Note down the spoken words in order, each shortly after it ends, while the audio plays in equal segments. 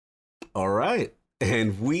All right.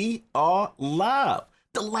 And we are live.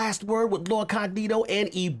 The last word with Lord Cognito and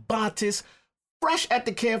Ebontis. Fresh at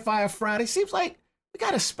the Campfire Friday. Seems like we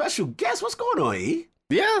got a special guest. What's going on, E?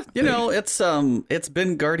 Yeah, it's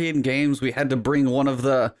been Guardian Games. We had to bring one of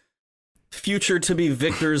the future to be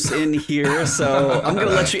victors in here. So I'm going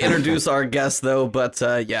to let you introduce our guest, though. But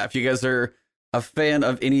yeah, if you guys are a fan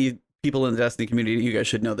of any people in the Destiny community, you guys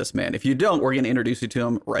should know this man. If you don't, we're going to introduce you to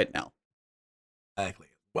him right now. Exactly.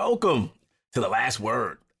 Welcome to The Last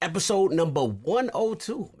Word, episode number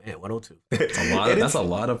 102. Man, 102. That's a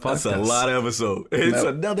lot of podcasts. That's a lot of episodes. It's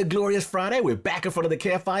another glorious Friday. We're back in front of the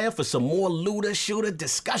campfire for some more looter shooter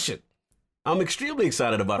discussion. I'm extremely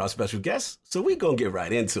excited about our special guest, so we're going to get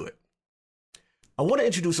right into it. I want to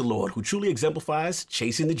introduce a Lord who truly exemplifies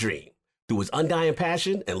chasing the dream through his undying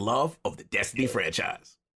passion and love of the Destiny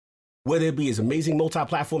franchise. Whether it be his amazing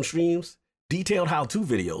multi-platform streams, detailed how-to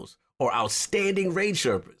videos, or outstanding raid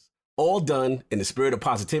Sherpas, all done in the spirit of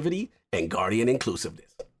positivity and Guardian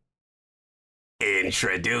inclusiveness.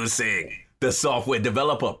 Introducing the software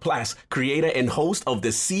developer, plus creator and host of the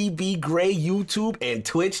cbgray YouTube and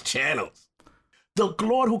Twitch channels. The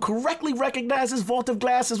Lord who correctly recognizes Vault of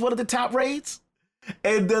Glass as one of the top raids,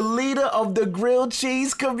 and the leader of the grilled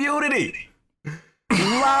cheese community.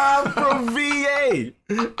 Live from VA,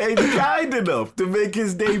 and kind enough to make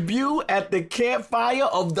his debut at the campfire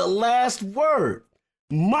of The Last Word,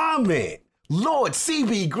 my man, Lord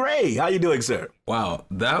cbgray. How you doing, sir? Wow,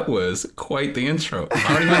 that was quite the intro.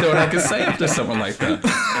 I don't even know what I can say after something like that.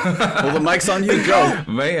 Well, the mic's on you. Go.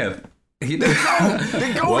 Man.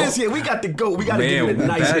 The goat is here. We got the goat. We got to give it a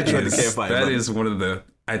nice intro at the campfire. That is one of the,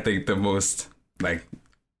 I think, the most,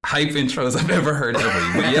 hype intros I've ever heard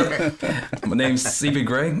ever. But yep, my name's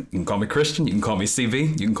cbgray. You can call me Christian. You can call me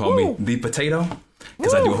CV. You can call me The Potato,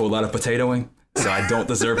 because I do a whole lot of potatoing. So I don't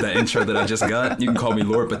deserve that intro that I just got. You can call me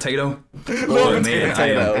Lord Potato. Lord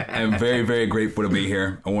Potato. I am very, very grateful to be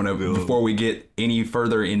here. I want to, before we get any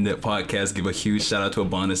further in the podcast, give a huge shout out to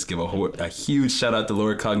Ebontis, give a huge shout out to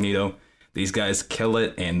Lord Cognito. These guys kill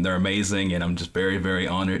it, and they're amazing, and I'm just very, very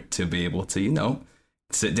honored to be able to,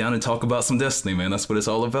 sit down and talk about some Destiny, man. That's what it's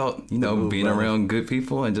all about, being around good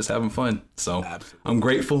people and just having fun. So absolutely. I'm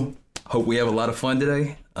grateful. Hope we have a lot of fun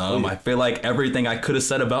today. I feel like everything I could have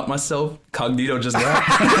said about myself, Cognito just got.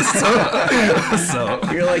 so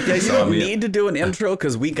you're like, yeah, you don't need to do an intro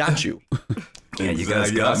because we got you. Yeah, you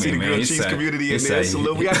guys got me, man. The grilled cheese community in there.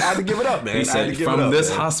 So we had to give it up, man. He said, from this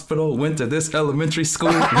hospital, went to this elementary school,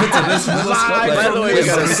 went to this middle school. By the way, we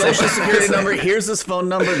got his social security number. Here's his phone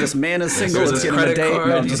number. This man is single. Let's get him a date.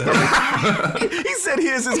 No, he said,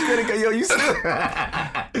 here's his credit card. Yo, you still...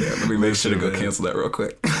 Let me make sure to go cancel that real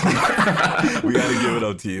quick. We got to give it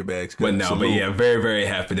up to you, Max. But yeah, very, very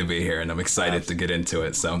happy to be here, and I'm excited to get into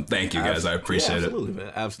it. So thank you, guys. I appreciate it. Absolutely,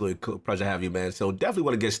 man. Absolutely. Cool. Pleasure to have you, man. So definitely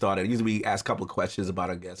want to get started. Usually we ask a couple of questions about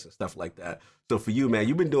our guests and stuff like that. So for you, man,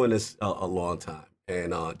 you've been doing this a long time,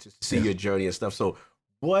 and just to see your journey and stuff. So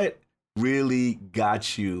what really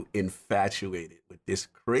got you infatuated with this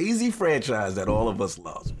crazy franchise that all of us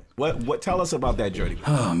love? What tell us about that journey?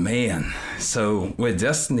 Oh man, so with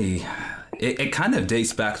Destiny, it kind of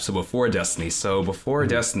dates back to before Destiny. So before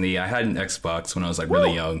Destiny, I had an Xbox when I was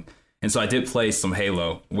really young. And so I did play some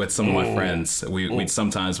Halo with some of my friends. We'd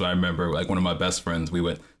sometimes, I remember, one of my best friends, we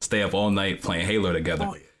would stay up all night playing Halo together.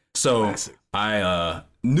 Oh, yeah. So classic. I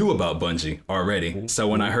knew about Bungie already. So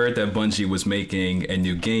when I heard that Bungie was making a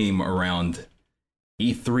new game around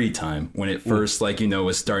E3 time, when it first,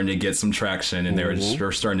 was starting to get some traction and they were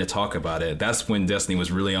just starting to talk about it, that's when Destiny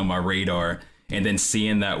was really on my radar. And then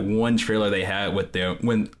seeing that one trailer they had with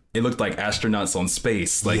when it looked like astronauts on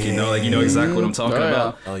space, you know exactly what I'm talking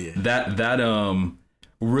about. Oh yeah. That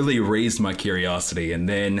really raised my curiosity. And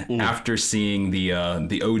then after seeing the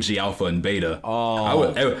OG alpha and beta,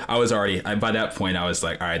 I was already, by that point I was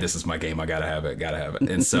like, all right, this is my game. I gotta have it.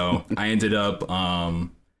 And so I ended up,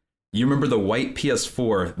 you remember the white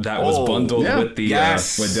PS4 that was bundled with the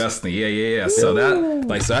with Destiny? Yeah. So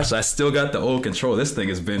that so actually I still got the old control. This thing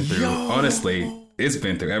has been through honestly. It's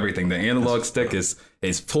been through everything. The analog stick is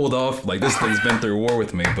pulled off. This thing's been through war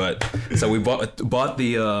with me. But so we bought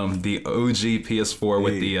the OG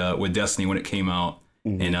PS4 with Destiny when it came out,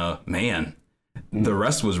 and man, the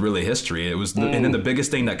rest was really history. It was, and then the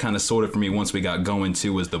biggest thing that kind of sold it for me once we got going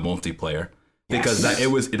too was the multiplayer, because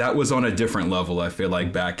that was on a different level. I feel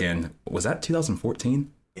like back in, was that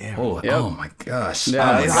 2014? Yeah. Oh my gosh.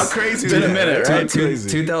 Yeah, how crazy it's been a minute, right?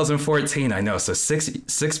 2014, I know. So six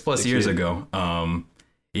plus years ago.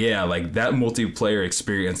 That multiplayer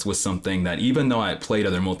experience was something that, even though I had played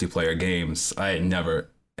other multiplayer games, I had never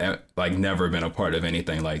been a part of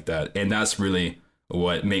anything like that. And that's really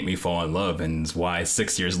what made me fall in love, and is why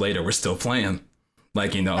 6 years later we're still playing.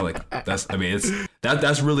 Like, you know, like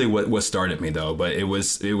that's really what started me though. But it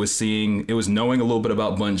was knowing a little bit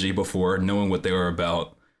about Bungie before, knowing what they were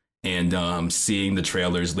about, and seeing the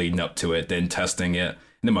trailers leading up to it, then testing it.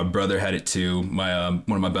 And then my brother had it too. My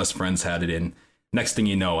one of my best friends had it, and next thing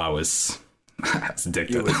you know, I was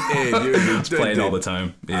addicted. You was playing all the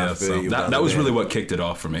time. Yeah, so that was really what kicked it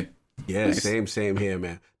off for me. Yeah, nice. Same here,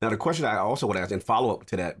 man. Now the question I also want to ask, and follow up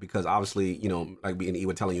to that, because obviously, you know, like me and E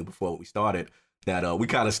were telling you before we started, that we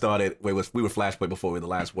kind of started, we were Flashpoint before we were the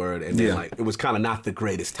last word, and then like it was kind of not the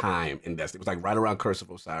greatest time in Destiny. It was like right around Curse of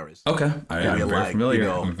Osiris. Okay, I'm very familiar. You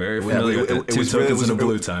know, I'm very familiar. Two tokens in the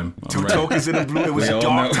blue time. Two tokens in the blue. It was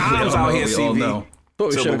dark times out here, CB. But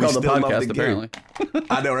we should have called the podcast, apparently.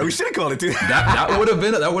 I know, right? We should have called it too. That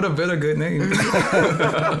would have been a good name.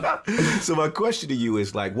 So my question to you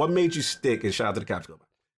is like, what made you stick? And shout out to the Caps Club.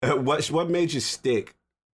 What made you stick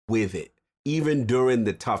with it, even during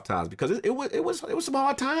the tough times? Because it was some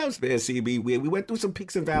hard times, man. CB, we went through some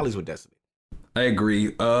peaks and valleys with Destiny. I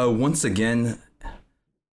agree. Once again,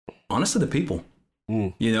 honestly, the people.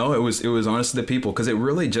 You know, it was honestly the people, because it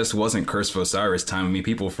really just wasn't Curse of Osiris time. I mean,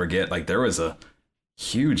 people forget, like, there was a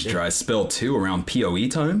huge dry spell too around PoE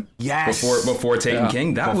time. Yes. Before Taken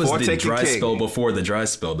King. That before was the dry spell before the dry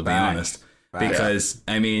spell, to be honest. Because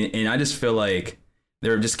I mean, and I just feel like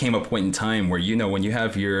there just came a point in time where, you know, when you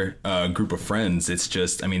have your group of friends, it's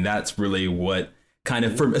just, I mean, that's really what kind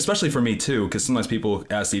of, especially for me too, because sometimes people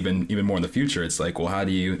ask even more in the future. It's like, well, how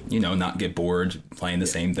do you know, not get bored playing the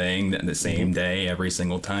same thing the same day every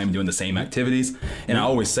single time, doing the same activities? And I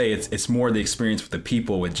always say it's more the experience with the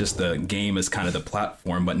people, with just the game as kind of the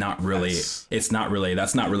platform, but not really. It's not really.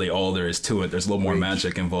 That's not really all there is to it. There's a little more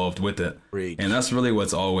magic involved with it, and that's really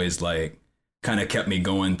what's always like kind of kept me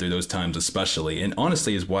going through those times, especially. And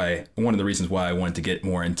honestly, is why one of the reasons why I wanted to get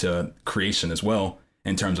more into creation as well,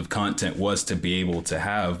 in terms of content, was to be able to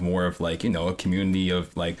have more of, like, you know, a community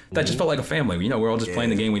of, like, that just felt like a family. You know, we're all just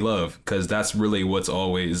playing the game we love, because that's really what's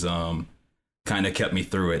always kind of kept me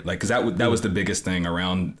through it. Like, because that was the biggest thing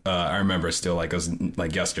around. I remember still, like, it was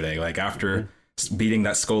like yesterday, like after beating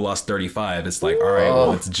that Skolas 35, it's like, all right,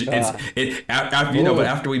 well, but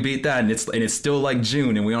after we beat that, and it's still like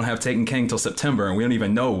June, and we don't have Taken King till September, and we don't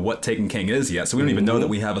even know what Taken King is yet, so we don't even know that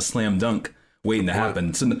we have a slam dunk waiting to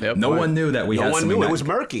happen. So no one knew that we had something. No one knew. It was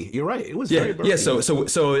murky. You're right. It was very murky. Yeah,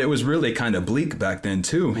 so it was really kind of bleak back then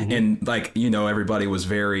too. And, like, you know, everybody was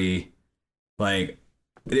very, like,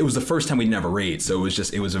 it was the first time we didn't have a raid. So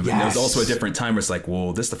it was also a different time where it's like,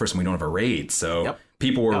 well, this is the first time we don't have a raid. So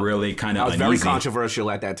people were really kind of uneasy. That was very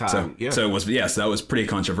controversial at that time. So it was, so that was pretty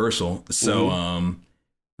controversial. So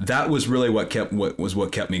that was really what kept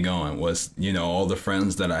me going, was, you know, all the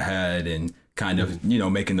friends that I had, and kind of, you know,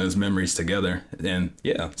 making those memories together. And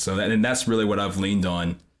so that's really what I've leaned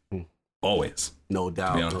on always. No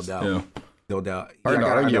doubt. No doubt. Hard to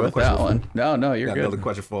argue with that one. No, you're good. Another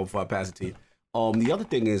question before I pass it to you. The other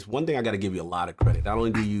thing is, one thing I got to give you a lot of credit. Not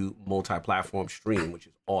only do you multi-platform stream, which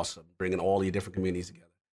is awesome, bringing all your different communities together,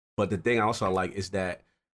 but the thing I also like is that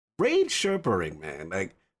raid sherpering, man.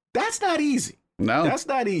 Like, that's not easy. No, that's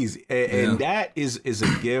not easy, and that is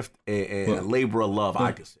a gift and a labor of love,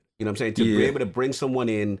 I consider. You know what I'm saying? To be able to bring someone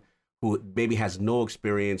in who maybe has no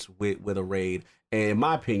experience with a raid. And in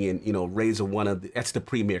my opinion, you know, raids are that's the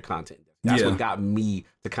premier content. That's what got me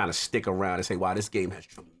to kind of stick around and say, wow, this game has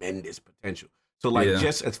tremendous potential. So, like,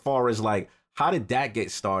 just as far as, like, how did that get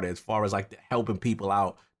started, as far as, like, helping people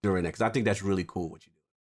out during that? Because I think that's really cool what you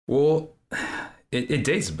do. Well, it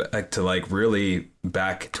dates back to, like, really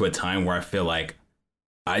back to a time where I feel like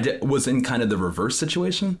I was in kind of the reverse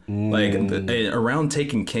situation. Like, around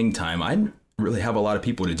Taken King time, I didn't really have a lot of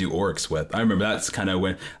people to do orcs with. I remember that's kind of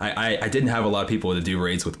when I didn't have a lot of people to do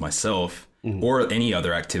raids with myself, or any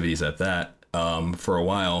other activities at that, for a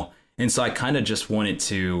while. And so I kind of just wanted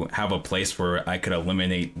to have a place where I could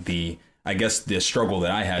eliminate the struggle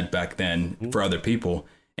that I had back then for other people.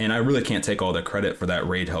 And I really can't take all the credit for that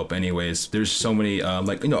raid help anyways. There's so many,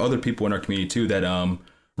 like, you know, other people in our community too that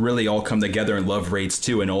really all come together and love raids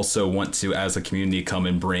too, and also want to, as a community, come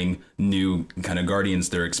and bring new kind of guardians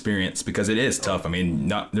their experience, because it is tough. I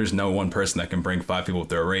mean, there's no one person that can bring 5 people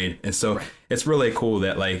through a raid. And so it's really cool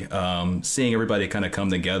that, like, seeing everybody kind of come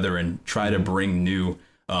together and try to bring new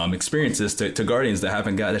experiences to guardians that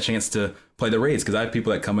haven't got a chance to play the raids, because I have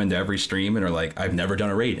people that come into every stream and are like, I've never done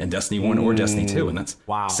a raid in Destiny 1 or Destiny 2, and that's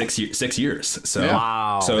 6 years. So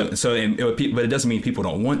but it doesn't mean people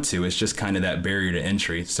don't want to. It's just kind of that barrier to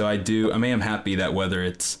entry. So I am happy that whether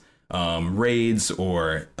it's raids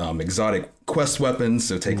or exotic quest weapons,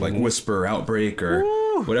 so take like Whisper, Outbreak, or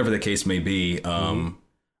whatever the case may be.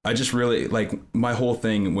 I just really like my whole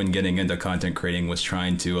thing when getting into content creating was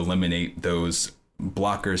trying to eliminate those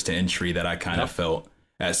blockers to entry that I kind of felt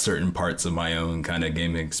at certain parts of my own kind of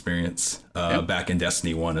gaming experience back in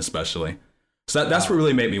Destiny 1 especially. So that's what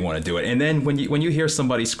really made me want to do it. And then when you hear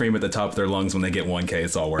somebody scream at the top of their lungs when they get 1K,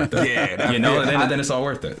 it's all worth it. Then it's all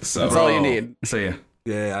worth it. So that's all you need. So yeah.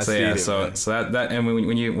 Yeah, So that and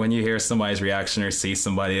when you hear somebody's reaction or see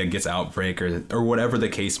somebody that gets outbreak or whatever the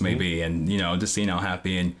case may be, and just seeing how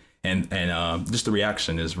happy and just the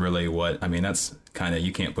reaction is really what I mean. That's kind of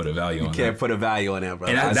you can't put a value on. You can't put a value on that, bro.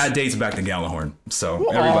 And that dates back to Gallahorn, so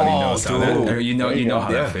everybody knows how that. You know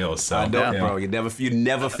how that feels. So I know, bro. You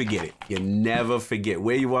never forget it. You never forget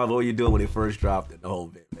where you are, what you're doing when it first dropped, and the whole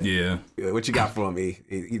bit. Man. Yeah. What you got for me?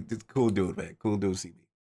 He's a cool dude, man. Cool dude, CB.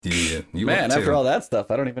 Yeah, man. After all that stuff,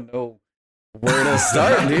 I don't even know where to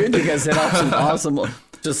start, dude. You guys hit off some awesome,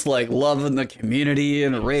 just like loving the community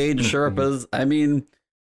and raid Sherpas. I mean,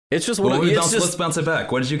 it's just let's bounce it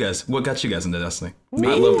back. What got you guys into Destiny? I'd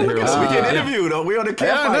love to hear. We get interviewed. We on the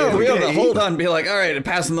campfire. We on the hold on. Be like, all right,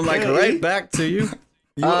 passing the mic right back to you.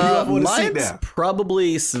 Mine's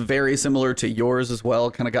probably very similar to yours as well.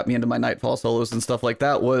 Kind of got me into my Nightfall solos and stuff like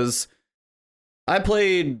that. I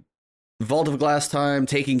played Vault of Glass time,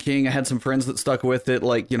 Taking King. I had some friends that stuck with it.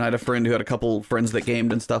 Like, I had a friend who had a couple friends that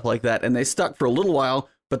gamed and stuff like that. And they stuck for a little while,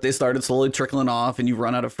 but they started slowly trickling off and you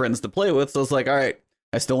run out of friends to play with. So I was like, all right,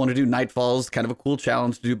 I still want to do Nightfalls, kind of a cool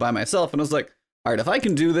challenge to do by myself. And I was like, all right, if I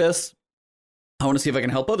can do this, I want to see if I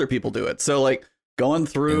can help other people do it. So like going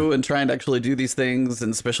through and trying to actually do these things,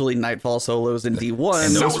 and especially Nightfall solos in D1.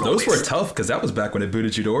 And those were tough because that was back when it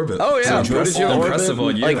booted you to Orbit. Oh yeah, so booted you to impressive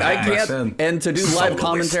on you. Like I can't, and to do live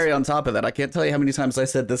commentary on top of that, I can't tell you how many times I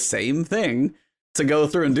said the same thing to go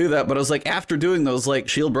through and do that. But I was like, after doing those, like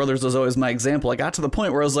Shield Brothers was always my example. I got to the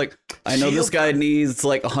point where I was like, I know this guy needs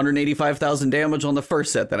like 185,000 damage on the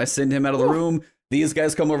first set. Then I send him out of the room. These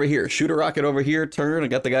guys come over here, shoot a rocket over here, turn. I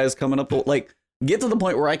got the guys coming up like. Get to the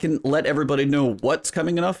point where I can let everybody know what's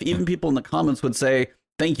coming enough. Even people in the comments would say,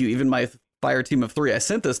 thank you. Even my fire team of 3, I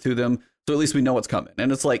sent this to them. So at least we know what's coming.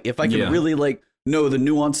 And it's like, if I can really like know the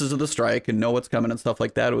nuances of the strike and know what's coming and stuff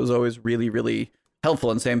like that, it was always really, really helpful.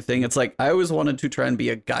 And same thing. It's like, I always wanted to try and be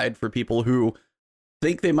a guide for people who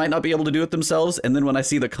think they might not be able to do it themselves. And then when I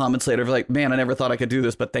see the comments later, like, man, I never thought I could do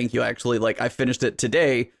this, but thank you. Actually, like I finished it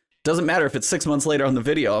today. Doesn't matter if it's 6 months later on the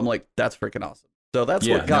video. I'm like, that's freaking awesome. So that's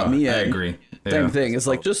what got me in. I agree. Same thing. It's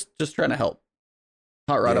like just trying to help.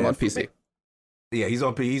 Hot Rod, I'm on PC. Yeah, he's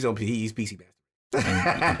PC bastard.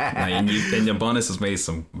 and Yabonis has made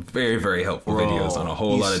some very, very helpful videos on a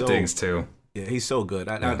whole lot of things too. Yeah, he's so good.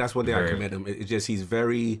 That's what I commend him. It's just he's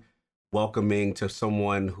very welcoming to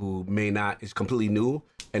someone who is completely new,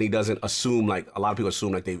 and he doesn't assume like a lot of people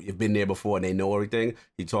assume like they've been there before and they know everything.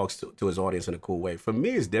 He talks to his audience in a cool way. For me,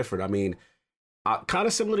 it's different. I mean, kind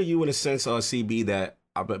of similar to you in a sense, CB, that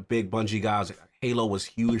I'm a big Bungie guy. Halo was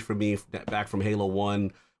huge for me back from Halo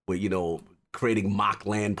 1 with, creating mock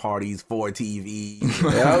LAN parties for TV,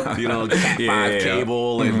 Cat 5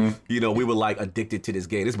 cable. And, we were like addicted to this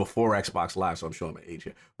game. This is before Xbox Live, so I'm showing my age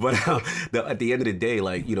here. But at the end of the day,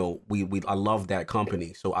 like, I love that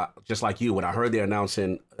company. So just like you, when I heard they're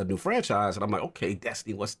announcing a new franchise, and I'm like, okay,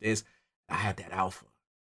 Destiny, what's this? I had that alpha.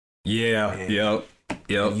 Yeah, and, yep.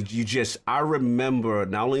 I remember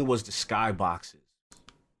not only was the skyboxes,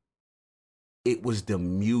 it was the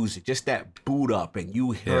music, just that boot up, and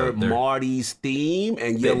you heard Marty's theme,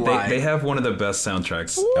 and they have one of the best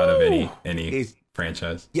soundtracks out of any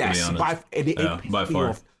franchise. Yes, to be honest. by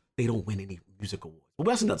far. They don't win any music awards. Well,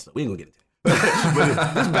 that's another stuff. We ain't gonna get into that.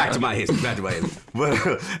 But this is back to my history.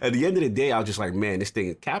 But at the end of the day, I was just like, man, this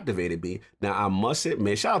thing captivated me. Now I must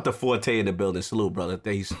admit, shout out to Forte in the building. Salute, brother.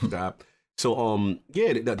 Thanks, subscribe. So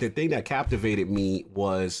the thing that captivated me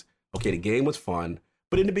was, okay, the game was fun.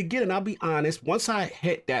 But in the beginning, I'll be honest, once I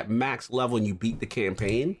hit that max level and you beat the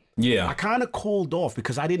campaign, I kind of cooled off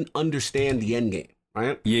because I didn't understand the end game,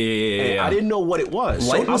 right? Yeah. I didn't know what it was.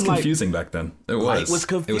 Light was confusing back then. Light was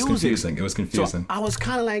confusing. It was confusing. So I was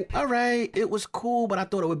kind of like, all right, it was cool, but I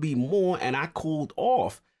thought it would be more, and I cooled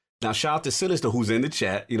off. Now, shout out to Sinister, who's in the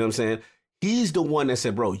chat, you know what I'm saying? He's the one that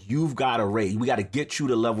said, bro, you've got to raid. We got to get you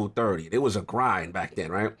to level 30. It was a grind back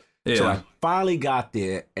then, right? Yeah. So I finally got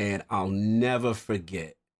there, and I'll never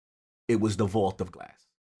forget. It was the Vault of Glass.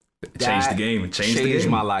 It changed the game. It changed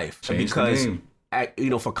my life. Changed because the game.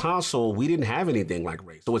 for console, we didn't have anything like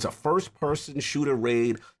Raid. So it's a first-person shooter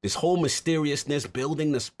Raid. This whole mysteriousness,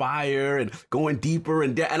 building the spire and going deeper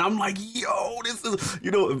and and I'm like, yo, this is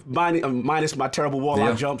minus my terrible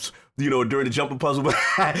warlock jumps. During the jumping puzzle, but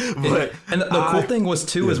and the cool thing was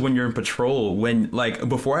too is when you're in patrol, when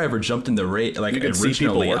before I ever jumped in the Raid,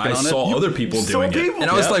 originally I saw other people doing it, and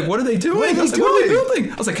I was like, what are they doing? What are they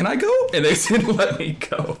building? I was like, can I go? And they didn't let me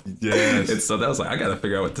go. Yes. And so that was like, I gotta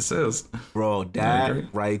figure out what this is, bro.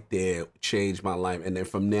 That right there changed my life, and then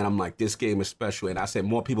from then I'm like, this game is special, and I said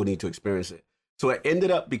more people need to experience it. So it ended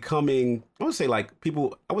up becoming, I would say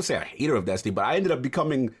a hater of Destiny, but I ended up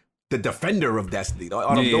becoming the defender of Destiny.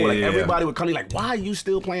 Everybody would come in like, why are you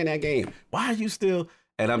still playing that game? Why are you still?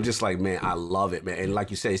 And I'm just like, man, I love it, man. And like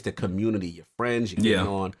you say, it's the community, your friends, you're getting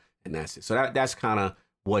on, and that's it. So that's kind of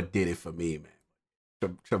what did it for me,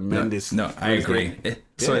 man. Tremendous. No, I agree.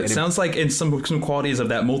 So it sounds like in some qualities of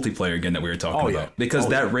that multiplayer again that we were talking about, because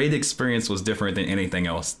that Raid experience was different than anything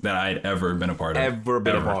else that I'd ever been a part of. Ever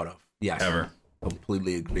been a part of. Yes. Ever.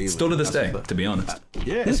 Completely agree. Still to this day, to be honest.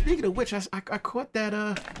 And speaking of which, I caught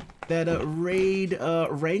that Raid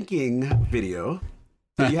ranking video.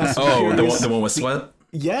 So the one with Sweat.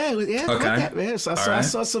 Yeah. Okay. I caught that, man. So I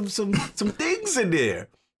saw some things in there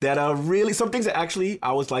that are really some things that actually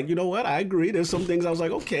I was like, you know what? I agree. There's some things I was like,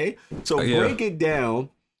 okay. So break it down.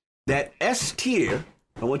 That S tier.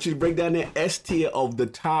 I want you to break down that S tier of the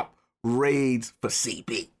top raids for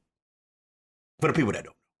CB. For the people that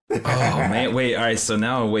don't. Oh man, wait, all right, so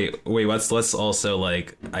now wait, let's also I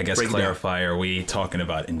guess clarify, are we talking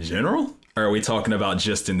about in general? Or are we talking about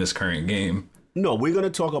just in this current game? No, we're going to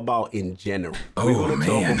talk about in general. We're going to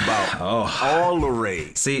talk about all the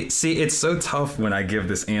raids. See, it's so tough when I give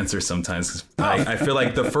this answer sometimes. I feel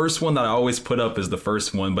like the first one that I always put up is the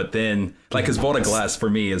first one, but then, because Vault of Glass for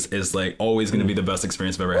me is always going to be the best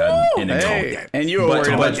experience I've ever had in a game. And you were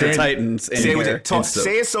worried about your Titans.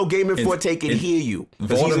 Say it so Gaming Forte can hear you.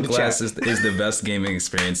 Vault of Glass is the best gaming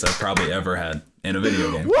experience I've probably ever had in a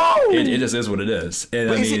video game. Whoa! It just is what it is. And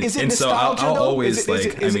is it so I'll always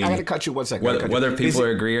I gotta cut you 1 second. Whether people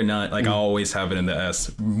agree or not, I always have it in the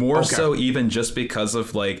S. More so even just because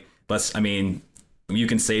of you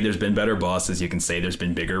can say there's been better bosses, you can say there's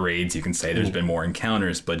been bigger raids, you can say there's been more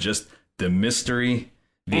encounters, but just the mystery,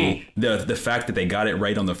 the fact that they got it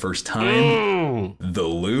right on the first time, the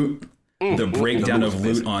loot, the breakdown of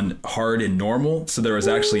loot on hard and normal. So there was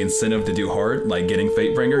actually incentive to do hard, like getting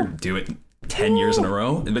Fatebringer, do it 10 years in a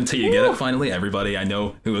row until you get it finally. Everybody I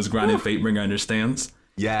know who has grinded Fatebringer understands.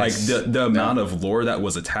 Yes. The amount of lore that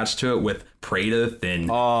was attached to it with Praedyth and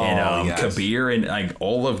Kabir and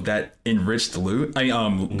all of that enriched loot,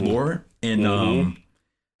 lore and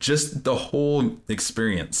just the whole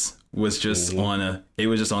experience was just on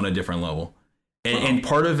a different level. And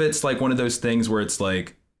part of it's one of those things where it's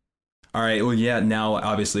all right, well, yeah, now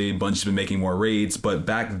obviously Bungie's been making more raids, but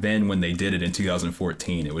back then when they did it in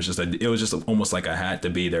 2014, it was just almost like a had to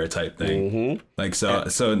be there type thing.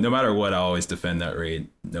 So no matter what, I always defend that raid,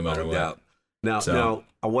 no matter what. Now,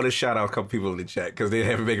 I want to shout out a couple people in the chat because they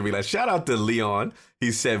haven't making me laugh. Shout out to Leon.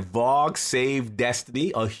 He said, Vogue saved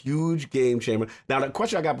Destiny, a huge game changer. Now, the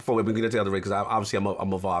question I got before we're going to tell the raid, because obviously I'm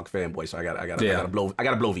a Vogue fanboy, so I gotta blow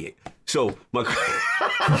V8. So my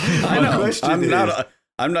question is,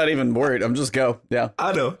 I'm not even worried. I'm just go. Yeah.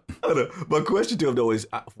 I know. My question to him though is,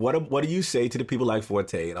 what do you say to the people like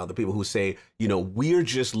Forte and other people who say, we're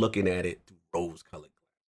just looking at it through rose-colored glasses?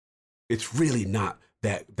 It's really not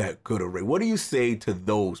that good a raid. What do you say to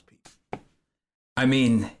those people? I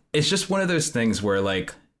mean, it's just one of those things where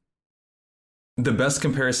the best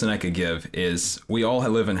comparison I could give is we all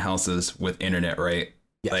live in houses with internet, right?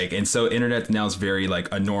 Yes. And so internet now is very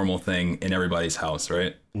a normal thing in everybody's house,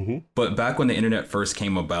 right? Mm-hmm. But back when the internet first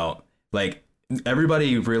came about,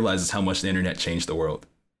 everybody realizes how much the internet changed the world.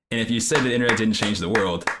 And if you said the internet didn't change the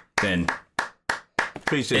world, then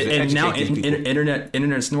and now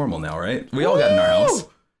internet's normal now, right? We all got in our house.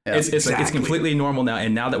 Yeah, it's completely normal now.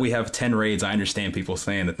 And now that we have 10 raids, I understand people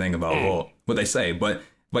saying the thing about what they say, but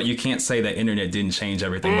you can't say that internet didn't change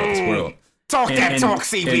everything about this world. Talk,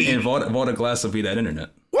 CB. And Vault of Glass will be that internet.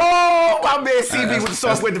 Whoa, my man CB with the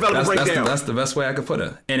software development breakdown. That's the best way I could put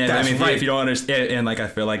it. And if you don't understand, and I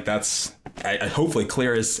feel like that's hopefully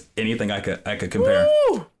clear as anything I could compare.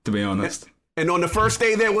 Woo! To be honest. And on the first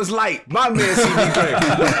day there was light. My man CB.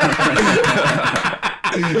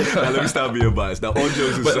 Now, let me stop being biased. Now, all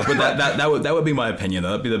jokes aside. But that would be my opinion.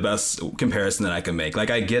 That would be the best comparison that I can make. Like,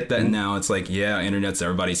 I get that now it's like, yeah, internet's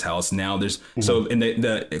everybody's house. Now there's, so in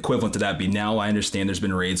the equivalent to that be now I understand there's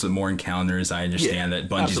been raids with more encounters. I understand that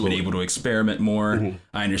Bungie's been able to experiment more.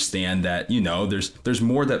 I understand that, you know, there's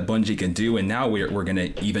more that Bungie can do. And now we're going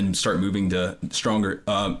to even start moving to stronger,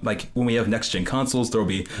 like when we have next gen consoles, there'll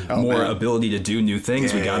be more ability to do new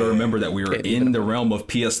things. We got to remember that we were in the realm of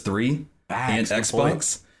PS3 and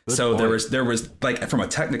Xbox. So there was like, from a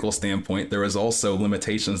technical standpoint, there was also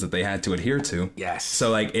limitations that they had to adhere to. Yes. So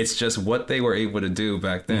like, it's just what they were able to do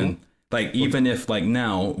back then. Like, even if like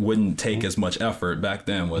now wouldn't take as much effort, back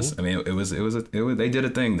then was, I mean, it was they did a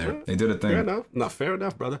thing there. They did a thing. Fair enough. Not fair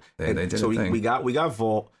enough, brother. They did so a thing. we got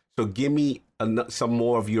Vault. So give me some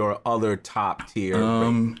more of your other top tier.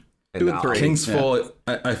 2 and 3. King's Fall.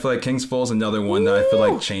 I feel like King's Fall is another one that I feel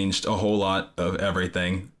like changed a whole lot of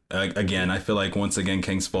everything. Again, I feel like once again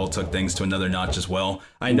King's Fall took things to another notch as well.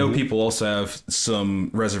 I know people also have some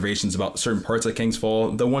reservations about certain parts of King's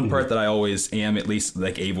Fall. The one part that I always am at least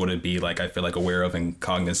like able to be like, I feel like aware of and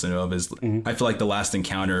cognizant of is I feel like the last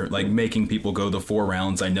encounter, like making people go the 4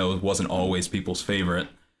 rounds, I know wasn't always people's favorite.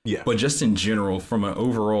 Yeah. But just in general, from an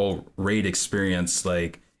overall raid experience,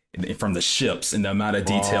 like from the ships and the amount of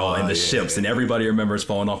detail in the ships, and everybody remembers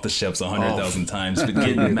falling off the ships 100,000 times, but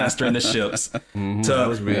mastering the ships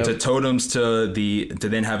to totems to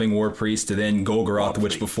then having War Priest to then Golgoroth,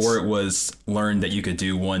 which before it was learned that you could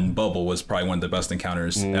do one bubble was probably one of the best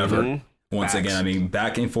encounters ever. Once again, I mean,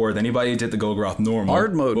 back and forth. Anybody who did the Golgoroth normal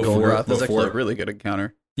hard mode Golgoroth is actually a really good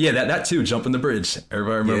encounter. Yeah, that too. Jump in the bridge.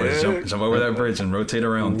 Everybody remember jump over that bridge and rotate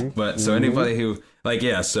around. But so anybody who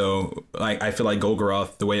so I feel like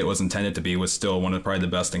Golgoroth, the way it was intended to be, was still one of probably the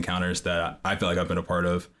best encounters that I feel like I've been a part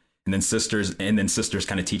of. And then Sisters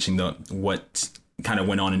kind of teaching what kind of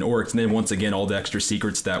went on in Oryx, and then once again all the extra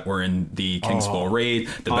secrets that were in the King's Fall raid,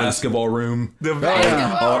 the basketball room,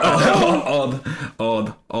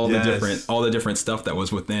 all the different stuff that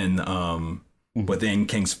was within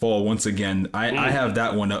King's Fall. Once again, I have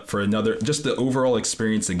that one up for another, just the overall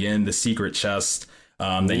experience again, the secret chest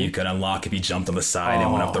that you could unlock if you jumped on the side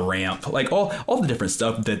and went up the ramp, like all the different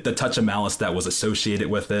stuff, the touch of malice that was associated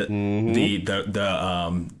with it, the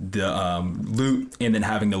loot, and then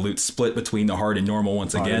having the loot split between the hard and normal.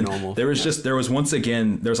 Once again, there was once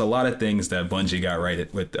again, there's a lot of things that Bungie got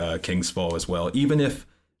right with King's Fall as well, even if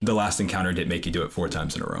the last encounter didn't make you do it 4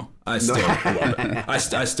 times in a row. I still love it.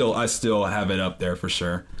 I still have it up there for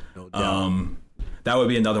sure. That would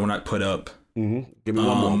be another one I'd put up. Give me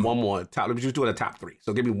one more. Top. Let me just do it a top 3.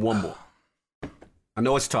 So give me one more. I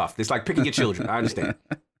know it's tough. It's like picking your children. I understand.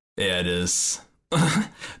 Yeah, it is.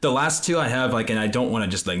 The last 2 I have, like, and I don't want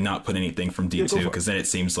to just like not put anything from D2 because then it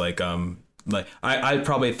seems like I'd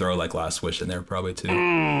probably throw like Last Wish in there probably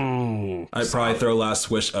too. I'd probably throw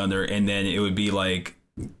Last Wish under, and then it would be like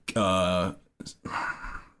man,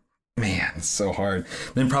 it's so hard.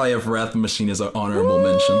 Then probably have Wrath Machine as an honorable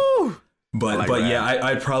mention. But yeah,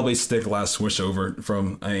 I'd probably stick Last Wish over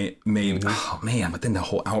from maybe. Oh man, but then the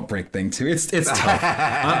whole Outbreak thing too. It's tough.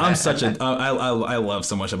 I'm such a I love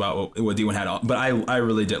so much about what D1 had, but I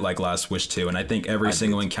really did like Last Wish too, and I think every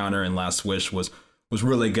single encounter in Last Wish was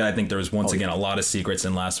really good. I think there was once again a lot of secrets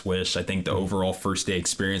in Last Wish. I think the overall first day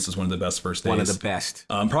experience was one of the best first days. One of the best.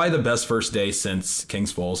 Probably the best first day since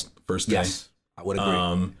King's Fall's first day. Yes, I would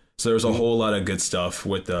agree. So there's a whole lot of good stuff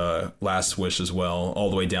with Last Wish as well, all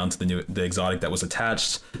the way down to the exotic that was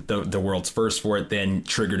attached, the world's first for it, then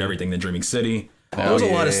triggered everything in the Dreaming City. There was a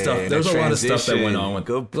lot of stuff. There was a lot of stuff that went on with.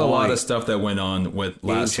 There's a lot of stuff that went on with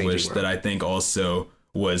Last Wish that I think also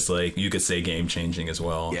was like, you could say, game changing as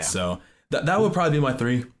well. Yeah. So that would probably be my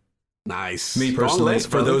 3. Nice. Me personally,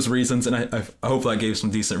 for those reasons, and I hope I gave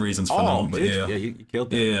some decent reasons for them. But yeah, you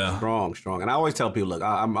killed that. Yeah, strong. And I always tell people, look,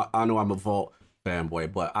 I know I'm a Vault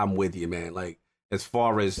fanboy, but I'm with you, man. Like, as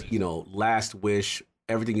far as, Last Wish,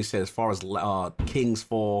 everything you said, as far as King's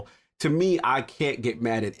Fall, to me, I can't get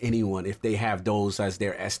mad at anyone if they have those as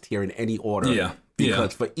their S tier in any order. Yeah.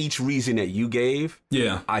 Because for each reason that you gave,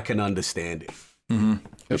 I can understand it.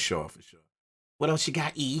 For sure. What else you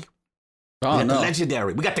got, E? We got the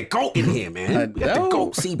legendary. We got the GOAT in here, man. We got the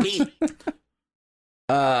GOAT, CB.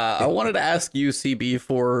 I wanted to ask you, CB,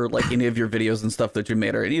 for like any of your videos and stuff that you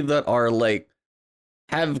made, or any that are like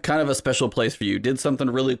have kind of a special place for you. Did something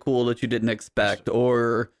really cool that you didn't expect,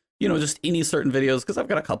 or just any certain videos, because I've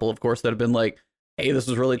got a couple, of course, that have been like, hey, this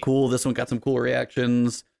was really cool, this one got some cool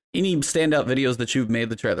reactions. Any standout videos that you've made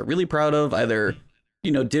that you're either really proud of, either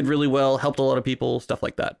did really well, helped a lot of people, stuff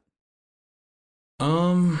like that?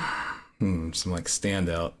 Some like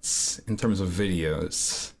standouts in terms of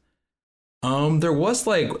videos. There was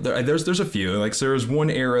there's a few. Like, so there was one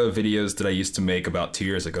era of videos that I used to make about 2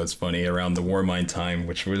 years ago. It's funny, around the Warmind time,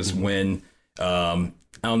 which was when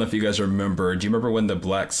I don't know if you guys remember. Do you remember when the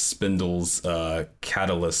Black Spindle's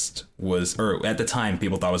catalyst was, or at the time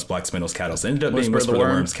people thought it was Black Spindle's catalyst? It ended up being Whisper the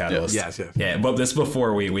Worm's catalyst. Yes. Yeah, but this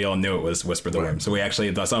before we all knew it was Whisper the Worm. So we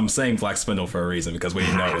actually, so I'm saying Black Spindle for a reason, because we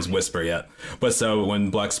didn't know it was Whisper yet. But so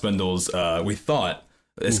when Black Spindle's, we thought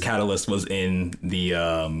this catalyst was in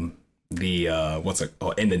the what's it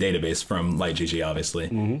called, in the database from LightGG,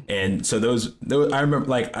 obviously. And so those I remember,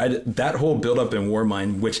 like, that whole build up in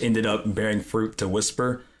Warmind, which ended up bearing fruit to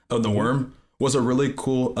Whisper of the Worm, was a really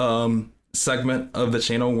cool segment of the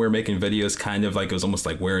channel. We're making videos kind of like, it was almost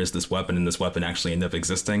like, where is this weapon, and this weapon actually ended up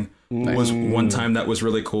existing. Was one time that was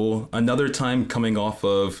really cool. Another time, coming off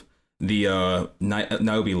of the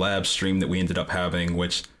Niobe Labs stream that we ended up having,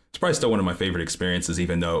 which it's probably still one of my favorite experiences,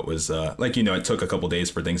 even though it was it took a couple days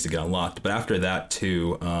for things to get unlocked. But after that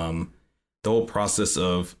too, the whole process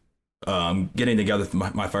of getting together with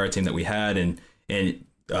my fire team that we had, and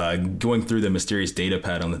going through the mysterious data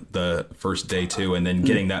pad on the first day too, and then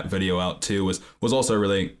getting that video out too, was also a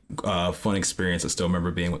really fun experience. I still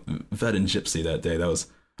remember being with Vet and Gypsy that day. That was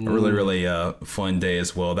a really fun day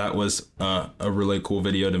as well. That was a really cool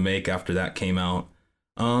video to make after that came out.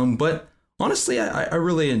 But honestly, I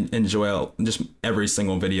really enjoy just every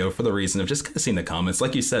single video for the reason of just kind of seeing the comments.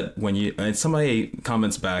 Like you said, when somebody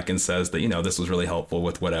comments back and says that, this was really helpful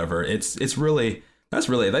with whatever, that's really,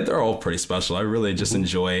 like, they're all pretty special. I really just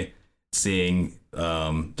enjoy seeing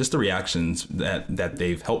just the reactions that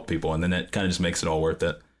they've helped people, and then it kind of just makes it all worth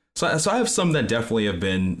it. So I have some that definitely have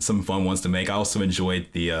been some fun ones to make. I also enjoyed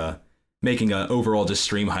the making overall just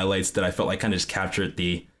stream highlights that I felt like kind of just captured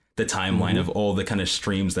the timeline of all the kind of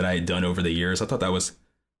streams that I had done over the years. I thought that was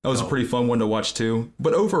a pretty fun one to watch too.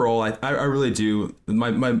 But overall, I really do,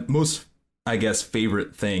 my most, I guess,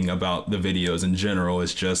 favorite thing about the videos in general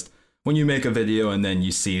is just when you make a video and then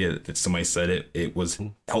you see that somebody said it was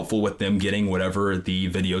helpful with them getting whatever the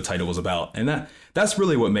video title was about. And that's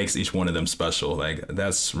really what makes each one of them special. Like,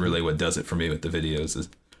 that's really what does it for me with the videos, is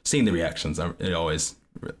seeing the reactions. It always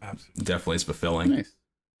definitely is fulfilling. Nice.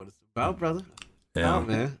 What it's about, brother. Yeah,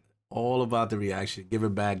 man. All about the reaction,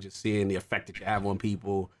 giving back, just seeing the effect that you have on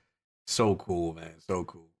people. So cool, man. So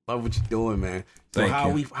cool. Love what you're doing, man. So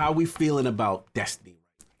how we feeling about Destiny?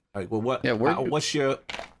 Like, well, what's your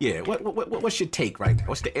take right now?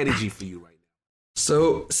 What's the energy for you right now?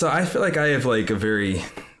 So I feel like I have like a very,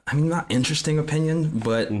 not interesting opinion,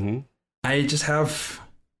 but I just have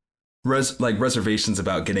reservations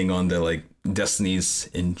about getting on the like Destiny's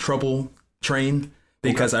in trouble train,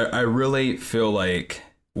 because I really feel like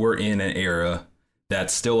we're in an era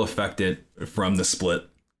that's still affected from the split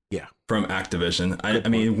from Activision. I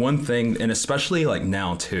mean, one thing, and especially like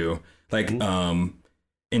now too, like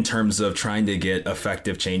in terms of trying to get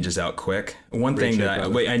effective changes out quick. One thing that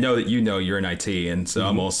I know that you're in IT, and so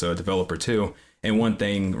I'm also a developer too. And one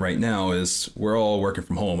thing right now is we're all working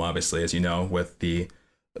from home, obviously, as you know, with the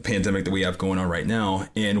pandemic that we have going on right now.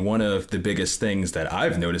 And one of the biggest things that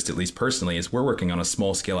I've noticed, at least personally, is we're working on a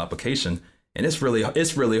small scale application. And it's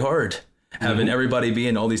really hard having everybody be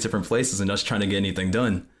in all these different places and us trying to get anything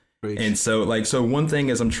done. And so one thing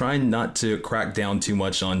is I'm trying not to crack down too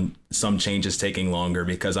much on some changes taking longer,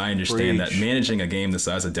 because I understand that managing a game the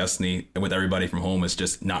size of Destiny with everybody from home is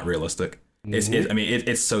just not realistic.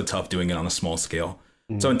 It's so tough doing it on a small scale.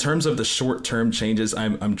 So in terms of the short-term changes,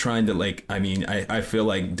 I'm trying to I feel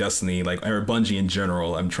like Destiny, or Bungie in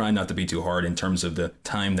general, I'm trying not to be too hard in terms of the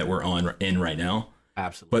time that we're in right now.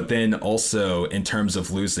 Absolutely. But then also in terms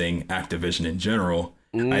of losing Activision in general,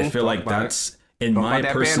 I feel like that's in my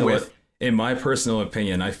personal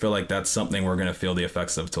opinion, I feel like that's something we're going to feel the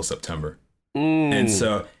effects of till September. And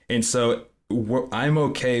so I'm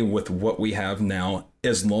okay with what we have now,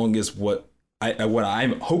 as long as what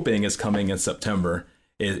I'm hoping is coming in September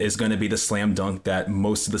is going to be the slam dunk that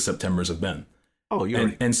most of the Septembers have been. Oh,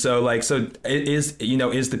 so it is,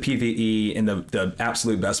 is the PvE in the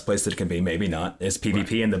absolute best place that it can be? Maybe not. Is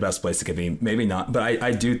PvP in the best place it can be? Maybe not. But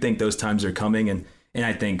I do think those times are coming, and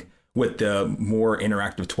I think with the more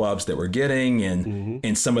interactive TWABs that we're getting,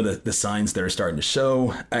 and some of the signs that are starting to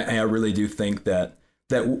show, I really do think that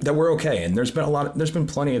we're okay. And there's been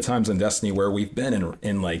plenty of times in Destiny where we've been in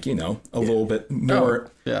a little bit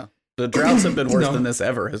more. The droughts have been worse than this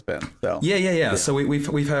ever has been. So yeah. So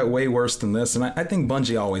we've had way worse than this, and I think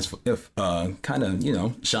Bungie always kind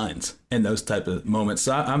of shines in those type of moments.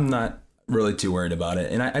 So I'm not really too worried about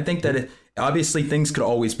it, and I think that obviously things could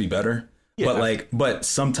always be better. But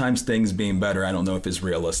sometimes things being better, I don't know if it's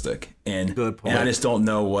realistic, and I just don't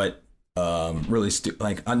know what really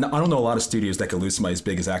I don't know a lot of studios that could lose somebody as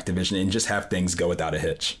big as Activision and just have things go without a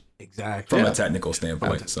hitch. Exactly. From a technical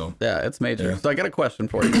standpoint. So yeah, it's major. So I got a question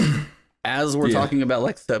for you. As we're talking about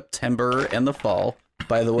like September and the fall,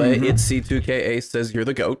 by the way, it's C2K Ace says you're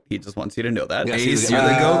the GOAT. He just wants you to know that. Ace, you're the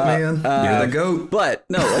GOAT, man. You're the GOAT. But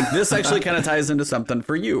no, like this actually kind of ties into something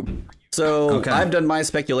for you. So I've done my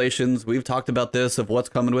speculations. We've talked about this of what's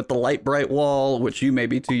coming with the light bright wall, which you may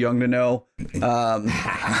be too young to know.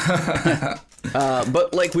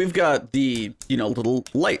 But like we've got the little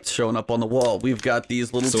lights showing up on the wall. We've got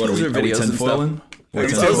these little teaser videos and stuff. I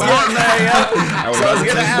was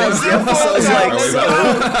gonna ask.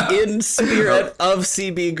 In spirit of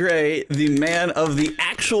cbgray, the man of the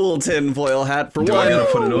actual tinfoil hat. For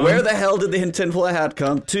one, where the hell did the tinfoil hat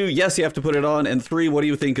come? 2, yes, you have to put it on. And 3, what do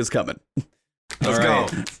you think is coming? Let's go.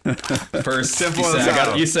 First,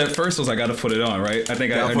 you said first was I got to put it on, right? I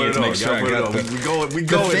think I need to make sure I got the. We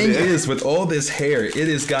go. The thing is, with all this hair, it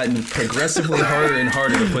has gotten progressively harder and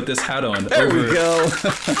harder to put this hat on. There we go.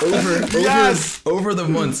 Over the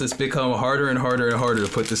months, it's become harder and harder and harder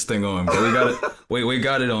to put this thing on. But we got it. We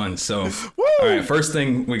got it on. So, all right. First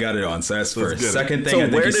thing, we got it on. So that's first. Second thing, I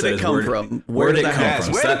think you said is where did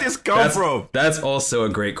this come from? That's also a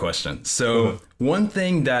great question. So one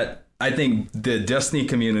thing that I think the Destiny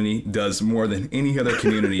community does more than any other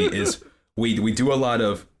community is we do a lot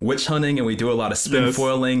of witch hunting and we do a lot of spin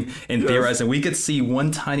foiling and theorizing. We could see one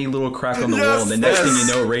tiny little crack on the wall, and the next thing you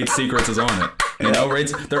know, Raid Secrets is on it.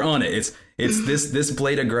 Raids, they're on it. It's this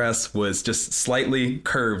blade of grass was just slightly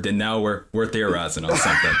curved, and now we're theorizing on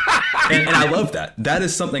something. and I love that. That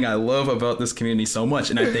is something I love about this community so much,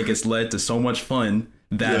 and I think it's led to so much fun.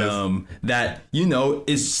 That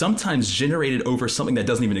is sometimes generated over something that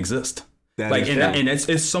doesn't even exist. And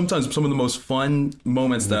it's sometimes some of the most fun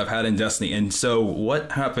moments that I've had in Destiny. And so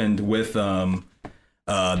what happened with the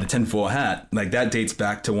tinfoil hat, like that dates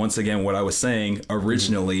back to once again what I was saying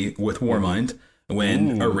originally with Warmind,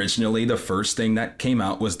 when originally the first thing that came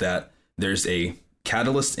out was that there's a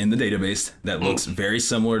catalyst in the database that looks very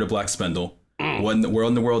similar to Black Spindle. What in the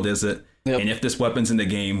world is it? And if this weapon's in the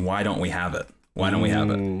game, why don't we have it? Why don't we have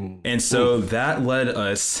it? And so that led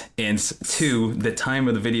us into the time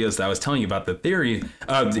of the videos that I was telling you about, the theory.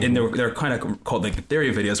 And they're kind of called like the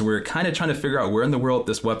theory videos. We were kind of trying to figure out where in the world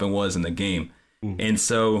this weapon was in the game. And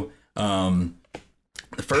so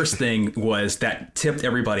the first thing was that tipped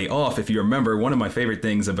everybody off. If you remember, one of my favorite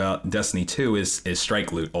things about Destiny 2 is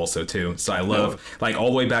strike loot also too. So I love like all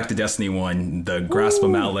the way back to Destiny 1, the Grasp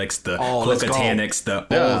of Malix, the Cloak of Taniks,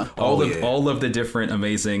 all of the different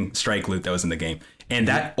amazing strike loot that was in the game. And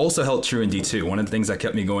that also held true in D2. One of the things that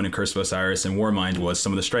kept me going in Curse of Osiris and Warmind was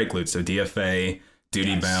some of the strike loot. So DFA,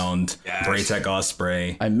 Duty Bound, Braytech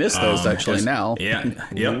Osprey. I miss those actually now.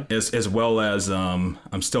 As well as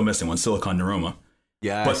I'm still missing one, Silicon Neuroma.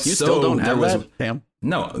 Yeah, but you still don't have that? Damn.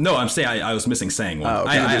 No, I'm saying I was missing saying one.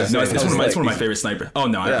 It's one of my favorite snipers. Oh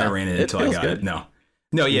no, I ran it until I got it. No,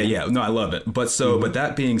 I love it. But but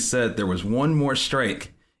that being said, there was one more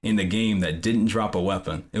strike in the game that didn't drop a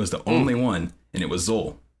weapon. It was the only one, and it was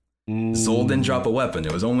Zol. Zol didn't drop a weapon.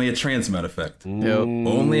 It was only a transmut effect.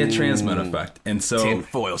 Only a transmut effect. And so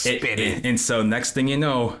tinfoil spinning. And so next thing you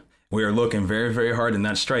know, we were looking very, very hard in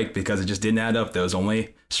that strike because it just didn't add up. There was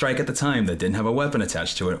only strike at the time that didn't have a weapon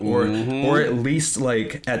attached to it, or at least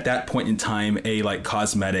like at that point in time, a like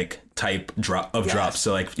cosmetic type drop.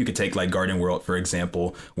 So like you could take like Guardian World, for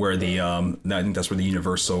example, where the I think that's where the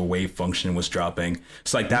universal wave function was dropping.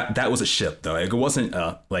 So like that was a ship though. It wasn't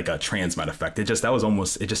like a transmut effect.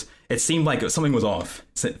 It seemed like something was off.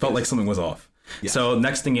 It felt like something was off. Yeah. So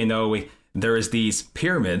next thing you know, there is these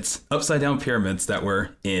pyramids, upside down pyramids that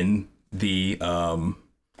were in the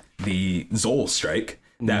Zol strike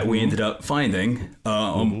that we ended up finding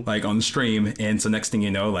like on the stream. And so next thing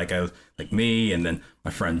you know, like me and then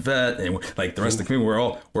my friend Vet and like the rest of the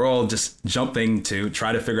community, we're all just jumping to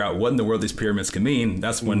try to figure out what in the world these pyramids could mean.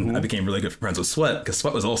 That's when I became really good friends with Sweat, because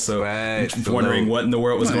Sweat was also wondering what in the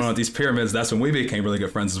world was going on with these pyramids. That's when we became really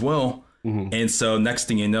good friends as well. And so next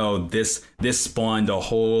thing you know, this spawned a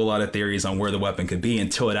whole lot of theories on where the weapon could be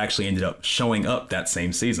until it actually ended up showing up that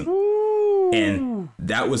same season. And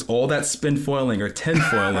that was all that spin foiling or tin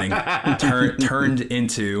foiling turned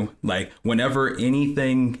into like whenever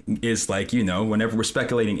anything is like, whenever we're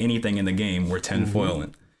speculating anything in the game, we're tin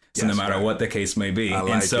foiling. So no matter what the case may be.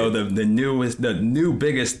 And so the new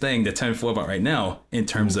biggest thing to tin foil about right now in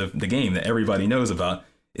terms of the game that everybody knows about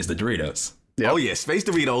is the Doritos. Yep. Oh yeah, Space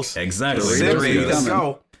Doritos. Exactly. Doritos. Let's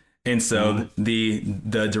go. And so the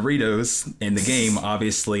Doritos in the game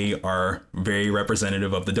obviously are very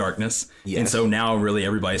representative of the darkness. Yes. And so now really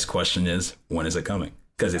everybody's question is, when is it coming?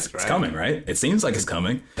 because it's coming, right? It seems like it's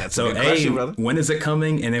coming. That's so a good question, brother. when is it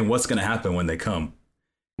coming, and then what's going to happen when they come?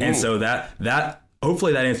 And so that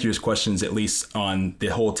hopefully that answers your questions at least on the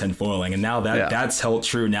whole tinfoiling. And now that's held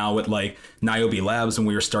true now with like Niobe Labs, when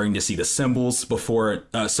we were starting to see the symbols before.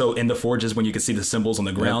 So in the forges, when you could see the symbols on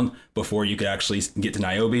the ground before you could actually get to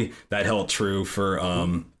Niobe, that held true for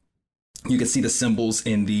you could see the symbols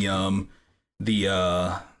in before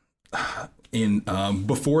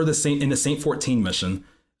the Saint 14 mission,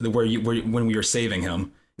 when we were saving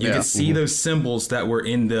him. You could see those symbols that were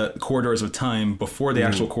in the corridors of time before the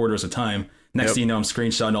actual corridors of time. Next thing you know, I'm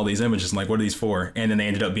screenshotting all these images. I'm like, what are these for? And then they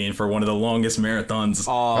ended up being for one of the longest marathons,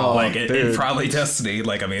 in probably Destiny.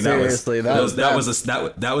 Like, I mean, seriously, that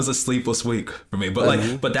was a sleepless week for me.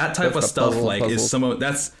 But but that type of stuff, like, is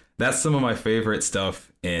that's some of my favorite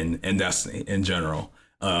stuff in Destiny in general.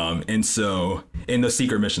 And so in the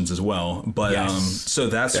secret missions as well. But so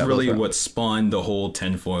that's really what spawned the whole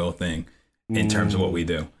tinfoil thing in terms of what we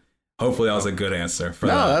do. Hopefully that was a good answer.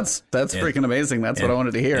 That's freaking amazing. That's what I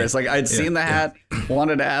wanted to hear. It's like I'd seen the hat,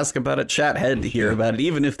 wanted to ask about it, chat had to hear about it,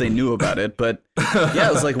 even if they knew about it. But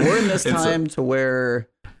yeah, it's like we're in this time to where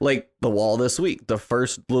like the wall this week, the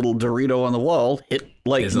first little Dorito on the wall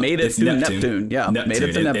made it to Neptune. Yeah, made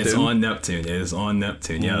it to Neptune. It's on Neptune. It is on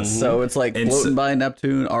Neptune. Yes. So it's like floating by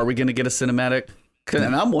Neptune. Are we going to get a cinematic?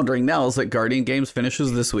 And I'm wondering now, is like Guardian Games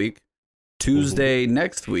finishes this week. Tuesday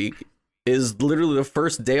next week is literally the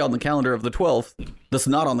first day on the calendar of the 12th that's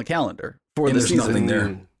not on the calendar for the season. There's nothing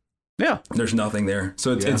there. Yeah. There's nothing there.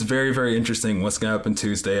 So it's very, very interesting what's going to happen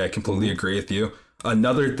Tuesday. I completely agree with you.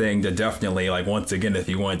 Another thing to definitely, like, once again, if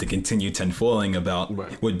you wanted to continue tinfoiling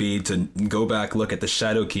about would be to go back, look at the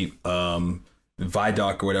Shadowkeep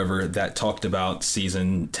Vidoc or whatever that talked about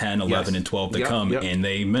season 10, 11, and 12 to come. And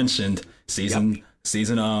they mentioned season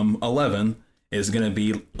 11 is going to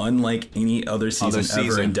be unlike any other season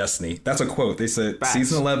ever in Destiny. That's a quote. They said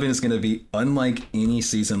season 11 is going to be unlike any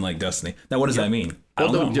season like Destiny. Now, what does that mean?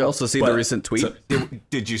 Did you also see the recent tweet?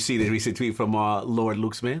 Did you see the recent tweet from Lord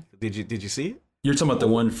Luke's man? Did you see it? You're talking about the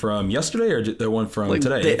one from yesterday or the one from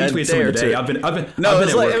today? He tweeted something today.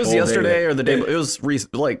 It was yesterday or the day. It was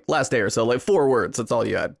like last day or so. Like 4 words. That's all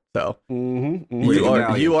you had. So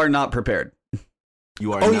you are not prepared.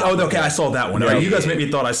 You are. Okay. I saw that one. You guys made me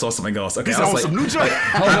thought I saw something else. Okay, I was like, some new joint.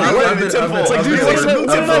 It's like, dude, what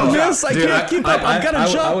did I miss? I can't keep up. I've got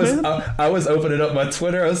to jump, man. I was opening up my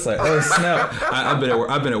Twitter. I was like, oh snap!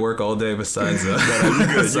 I've been at work all day. Besides, you good.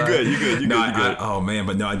 Oh man,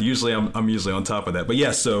 but no. I'm usually on top of that. But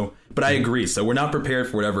yeah. But I agree. So we're not prepared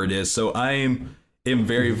for whatever it is. So I am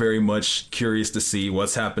very, very much curious to see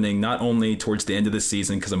what's happening. Not only towards the end of the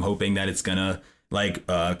season, because I'm hoping that it's gonna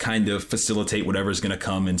kind of facilitate whatever's going to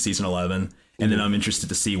come in season 11. And then I'm interested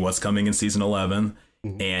to see what's coming in season 11.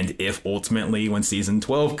 And if ultimately when season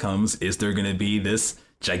 12 comes, is there going to be this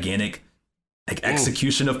gigantic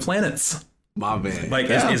execution of planets? My man.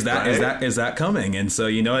 Is that coming? And so,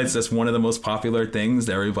 it's just one of the most popular things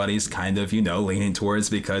that everybody's kind of, leaning towards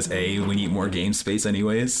because A, we need more game space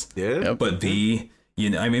anyways. Yeah. But B,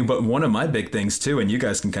 but one of my big things too, and you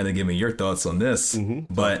guys can kind of give me your thoughts on this,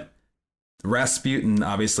 but Rasputin,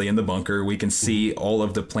 obviously in the bunker, we can see all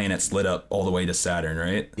of the planets lit up all the way to Saturn,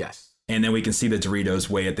 right? Yes. And then we can see the Doritos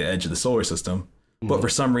way at the edge of the solar system. But for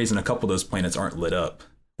some reason, a couple of those planets aren't lit up.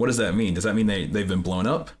 What does that mean? Does that mean they've been blown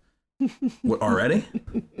up already?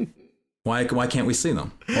 Why can't we see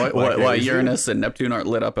them? Why Uranus and Neptune aren't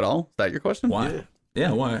lit up at all? Is that your question? Why?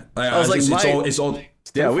 Yeah, why? I was like, it's all.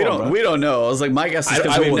 Yeah, we don't know. I was like, my guess is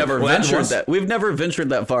because we've never ventured that. We've never ventured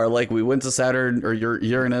that far. Like we went to Saturn or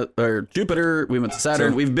Uranus or Jupiter. We went to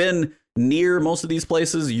Saturn. We've been near most of these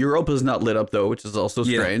places. Europa's not lit up though, which is also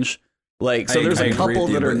strange. So there's a couple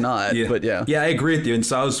that are not, but yeah. Yeah, I agree with you. And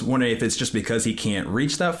so I was wondering if it's just because he can't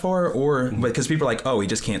reach that far or because people are like, oh, he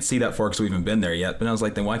just can't see that far because we haven't been there yet. But I was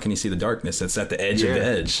like, then why can you see the darkness that's at the edge of the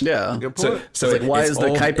edge? Yeah. So why is the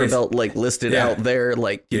Kuiper Belt listed out there,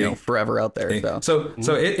 forever out there? So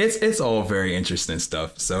it's all very interesting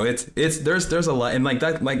stuff. So there's a lot. And back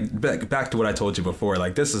to what I told you before,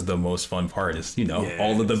 this is the most fun part is,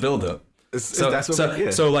 all of the buildup. So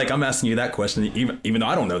I'm asking you that question, even though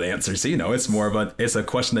I don't know the answer. So it's more of it's a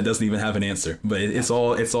question that doesn't even have an answer, but it's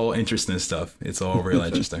all interesting stuff. It's all real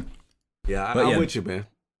interesting. I'm with you, man.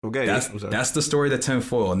 Okay, that's the story of the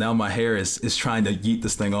tinfoil. Now my hair is trying to yeet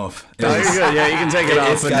this thing off. You're good. Yeah, you can take it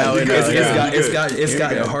off. It's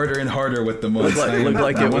gotten harder and harder with the months. Looked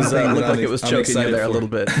like it was choking you there a little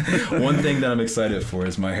bit. One thing that I'm excited for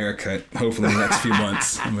is my haircut. Hopefully in the next few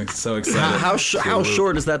months. I'm so excited. How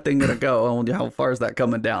short is that thing gonna go? How far is that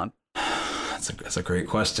coming down? That's a great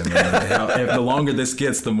question. If the longer this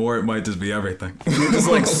gets, the more it might just be everything. You're just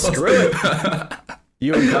like, screw it.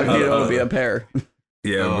 You and Cognito will be a pair.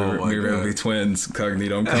 Yeah, we're going to be twins.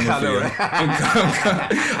 Cognito, I'm coming for you.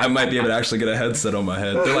 I might be able to actually get a headset on my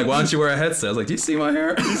head. They're like, why don't you wear a headset? I was like, do you see my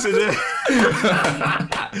hair?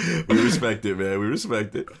 We respect it, man. We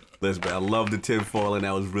respect it. Listen, man, I love the tinfoil, and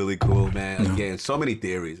that was really cool, man. Again, so many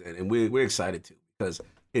theories, and we're excited too, because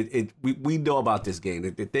we know about this game.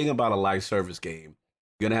 The thing about a live service game,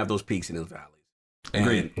 you're going to have those peaks and those valleys.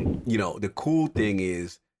 Agreed. And, the cool thing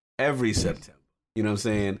is every September, you know what I'm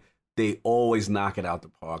saying? They always knock it out the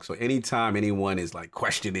park. So anytime anyone is like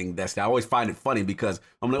questioning that, I always find it funny because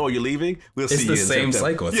I'm like, oh, you're leaving? We'll see you in September.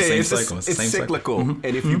 It's the same cycle. It's cyclical. Mm-hmm.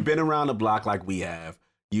 And if you've been around the block like we have,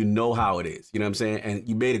 you know how it is. You know what I'm saying? And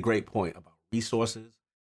you made a great point about resources,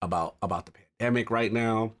 about the pandemic right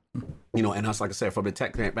now. And us, like I said, from the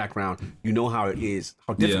tech background, you know how it is,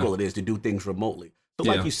 how difficult it is to do things remotely. So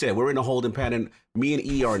like you said, we're in a holding pattern. Me and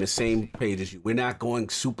E are on the same page as you. We're not going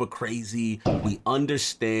super crazy. We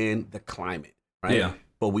understand the climate, right? Yeah.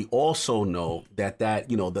 But we also know that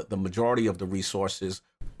the majority of the resources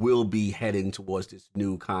will be heading towards this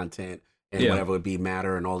new content and whatever it be,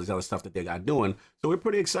 Matter and all these other stuff that they got doing. So we're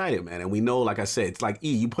pretty excited, man. And we know, like I said, it's like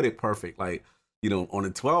E, you put it perfect. Like, on the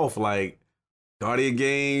 12th, like, Guardian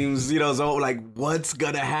Games, so like, what's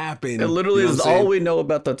gonna happen? It literally is all we know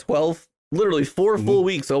about the 12th. Literally 4 full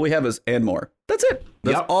weeks. All we have is and more. That's it.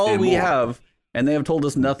 That's all we have. And they have told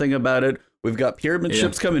us nothing about it. We've got pyramid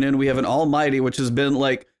ships coming in. We have an Almighty, which has been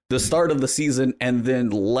like the start of the season and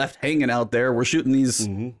then left hanging out there. We're shooting these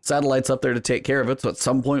satellites up there to take care of it. So at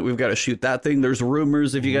some point we've got to shoot that thing. There's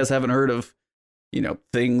rumors, if you guys haven't heard of,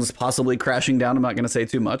 things possibly crashing down. I'm not going to say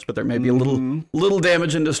too much, but there may be a little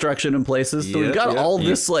damage and destruction in places. So we've got all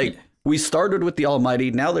this, like, we started with the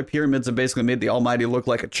Almighty. Now the pyramids have basically made the Almighty look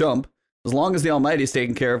like a chump. As long as the Almighty's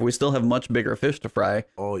taken care of, we still have much bigger fish to fry.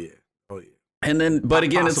 Oh, yeah. And then, but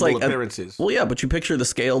again, it's like, appearances. But you picture the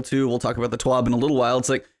scale too. We'll talk about the TWAB in a little while. It's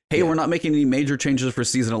like, hey, we're not making any major changes for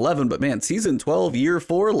season 11, but man, season 12, year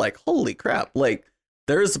 4, like, holy crap. Like,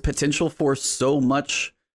 there's a potential for so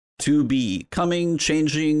much to be coming,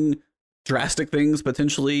 changing, drastic things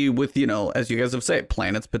potentially with, as you guys have said,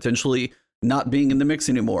 planets potentially not being in the mix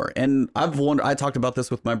anymore. And I talked about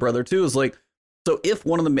this with my brother too, is like, so if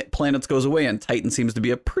one of the planets goes away, and Titan seems to be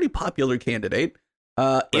a pretty popular candidate,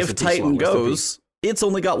 if Titan goes, it's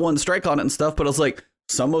only got one strike on it and stuff, but it's like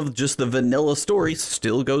some of just the vanilla story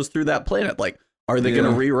still goes through that planet. Like, are they going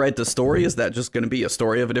to rewrite the story? Is that just going to be a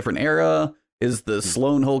story of a different era? Is the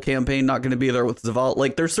Sloan whole campaign not going to be there with Zavala?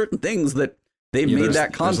 Like, there's certain things that they've made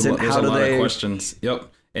that content. There's a lot of questions.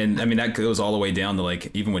 Yep. And I mean, that goes all the way down to like,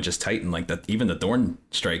 even with just Titan, like that, even the Thorn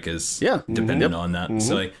strike is dependent on that.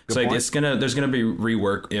 So like, there's gonna be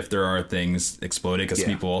rework if there are things exploded, because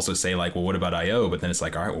people also say like, well, what about IO? But then it's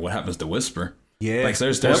like, all right, well, what happens to Whisper? Yeah. Like, so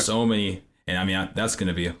there's so many, and I mean, that's going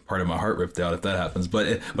to be a part of my heart ripped out if that happens.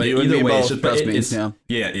 But either way, it's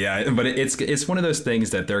one of those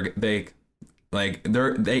things that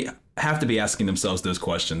they have to be asking themselves those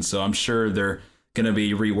questions. So I'm sure they're going to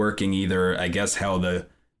be reworking either, I guess, how the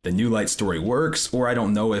new light story works, or I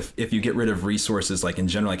don't know if you get rid of resources, like in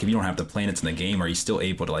general, like if you don't have the planets in the game, are you still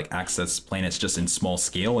able to like access planets just in small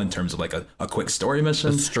scale in terms of like a quick story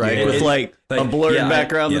mission? Strike with like a blurred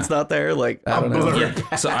background that's not there. Like, I don't know.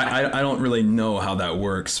 Yeah. So I don't really know how that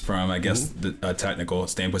works from, I guess, a technical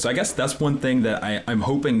standpoint. So I guess that's one thing that I'm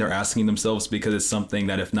hoping they're asking themselves, because it's something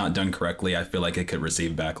that if not done correctly, I feel like it could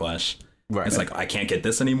receive backlash. Right. It's like, I can't get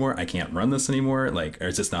this anymore. I can't run this anymore. Like, or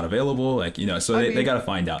it's just not available. Like, so they got to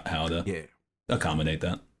find out how to accommodate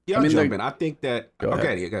that. Yeah, I think that.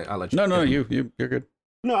 Okay, I'll let you. No, you're good.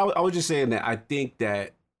 No, I was just saying that I think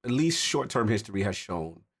that at least short-term history has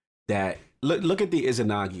shown that. Look at the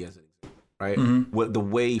Izanagi as an example, right? What the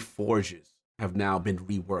way Forges have now been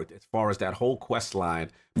reworked as far as that whole quest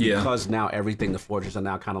line, because now everything, the Forges are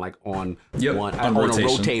now kind of like on a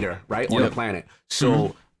rotator, right, on the planet.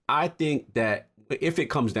 So. I think that if it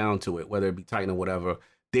comes down to it, whether it be Titan or whatever,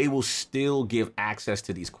 they will still give access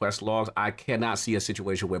to these quest logs. I cannot see a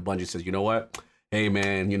situation where Bungie says, you know what? Hey,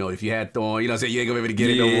 man, if you had Thorn, you ain't gonna be able to get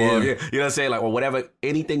it no more. You know what I'm saying? Like, or whatever,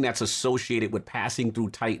 anything that's associated with passing through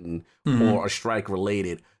Titan or a strike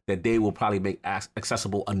related, that they will probably make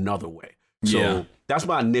accessible another way. So that's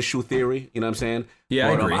my initial theory. You know what I'm saying? Yeah,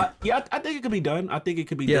 I agree. I think it could be done. I think it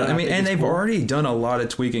could be done. Yeah, I mean, and they've already done a lot of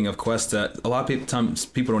tweaking of quests that a lot of times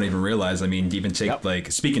people don't even realize. I mean, even take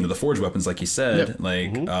like, speaking of the Forge weapons, like you said,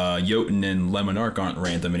 like Jotun and Lemonarch aren't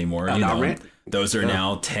random anymore. Those are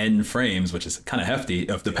now 10 frames, which is kind of hefty,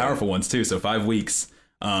 of the powerful ones too. So 5 weeks.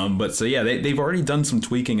 But so they've already done some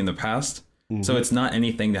tweaking in the past. So it's not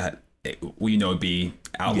anything that would be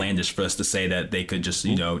outlandish for us to say that they could just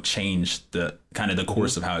change the kind of the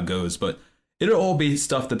course of how it goes, but it'll all be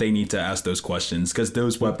stuff that they need to ask those questions, because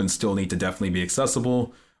those weapons still need to definitely be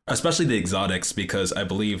accessible, especially the exotics, because I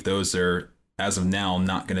believe those are, as of now,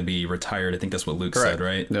 not going to be retired. I think that's what Luke said,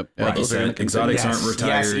 right? Yep. Like you said, exotics aren't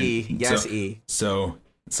retired. Yes, E. So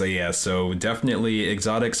definitely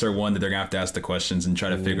exotics are one that they're going to have to ask the questions and try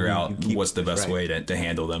to figure out what's the best way to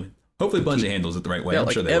handle them. Hopefully Bungie handles it the right way. I'm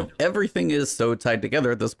sure they will. Everything is so tied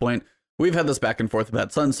together at this point. We've had this back and forth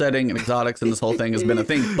about sunsetting and exotics, and this whole thing has been a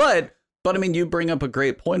thing. But I mean, you bring up a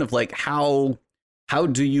great point of like, how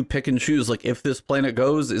do you pick and choose? Like, if this planet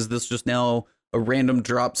goes, is this just now a random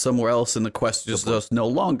drop somewhere else and the quest is just no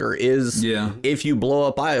longer? If you blow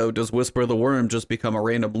up Io, does Whisper of the Worm just become a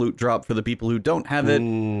random loot drop for the people who don't have it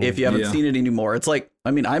if you haven't seen it anymore? It's like, I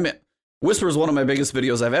mean, Whisper is one of my biggest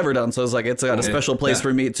videos I've ever done, so it's like, it's got a special place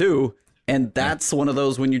for me too. And that's one of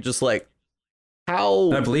those when you just like, how...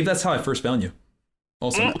 And I believe that's how I first found you.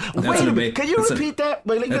 Also, wait a minute, can you repeat that?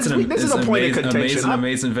 Like, this is a point of contention.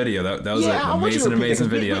 Amazing video. That was an amazing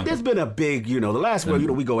video. There's been a big, the last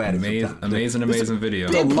one, we go at it sometimes. Amazing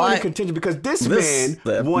video. Big point of contention, because this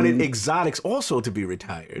man wanted exotics also to be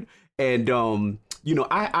retired. And,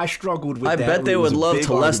 I struggled with that. I bet they would love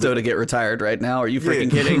Telesto to get retired right now. Are you freaking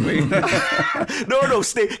kidding me? No,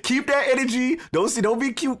 keep that energy. Don't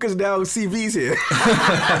be cute because now CV's here.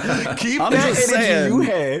 Keep that energy you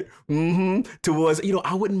had towards,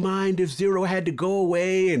 I wouldn't mind if Zero had to go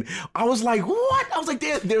away. And I was like, what? I was like,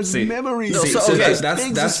 there's memories.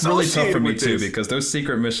 That's really tough for me too, because those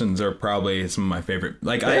secret missions are probably some of my favorite.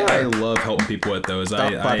 Like, I love helping people with those.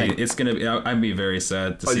 I'd be very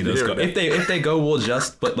sad to see those go. If they go, we'll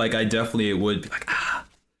adjust, but like, I definitely would be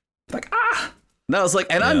like, No, it's like,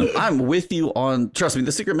 and I'm with you on, trust me,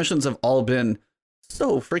 the secret missions have all been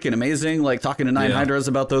so freaking amazing. Like, talking to Nine Hydras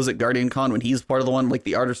about those at Guardian Con when he's part of the one, like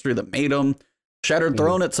the artistry that made them. Shattered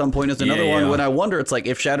Throne at some point is another one when I wonder, it's like,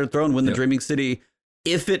 if Shattered Throne win the Dreaming City,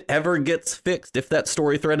 if it ever gets fixed, if that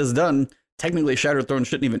story thread is done, technically Shattered Throne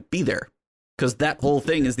shouldn't even be there, because that whole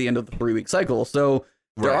thing is the end of the 3-week cycle. So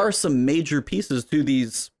there are some major pieces to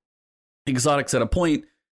these exotics at a point.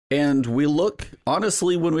 And we look,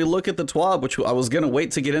 honestly, when we look at the TWAB, which I was going to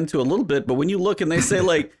wait to get into a little bit, but when you look and they say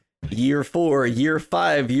like year 4, year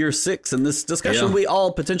 5, year 6, in this discussion, we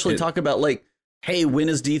all potentially talk about like, hey, when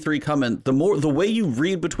is D3 coming? The way you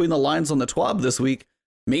read between the lines on the TWAB this week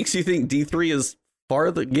makes you think D3 is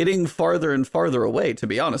getting farther and farther away, to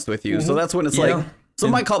be honest with you. So that's when it's like, so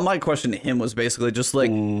my question to him was basically just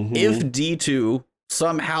like, if D2,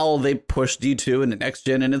 somehow they push D2 into next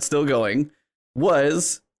gen and it's still going,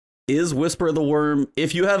 is Whisper of the Worm,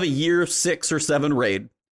 if you have a year 6 or 7 raid,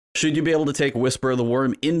 should you be able to take Whisper of the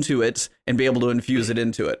Worm into it and be able to infuse it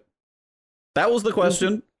into it? That was the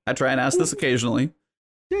question. I try and ask this occasionally.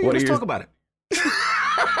 Let's talk about it.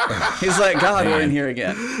 He's like, God, we're in here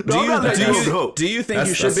again. Do you think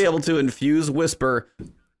you should be able to infuse Whisper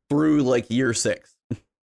through like year 6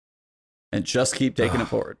 and just keep taking it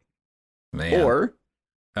forward? Man. Or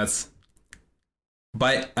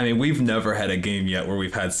But I mean, we've never had a game yet where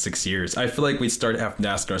we've had 6 years. I feel like we'd start having to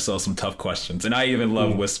ask ourselves some tough questions. And I even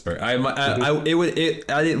love Whisper. I'd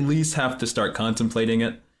at least have to start contemplating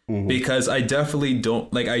it, because I definitely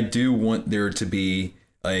don't like. I do want there to be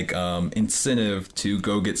like incentive to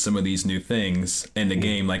go get some of these new things in the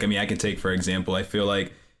game. Like, I mean, I can take, for example, I feel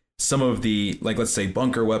like some of the, like, let's say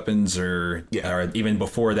bunker weapons, or even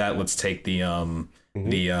before that, let's take the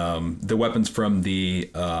weapons from the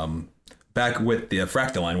back with the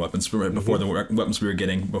Fractaline weapons before the weapons we were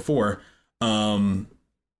getting before.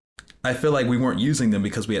 I feel like we weren't using them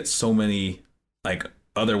because we had so many like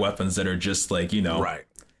other weapons that are just like, we're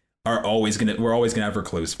always gonna have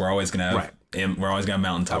Recluse, we're always gonna have we're always gonna have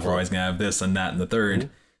Mountaintop, we're always gonna have this and that and the third.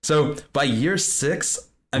 So by year 6,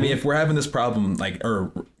 I mean, if we're having this problem, like,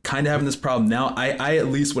 or kind of having this problem now, I at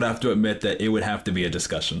least would have to admit that it would have to be a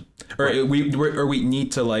discussion, or we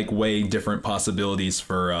need to like weigh different possibilities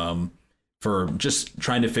for just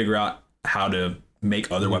trying to figure out how to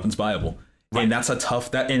make other weapons viable. And that's a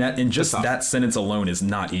tough, that sentence alone is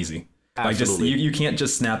not easy. Absolutely. Like, just you can't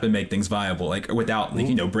just snap and make things viable, like, without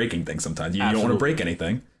breaking things. Sometimes you don't want to break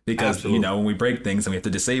anything, because when we break things, then we have to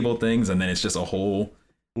disable things, and then it's just a whole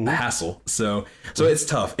hassle. So it's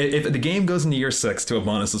tough. If the game goes into year 6, to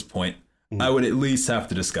Abanus's point, I would at least have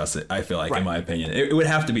to discuss it. I feel like, in my opinion, it would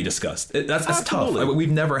have to be discussed. That's tough.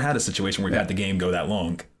 We've never had a situation where we've had the game go that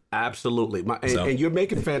long. Absolutely. And you're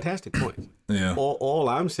making fantastic points. Yeah. All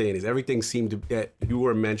I'm saying is everything seemed to, that you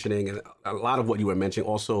were mentioning, and a lot of what you were mentioning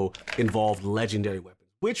also involved legendary weapons.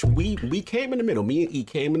 which we came in the middle. Me and E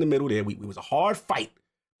came in the middle there. It was a hard fight,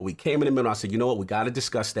 but we came in the middle. I said, you know what? We got to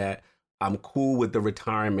discuss that. I'm cool with the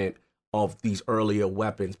retirement of these earlier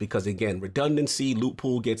weapons because, again, redundancy, loot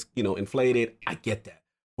pool gets, inflated. I get that.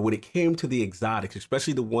 But when it came to the exotics,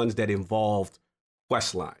 especially the ones that involved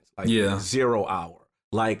quest lines, like 0 Hour,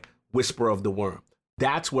 like Whisper of the Worm,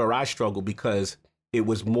 that's where I struggle because it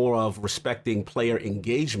was more of respecting player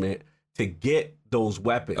engagement to get those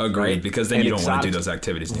weapons. Agreed, right? because then you don't want to do those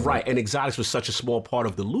activities anymore. Right, and exotics was such a small part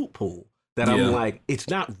of the loot pool that I'm like, it's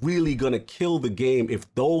not really going to kill the game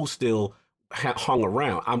if those still hung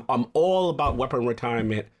around. I'm all about weapon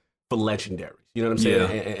retirement for legendaries. You know what I'm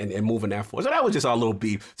saying? And moving that forward. So that was just our little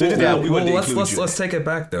beef. So let's take it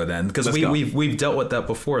back though then, because we've dealt with that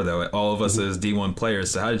before though. All of us as D1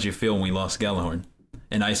 players. So how did you feel when we lost Gallahorn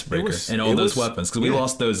and Icebreaker and all those weapons? Because we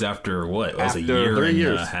lost those after what? It was a year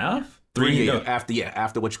and a half. 3 years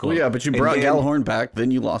after what you call it. Yeah, but you brought Gallahorn back,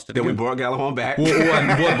 then you lost it. Then we brought Gallahorn back.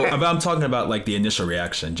 I'm talking about like the initial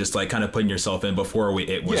reaction, just like kind of putting yourself in before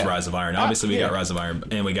it was Rise of Iron. Obviously, we got Rise of Iron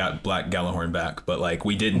and we got Black Gallahorn back, but like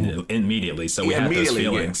we didn't immediately, so we had those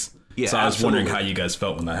feelings. Yeah, so I was wondering how you guys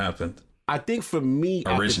felt when that happened. I think for me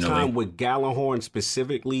originally, at the time with Gallahorn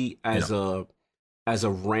specifically as a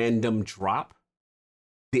random drop,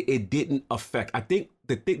 it didn't affect. I think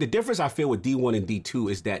the difference I feel with D1 and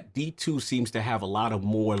D2 is that D2 seems to have a lot of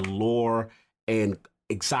more lore and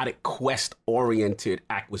exotic quest oriented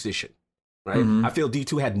acquisition, right? I feel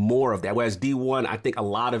D2 had more of that, whereas D1, I think a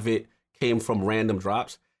lot of it came from random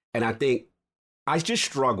drops. And I think I just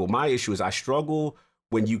struggle. My issue is I struggle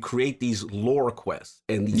when you create these lore quests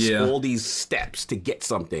and all these steps to get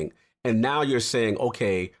something. And now you're saying,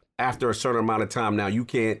 okay, after a certain amount of time, now you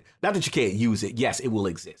can't, not that you can't use it. Yes, it will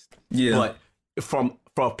exist. Yeah. But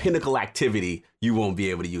for pinnacle activity, you won't be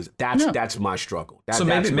able to use it. That's my struggle. So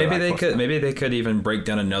maybe they could even break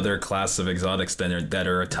down another class of exotics that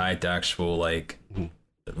are tied to actual like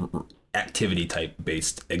activity type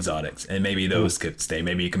based exotics, and maybe those could stay.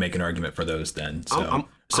 Maybe you can make an argument for those then.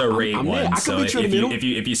 So raid one. So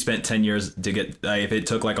if you spent 10 years to get, if it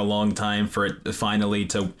took like a long time for it finally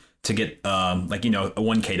to get a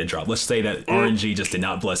 1K to drop. Let's say that RNG just did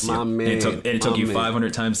not bless you. It took you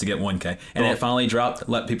 500 times to get 1K, and it finally dropped.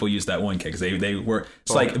 Let people use that 1K because they were.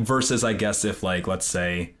 It's like versus, I guess, if like let's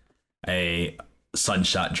say a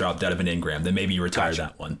Sunshot dropped out of an Engram, then maybe you retire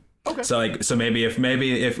that one. Okay. So maybe if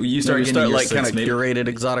you start like kind of curated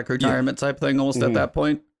exotic retirement type thing almost at that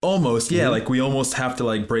point. Almost, yeah. Like we almost have to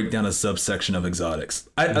like break down a subsection of exotics.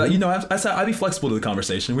 I'd be flexible to the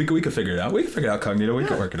conversation. We could figure it out. We can figure it out, Cognito. We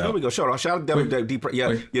can work it out. There we go. Shout out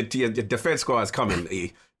WD. Your defense squad is coming.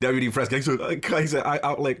 WD Press.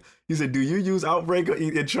 He said, do you use Outbreak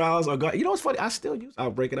in trials or God? You know what's funny? I still use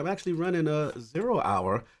Outbreak, and I'm actually running a 0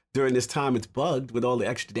 Hour. During this time, it's bugged with all the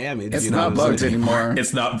extra damage. It's not bugged anymore.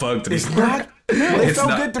 It's not bugged anymore. It's not? It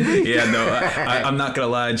felt good to me. Yeah, no, I'm not going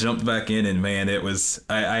to lie. I jumped back in and, man, it was...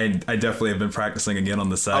 I definitely have been practicing again on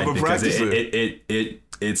the side because it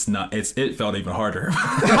felt even harder.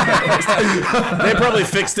 They probably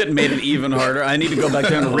fixed it and made it even harder. I need to go back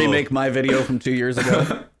down and remake my video from 2 years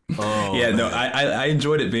ago. I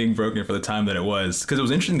enjoyed it being broken for the time that it was, because it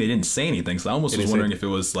was interesting they didn't say anything, so I almost was wondering if it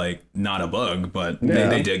was like not a bug, but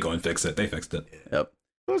they did go and fix it. They fixed it. Yep.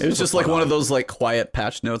 It was just like one of those like quiet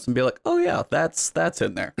patch notes and be like, oh yeah, that's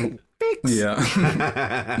in there. Yeah.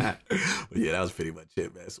 That was pretty much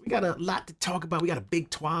it, man. So we got a lot to talk about. We got a big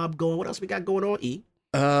TWAB going. What else we got going on, E?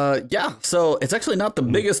 So it's actually not the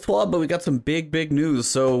biggest TWAB, but we got some big news.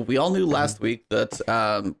 So we all knew last week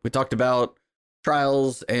that we talked about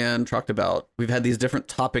trials and talked about, we've had these different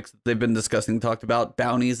topics that they've been discussing, talked about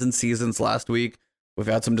bounties and seasons last week. We've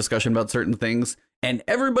had some discussion about certain things, and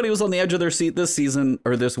everybody was on the edge of their seat this season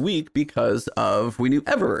or this week because of we knew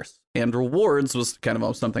Eververse, and rewards was kind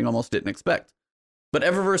of something almost didn't expect. But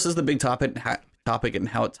Eververse is the big topic and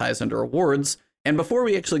how it ties into rewards. And before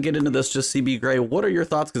we actually get into this, just cbgray, what are your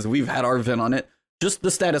thoughts? Because we've had our vent on it. Just the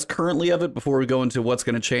status currently of it before we go into what's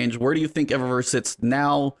going to change. Where do you think Eververse sits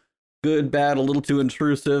now? Good, bad, a little too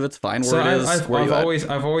intrusive. It's fine where it is.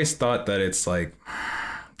 I've always thought that it's like,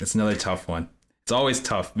 it's another tough one. It's always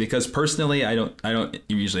tough because personally, I don't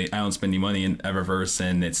spend any money in Eververse,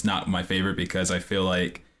 and it's not my favorite because I feel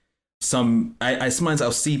like sometimes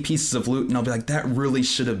I'll see pieces of loot and I'll be like, that really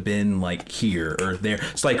should have been like here or there.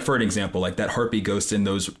 It's like, for an example, like that Harpy Ghost in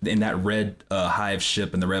that red Hive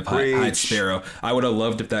ship and the red Hive Sparrow. I would have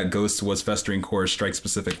loved if that Ghost was Festering Core strike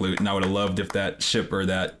specific loot, and I would have loved if that ship or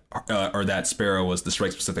that Sparrow was the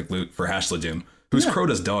strike specific loot for Hashladum, who's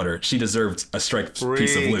Crota's daughter. She deserved a strike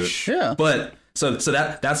piece of loot. Yeah. But So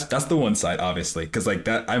that's the one side, obviously, because like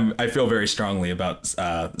that I feel very strongly about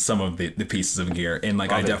some of the pieces of gear, and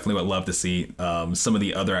like I definitely would love to see some of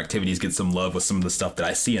the other activities get some love with some of the stuff that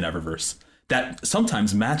I see in Eververse that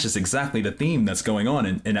sometimes matches exactly the theme that's going on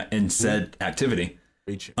in said activity.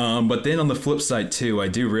 But then on the flip side too, I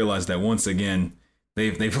do realize that once again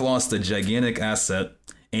they've lost a gigantic asset,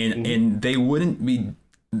 and they wouldn't be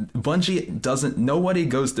nobody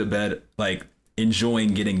goes to bed like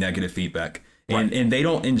enjoying getting negative feedback. And they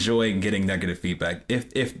don't enjoy getting negative feedback.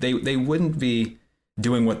 If they wouldn't be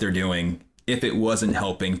doing what they're doing if it wasn't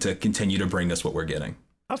helping to continue to bring us what we're getting.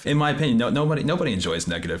 In my opinion, nobody enjoys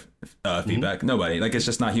negative feedback. Nobody. Like, it's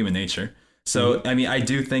just not human nature. So I mean, I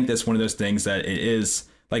do think that's one of those things that it is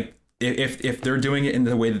like if they're doing it in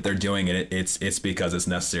the way that they're doing it, it's because it's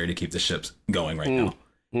necessary to keep the ships going right now.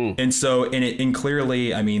 And so, and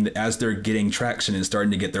clearly, I mean, as they're getting traction and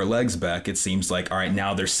starting to get their legs back, it seems like, all right,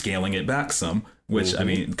 now they're scaling it back some, which I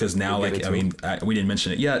mean, because now, like, I mean, we didn't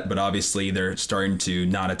mention it yet, but obviously they're starting to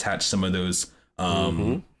not attach some of those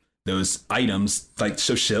items, like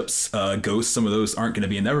so ships, ghosts, some of those aren't going to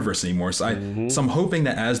be in Eververse anymore. So I'm hoping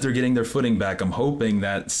that as they're getting their footing back, I'm hoping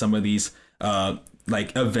that some of these,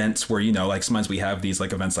 like events where, you know, like sometimes we have these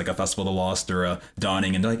like events like a Festival of the Lost or a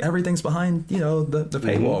Dawning, and like everything's behind, you know, the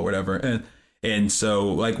paywall or whatever. And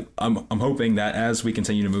so like I'm hoping that as we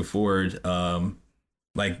continue to move forward,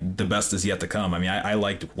 like the best is yet to come. I mean, I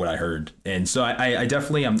liked what I heard. And so I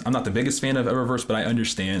definitely I'm not the biggest fan of Eververse, but I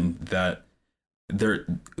understand that they're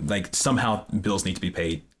like somehow bills need to be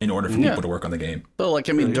paid in order for people to work on the game. So like,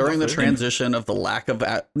 I mean, during the transition of the lack of,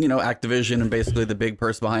 you know, Activision and basically the big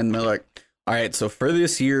purse behind them, they're like, all right, so for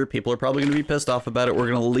this year, people are probably going to be pissed off about it. We're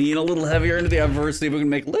going to lean a little heavier into the Eververse, see if we can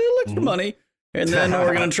make a little extra money. And then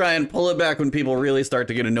we're going to try and pull it back when people really start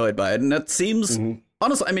to get annoyed by it. And that seems,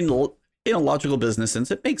 honestly, I mean, in a logical business sense,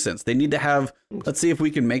 it makes sense. They need to have, let's see if we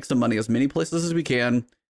can make some money as many places as we can.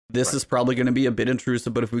 This is probably going to be a bit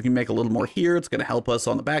intrusive, but if we can make a little more here, it's going to help us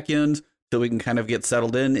on the back end so we can kind of get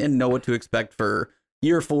settled in and know what to expect for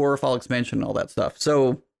year 4, fall expansion, and all that stuff.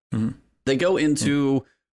 So they go into...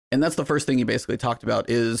 And that's the first thing you basically talked about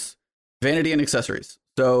is vanity and accessories.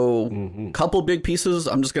 So couple big pieces.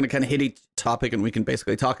 I'm just going to kind of hit each topic and we can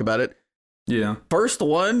basically talk about it. Yeah. First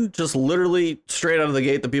one, just literally straight out of the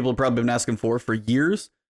gate that people have probably been asking for years,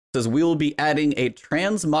 says we will be adding a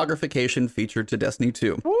transmogrification feature to Destiny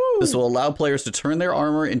 2. Woo! This will allow players to turn their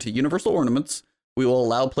armor into universal ornaments. We will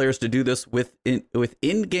allow players to do this with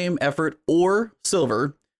in-game effort or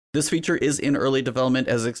silver. This feature is in early development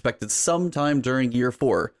as expected sometime during year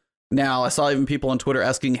 4. Now, I saw even people on Twitter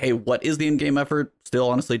asking, hey, what is the in-game effort? Still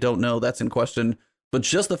honestly don't know. That's in question. But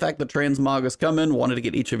just the fact that Transmog is coming, wanted to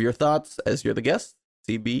get each of your thoughts as you're the guest.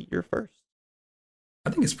 CB, you're first. I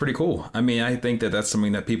think it's pretty cool. I mean, I think that that's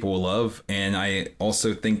something that people will love. And I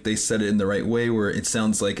also think they said it in the right way where it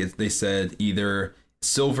sounds like they said either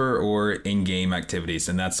silver or in-game activities.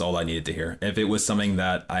 And that's all I needed to hear. If it was something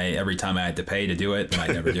that every time I had to pay to do it, then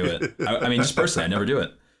I'd never do it. I mean, just personally, I never do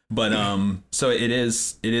it. But so it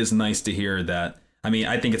is nice to hear that. I mean,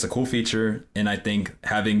 I think it's a cool feature, and I think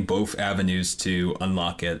having both avenues to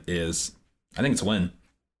unlock it I think it's a win.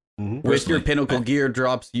 With your pinnacle gear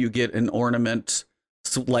drops, you get an ornament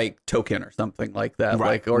like token or something like that,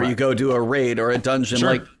 you go do a raid or a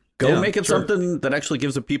dungeon, make it something that actually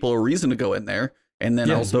gives the people a reason to go in there, and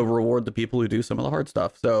then also reward the people who do some of the hard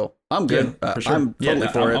stuff. So I'm good. For sure. I'm totally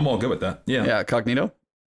for it. I'm all good with that. Yeah. Cognito.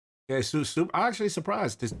 Yeah, so I'm actually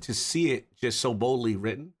surprised to see it just so boldly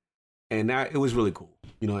written, and that it was really cool.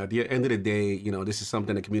 You know, at the end of the day, you know, this is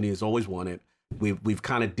something the community has always wanted. We've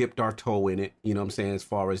kind of dipped our toe in it, you know what I'm saying, as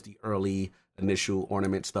far as the early initial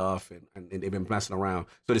ornament stuff, and they've been messing around.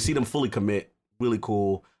 So to see them fully commit, really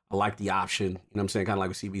cool. I like the option, you know what I'm saying, kind of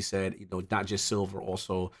like what CB said, you know, not just silver.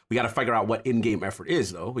 Also, we got to figure out what in-game effort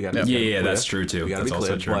is, though. We got to that's true too. That's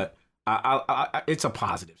also true. But I it's a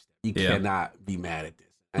positive step. You cannot be mad at this.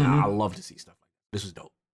 And I love to see stuff like this. This is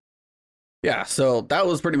dope. Yeah, so that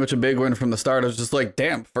was pretty much a big win from the start. I was just like,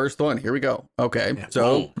 damn, first one, here we go. Okay,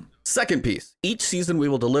 so second piece. Each season we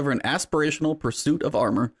will deliver an aspirational pursuit of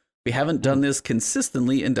armor. We haven't done this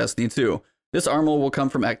consistently in Destiny 2. This armor will come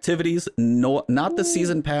from activities, not the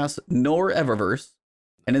season pass, nor Eververse.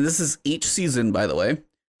 And this is each season, by the way.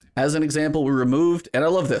 As an example, we removed, and I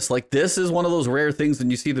love this, like this is one of those rare things when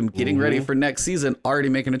you see them getting ready for next season, already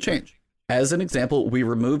making a change. As an example, we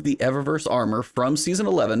removed the Eververse armor from Season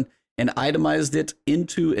 11 and itemized it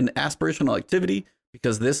into an aspirational activity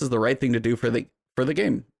because this is the right thing to do for the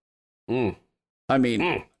game. I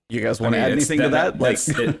mean, you guys want to add anything to that?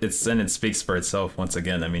 It speaks for itself once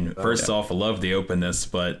again. I mean, first off, I love the openness,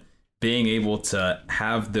 but being able to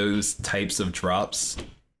have those types of drops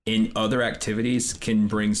in other activities can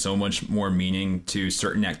bring so much more meaning to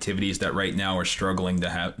certain activities that right now are struggling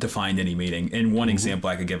to find any meaning. And one example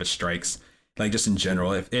I could give is strikes. Like just in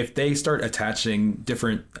general, if they start attaching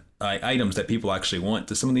different items that people actually want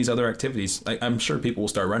to some of these other activities, I'm sure people will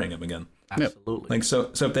start running them again. Absolutely. Like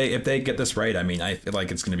so if they get this right, I mean, I feel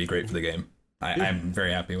like it's going to be great for the game. I'm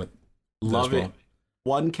very happy with. Love it.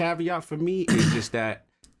 One caveat for me is just that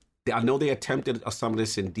I know they attempted some of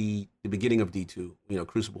this in the beginning of D2. You know,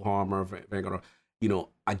 Crucible Armor, Vanguard. You know,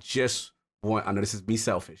 I know this is me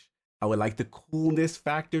selfish. I would like the coolness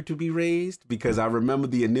factor to be raised because I remember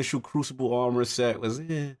the initial Crucible Armor set was,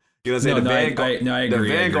 You know what I'm saying? I agree.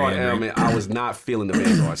 The Vanguard element, I was not feeling the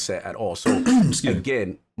Vanguard set at all. So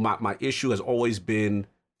again, my issue has always been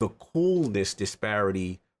the coolness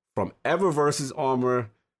disparity from Eververse's armor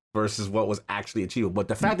versus what was actually achievable. But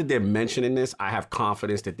the fact that they're mentioning this, I have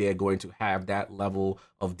confidence that they're going to have that level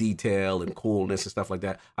of detail and coolness and stuff like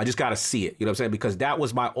that. I just got to see it. You know what I'm saying? Because that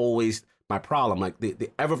was my problem. Like the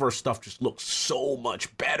Eververse stuff just looks so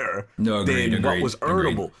much better than what was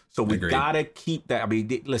earnable. So we got to keep that. I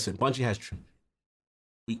mean, listen, Bungie has,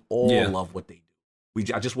 we all love what they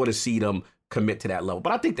do. I just want to see them commit to that level.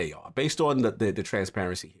 But I think they are based on the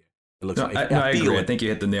transparency here. It looks like I agree. I think you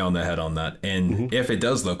hit the nail on the head on that. And if it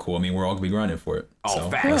does look cool, I mean, we're all gonna be grinding for it. Oh,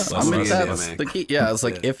 facts. I mean, that's the key. Yeah, it's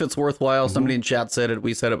like if it's worthwhile. Somebody in chat said it.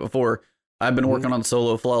 We said it before. I've been working on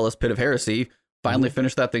solo flawless Pit of Heresy. Finally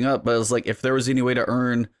finished that thing up. But it's like if there was any way to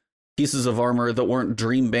earn pieces of armor that weren't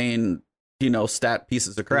Dreambane, stat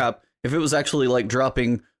pieces of crap. If it was actually like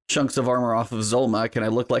dropping chunks of armor off of Zolmak and I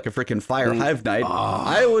look like a freaking Fire Hive Knight,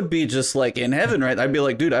 I would be just like in heaven, right? I'd be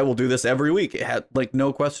like, dude, I will do this every week. It had like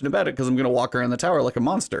no question about it because I'm gonna walk around the tower like a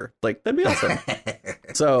monster. Like that'd be awesome.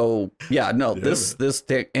 So yeah, no, this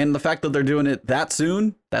and the fact that they're doing it that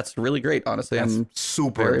soon, that's really great. Honestly, I'm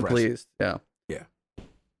super very impressive. pleased. Yeah.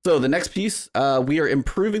 So the next piece, we are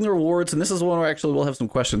improving the rewards, and this is one where actually we'll have some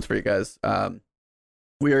questions for you guys.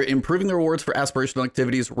 We are improving the rewards for aspirational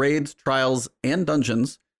activities, raids, trials, and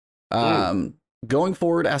dungeons. Going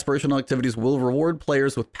forward, aspirational activities will reward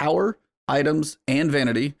players with power, items, and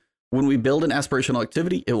vanity. When we build an aspirational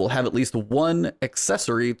activity, it will have at least one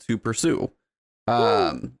accessory to pursue.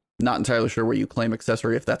 Not entirely sure where you claim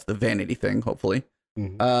accessory, if that's the vanity thing, hopefully.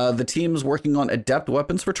 The team's working on adept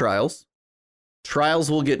weapons for trials. Trials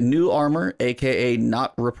will get new armor, aka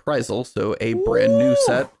not reprisal, so a brand new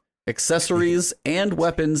set, accessories, and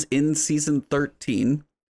weapons in Season 13.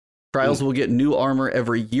 Trials will get new armor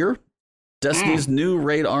every year. Destiny's new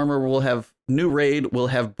raid will have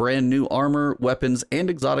brand new armor, weapons, and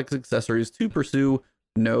exotic accessories to pursue.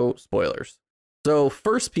 No spoilers. So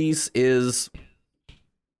first piece is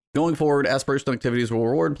going forward, aspirational activities will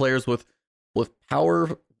reward players with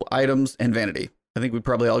power, items, and vanity. I think we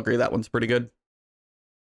probably all agree that one's pretty good.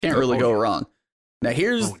 Can't really go wrong. Now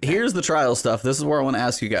here's the trial stuff. This is where I want to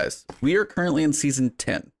ask you guys. We are currently in Season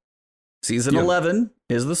 10. Season 11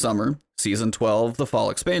 is the summer. Season 12, the fall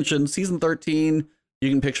expansion. Season 13, you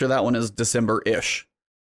can picture that one as December-ish.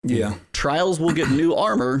 Yeah. Trials will get new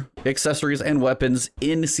armor, accessories, and weapons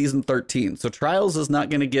in Season 13. So Trials is not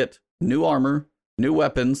going to get new armor, new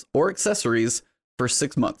weapons, or accessories for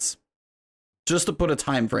 6 months. Just to put a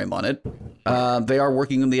time frame on it. They are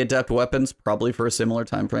working on the adept weapons, probably for a similar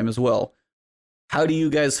time frame as well. How do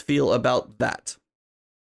you guys feel about that?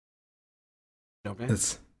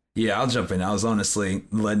 Yeah, I'll jump in. I was honestly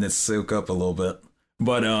letting it soak up a little bit.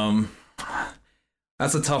 But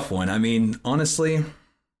that's a tough one. I mean, honestly,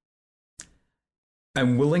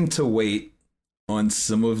 I'm willing to wait on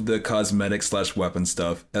some of the cosmetic / weapon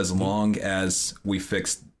stuff as long as we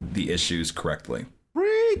fix the issues correctly.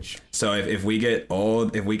 So if we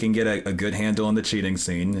can get a good handle on the cheating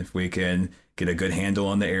scene, if we can get a good handle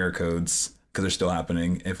on the error codes because they're still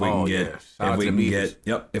happening, if we can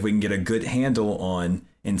get a good handle on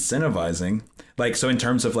incentivizing, like, so in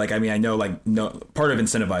terms of like, I mean, I know like no part of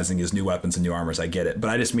incentivizing is new weapons and new armors, I get it, but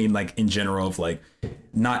I just mean like in general of like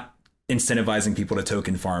not incentivizing people to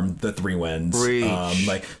token farm the 3 wins,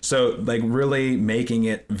 like really making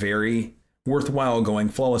it very worthwhile going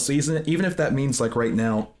flawless. Even if that means like right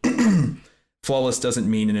now flawless doesn't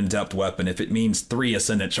mean an adept weapon, if it means 3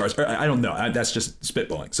 ascendant shards, I don't know, that's just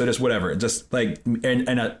spitballing, so just whatever, just like in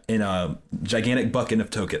a gigantic bucket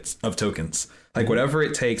of tokens, like whatever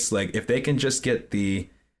it takes, like if they can just get the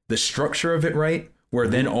structure of it right, where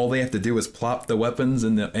then all they have to do is plop the weapons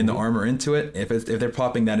and the armor into it, if they're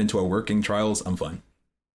plopping that into a working trials, I'm fine.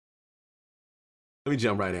 Let me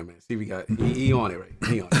jump right in, man. See, we got he on it, right?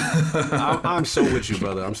 He on it. I'm so with you,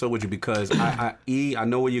 brother. I'm so with you because I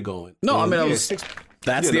know where you're going. No, I mean,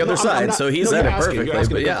 That's the other side. So he said it perfectly.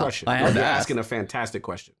 But yeah, I had to ask. Asking a fantastic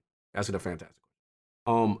question. I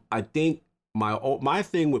think my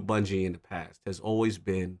thing with Bungie in the past has always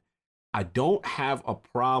been, I don't have a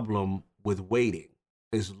problem with waiting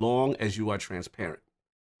as long as you are transparent.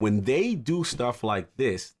 When they do stuff like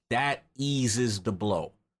this, that eases the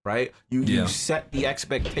blow, right? You set the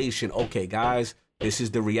expectation. Okay, guys, this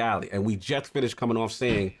is the reality. And we just finished coming off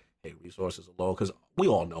saying, hey, resources are low, because we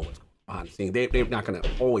all know what's going on behind the scenes. They're not going to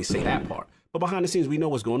always say that part. But behind the scenes, we know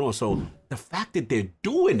what's going on. So the fact that they're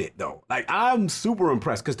doing it, though, like, I'm super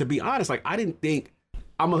impressed. Because to be honest, like, I didn't think,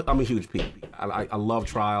 I'm a huge PvP. I love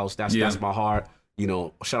trials. That's my heart. You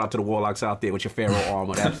know, shout out to the warlocks out there with your pharaoh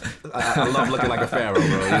armor. I love looking like a pharaoh, bro. You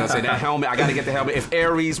know what I'm saying? That helmet, I got to get the helmet. If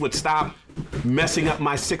Ares would stop messing up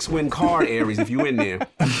my 6-win card, Ares, if you in there,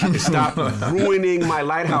 stop ruining my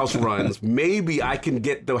lighthouse runs, maybe I can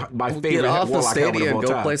get my favorite get off warlock the helmet Stadia of all and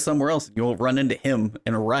go time. Play somewhere else. You'll run into him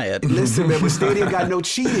in a riot. Listen, man, but Stadia got no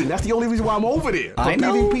cheating. That's the only reason why I'm over there. For I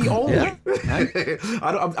know. PvP only. Yeah.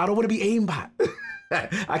 I don't want to be aimbot. I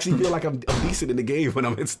actually feel like I'm decent in the game when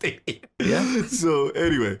I'm in Stadia. Yeah. So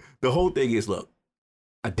anyway, the whole thing is, look,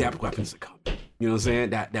 adapt weapons are coming. You know what I'm saying?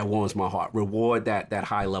 That warms my heart. Reward that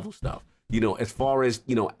high level stuff. You know, as far as,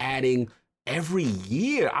 you know, adding every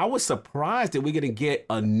year, I was surprised that we're gonna get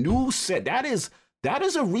a new set. That is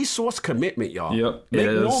a resource commitment, y'all. Yep. Make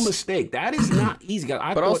no mistake. That is not easy.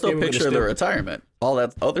 But also picture the retirement. All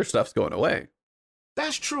that other stuff's going away.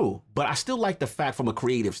 That's true, but I still like the fact from a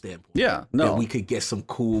creative standpoint. Yeah, no. That we could get some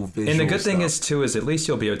cool visual And the good thing stuff. is at least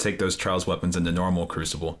you'll be able to take those trials weapons into normal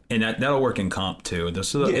Crucible, and that'll work in comp too.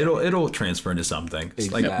 So it'll transfer into something.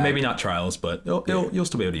 Exactly. Like maybe not trials, but you'll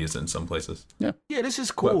still be able to use it in some places. Yeah, this is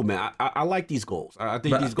cool, man. I like these goals. I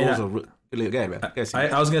think these goals are really good, man.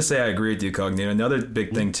 I was gonna say I agree with you, Cognito. Another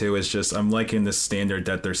big thing too is just I'm liking the standard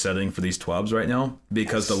that they're setting for these TWABs right now,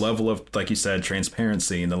 because the level of, like you said,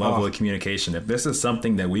 transparency and the level of communication. If this is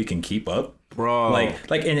something that we can keep up, bro,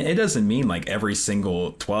 like, and it doesn't mean like every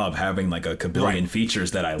single TWAB having like a kabillion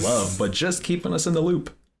features that I love, but just keeping us in the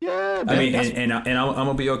loop. Yeah, man, I mean, and I'm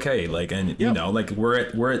gonna be okay. Like, and you know, like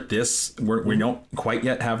we're at this. We don't quite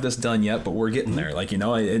yet have this done yet, but we're getting there. Like, you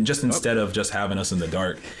know, and just instead of just having us in the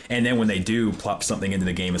dark, and then when they do plop something into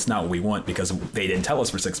the game, it's not what we want because they didn't tell us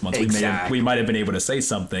for 6 months. Exactly. We might have been able to say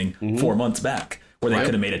something 4 months back where they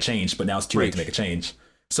could have made a change, but now it's too late to make a change.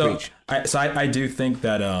 So, I do think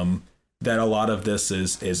that that a lot of this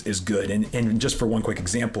is good. And just for one quick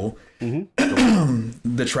example,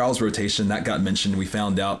 the trials rotation that got mentioned, we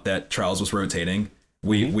found out that trials was rotating.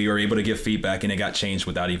 We were able to give feedback and it got changed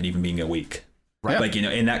without even being a week. Right. Like, you know,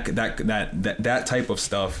 and that type of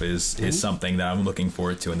stuff is something that I'm looking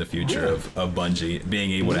forward to in the future of Bungie,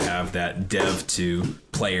 being able to have that dev to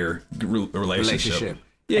player relationship.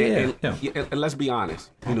 Yeah. And let's be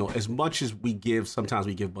honest, you know, as much as sometimes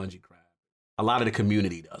we give Bungie crap, a lot of the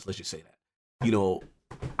community does. Let's just say that. You know,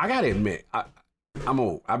 I gotta admit, I'm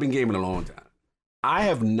old. I've been gaming a long time. I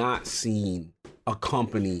have not seen a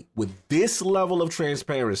company with this level of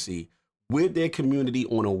transparency with their community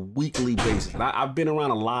on a weekly basis. And I've been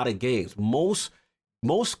around a lot of games. Most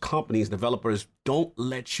companies, developers, don't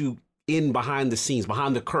let you in behind the scenes,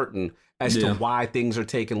 behind the curtain, as to why things are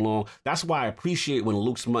taking long. That's why I appreciate when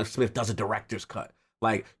Luke Smith does a director's cut.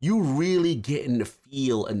 Like, you really getting the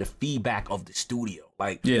feel and the feedback of the studio.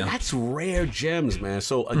 Like, that's rare gems, man.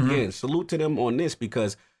 So again, salute to them on this,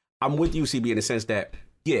 because I'm with you, CB, in the sense that,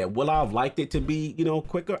 will I have liked it to be, you know,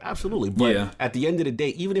 quicker? Absolutely. But at the end of the day,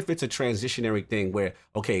 even if it's a transitionary thing where,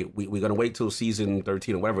 okay, we're going to wait till season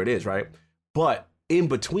 13 or whatever it is, right? But in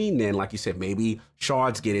between then, like you said, maybe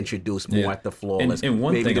shards get introduced more at the flawless. And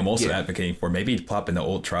one thing I'm also advocating for, maybe plop in the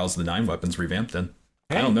old Trials of the 9 weapons revamped then.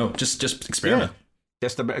 I don't know. Just experiment.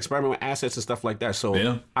 Just to experiment with assets and stuff like that.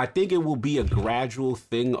 So I think it will be a gradual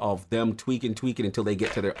thing of them tweaking until they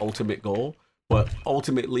get to their ultimate goal. But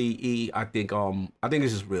ultimately, I think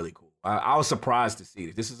this is really cool. I was surprised to see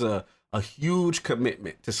this. This is a huge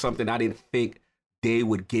commitment to something I didn't think they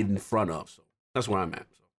would get in front of. So that's where I'm at.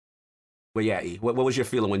 So, but yeah, E, what was your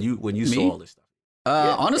feeling when you saw all this stuff?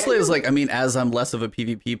 Honestly, it's like, I mean, as I'm less of a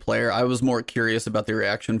PvP player, I was more curious about the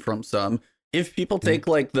reaction from some. If people take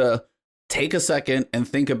take a second and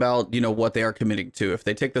think about, you know, what they are committing to. If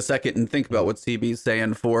they take the second and think about what CB's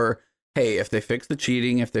saying for, hey, if they fix the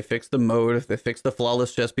cheating, if they fix the mode, if they fix the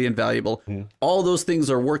flawless chest being valuable, all those things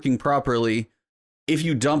are working properly. If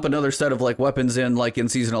you dump another set of like weapons in, like in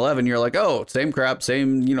season 11, you're like, oh, same crap,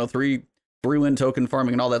 same, you know, three win token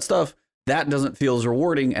farming and all that stuff. That doesn't feel as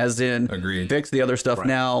rewarding as in fix the other stuff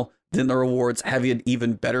now, then the rewards have you an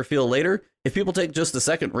even better feel later. If people take just a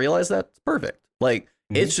second, realize that, it's perfect. Like,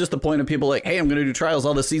 It's just the point of people like, hey, I'm going to do trials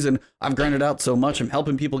all this season. I've grinded out so much. I'm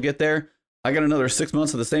helping people get there. I got another 6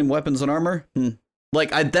 months of the same weapons and armor.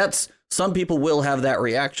 That's some people will have that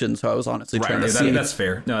reaction. So I was honestly trying to see. That's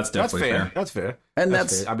fair. No, that's definitely fair. That's fair. And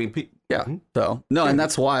that's fair. I mean, yeah. So no, and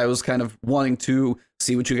that's why I was kind of wanting to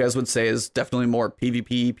see what you guys would say is definitely more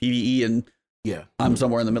PvP, PvE, and yeah, I'm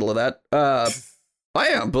somewhere in the middle of that. I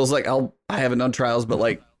am. But I was like, I haven't done trials, but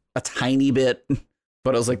like a tiny bit.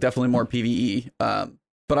 But I was like, definitely more PvE.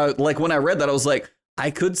 But I like when I read that, I was like, I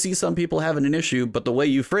could see some people having an issue, but the way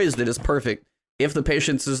you phrased it is perfect. If the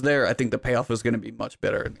patience is there, I think the payoff is going to be much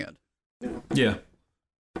better in the end. Yeah.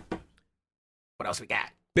 What else we got?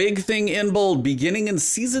 Big thing in bold. Beginning in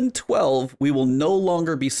Season 12, we will no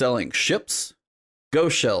longer be selling ships,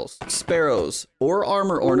 ghost shells, sparrows, or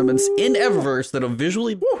armor ornaments in Eververse that are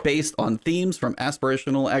visually based on themes from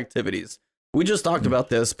aspirational activities. We just talked about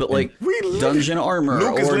this, but like dungeon armor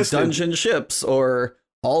or dungeon ships or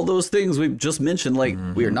all those things we've just mentioned, like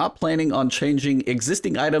we are not planning on changing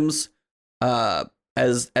existing items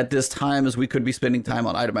as at this time as we could be spending time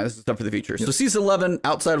on itemizing stuff for the future. So Season 11,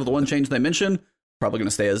 outside of the one change they mentioned, probably going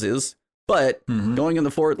to stay as is. But going in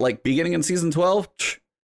the fort, like beginning in Season 12,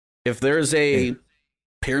 if there's a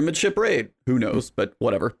pyramid ship raid, who knows, but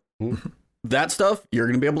whatever. That stuff, you're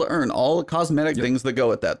going to be able to earn all the cosmetic things that go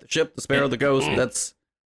with that. The ship, the sparrow, the ghost,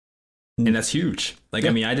 And that's huge. Like, I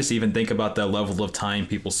mean, I just even think about the level of time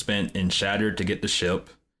people spent in Shattered to get the ship,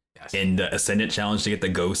 in the Ascendant Challenge to get the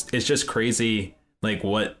ghost. It's just crazy, like,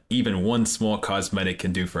 what even one small cosmetic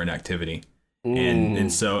can do for an activity.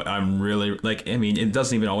 And so I'm really, like, I mean, it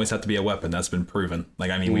doesn't even always have to be a weapon. That's been proven.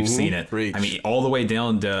 Like, I mean, we've seen it. Preach. I mean, all the way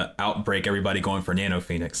down to Outbreak, everybody going for Nano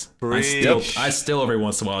Phoenix. I still every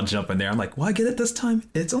once in a while jump in there. I'm like, will I get it this time?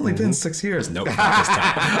 It's only been 6 years. Nope, not this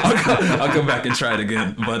time. I'll go back and try it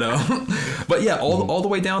again. But yeah, all the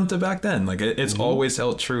way down to back then. Like, it's always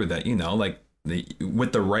held true that, you know, like,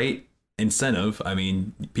 with the right incentive, I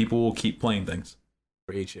mean, people will keep playing things.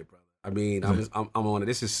 Preach it, brother. I mean, I'm on it.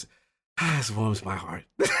 This warms my heart.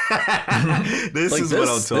 This is what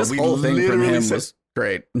I'm talking. This whole thing from him was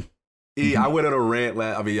great. I went on a rant.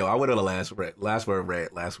 I went on a last word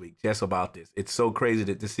rant last week just about this. It's so crazy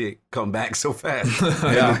to see it come back so fast.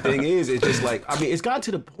 And the thing is, it's just like, I mean, it's gotten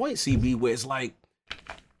to the point, CB, where it's like,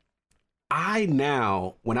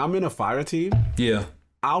 when I'm in a fire team,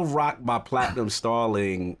 I'll rock my platinum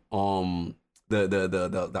Starling,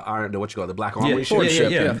 the iron, the black armory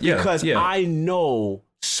ship, because I know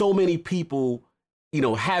so many people, you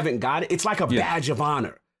know, haven't got it. It's like a badge of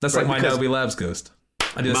honor. That's right? Like my Adobe Labs Ghost.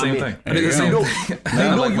 I did the same thing. I did the same thing.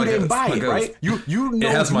 They know you didn't buy it, right? You know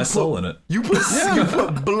it has my soul in it. You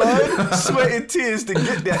put blood, sweat, and tears to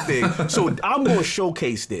get that thing. So I'm going to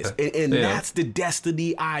showcase this, and that's the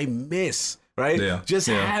destiny I miss, right? Just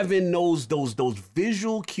having those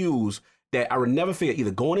visual cues that I would never forget,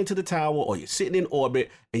 either going into the tower or you're sitting in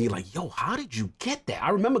orbit, and you're like, yo, how did you get that?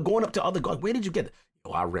 I remember going up to other guys. Where did you get that?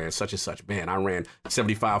 Oh, I ran such and such. Man, I ran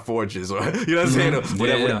 75 forges, or you know what I'm saying, or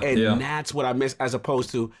whatever. And that's what I miss, as opposed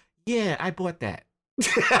to, I bought that. You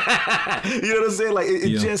know what I'm saying? Like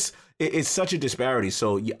it's such a disparity.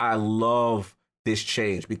 So I love this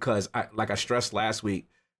change because, like I stressed last week,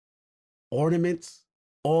 ornaments,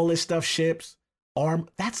 all this stuff, ships,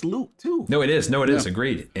 that's loot too. No, it is.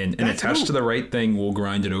 Agreed. And attached to the right thing, we'll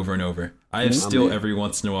grind it over and over. I have still every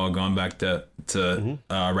once in a while gone back to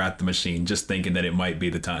Wrath the Machine, just thinking that it might be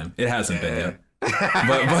the time. It hasn't been yet. but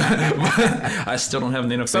I still don't have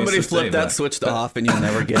enough. Somebody flip that switch off, and you'll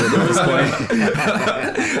never get it at this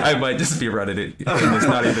point. I might just be running it.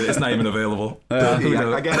 It's not even available.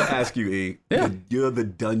 I gotta ask you, E. You're the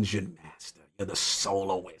dungeon master. You're the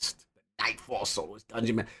soloist. Nightfall soloist,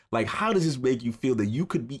 dungeon man. Like, how does this make you feel that you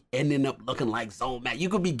could be ending up looking like Zone Man? You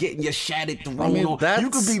could be getting your shattered throne on.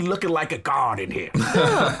 You could be looking like a guard in here.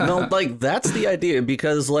 No, like, that's the idea,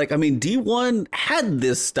 because, like, I mean, D1 had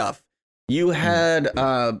this stuff. You had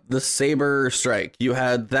the Saber Strike. You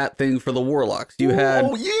had that thing for the Warlocks. You had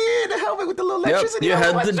the helmet with the little electricity. You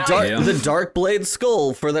had the Dark Blade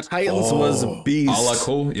Skull for the Titans was beast. Ala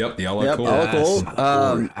cool. Yep, the Ala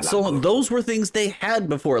cool. So those were things they had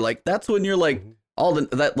before. Like, that's when you're like,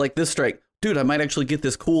 this strike, dude, I might actually get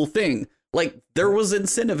this cool thing. Like, there was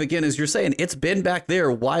incentive, again, as you're saying. It's been back there.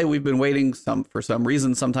 Why we've been waiting for some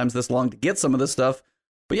reason sometimes this long to get some of this stuff.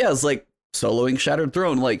 But yeah, it's like soloing Shattered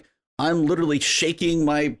Throne. Like, I'm literally shaking.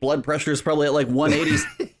 My blood pressure is probably at like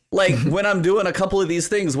 180s. Like, when I'm doing a couple of these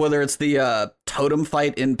things, whether it's the totem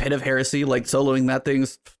fight in Pit of Heresy, like soloing that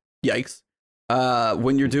thing's yikes.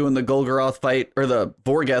 When you're doing the Golgoroth fight or the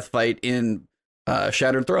Vorgeth fight in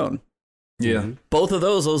Shattered Throne. Yeah. Both of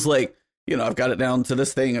those, I was like, I've got it down to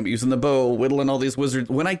this thing. I'm using the bow, whittling all these wizards.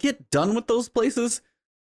 When I get done with those places,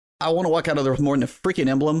 I want to walk out of there with more than a freaking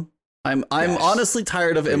emblem. I'm honestly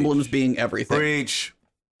tired of emblems being everything. Preach.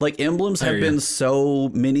 Like, emblems have been so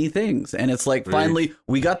many things, and it's like, finally,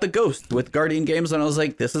 we got the ghost with Guardian Games, and I was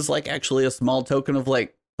like, this is like actually a small token of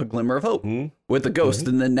like a glimmer of hope with the ghost,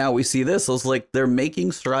 and then now we see this. I was like, they're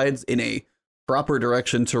making strides in a proper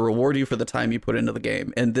direction to reward you for the time you put into the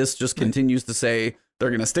game, and this just continues to say they're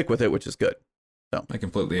going to stick with it, which is good. So I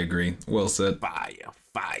completely agree. Well said. Fire.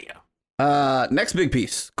 Next big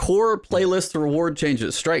piece, core playlist reward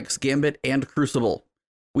changes, Strikes, Gambit, and Crucible.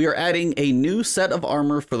 We are adding a new set of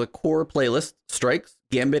armor for the core playlist, Strikes,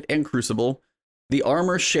 Gambit, and Crucible. The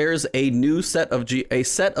armor shares a new set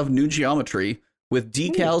of new geometry with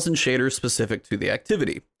decals and shaders specific to the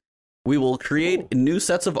activity. We will create new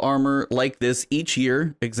sets of armor like this each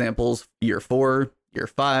year. Examples, year 4, year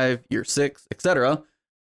 5, year 6, etc.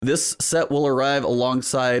 This set will arrive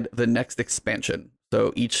alongside the next expansion.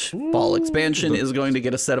 So each fall expansion is going to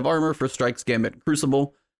get a set of armor for Strikes, Gambit, and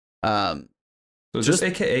Crucible. So is this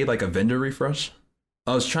AKA like a vendor refresh?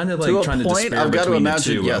 I was trying to I've got to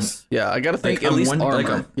imagine. Yes, I got to think at least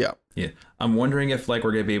armor. Yeah. I'm wondering if like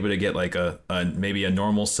we're gonna be able to get like a maybe a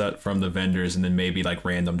normal set from the vendors, and then maybe like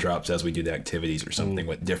random drops as we do the activities or something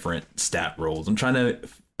with different stat rolls. I'm trying to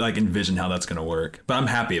like envision how that's gonna work, but I'm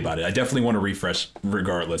happy about it. I definitely want to refresh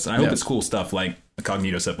regardless, and I hope it's cool stuff like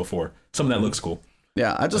Cognito said before. Something that looks cool.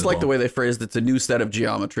 Yeah, I just like the way they phrased it's a new set of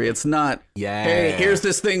geometry. It's not, hey, here's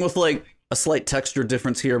this thing with like a slight texture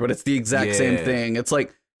difference here, but it's the exact same thing. It's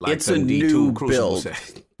like it's a new build.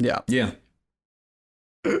 Yeah.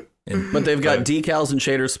 But they've got decals and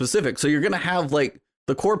shaders specific. So you're going to have like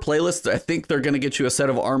the core playlist. I think they're going to get you a set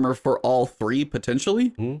of armor for all 3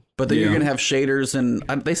 potentially. But then you're going to have shaders and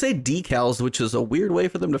they say decals, which is a weird way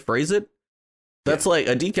for them to phrase it. That's like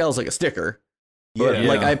a decal is like a sticker. But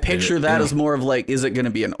like I picture that as more of like, is it going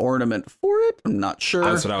to be an ornament for it? I'm not sure.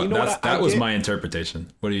 That was my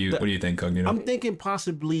interpretation. What do you think, Cognito? I'm thinking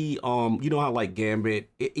possibly, you know how like Gambit,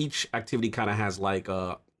 each activity kind of has like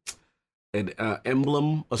an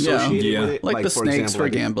emblem associated with it, like the for snakes example, for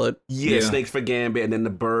Gambit. Snakes for Gambit, and then the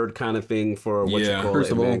bird kind of thing for what you call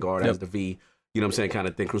Crucible. It. Vanguard has the V. You know what I'm saying, kind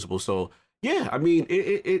of thing. Crucible. So yeah, I mean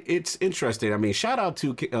it's interesting. I mean, shout out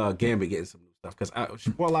to Gambit getting some stuff because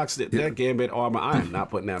Warlocks that Gambit armor, I am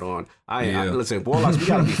not putting that on. Listen, Warlocks, we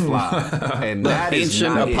gotta be fly, and that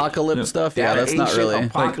ancient apocalypse stuff. That's not really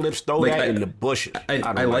apocalypse. Throw that in the bushes.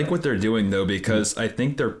 I like what they're doing though, because I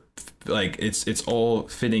think they're like it's all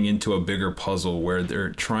fitting into a bigger puzzle where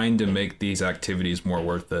they're trying to make these activities more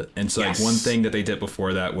worth it. And so like one thing that they did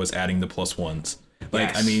before that was adding the +1s.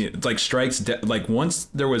 Like, I mean, like Strikes, like once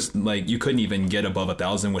there was like, you couldn't even get above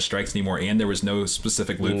 1,000 with Strikes anymore. And there was no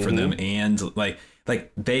specific loot for them. And like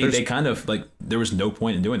they kind of like, there was no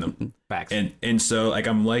point in doing them. Facts. And so like,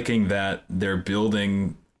 I'm liking that they're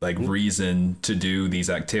building like reason to do these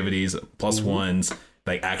activities, +1s,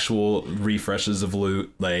 like actual refreshes of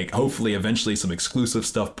loot, like hopefully eventually some exclusive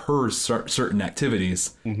stuff per certain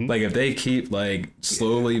activities. Like if they keep like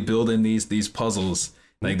slowly building these puzzles,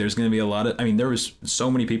 like there's going to be a lot of, I mean, there was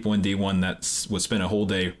so many people in D1 that would spend a whole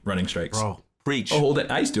day running Strikes. Bro, preach. A whole day.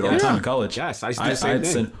 I used to do it all the time in college. Yes, I used to do the same I'd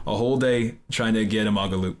spend a whole day trying to get a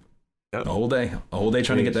Maga loop. A whole day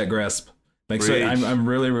trying to get that grasp. Like, so I'm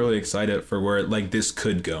really, really excited for where like this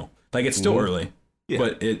could go. Like it's still early,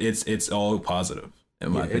 but it's all positive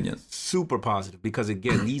in my opinion. Super positive because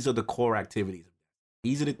again, these are the core activities.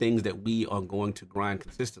 These are the things that we are going to grind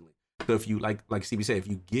consistently. So if you like CB said, if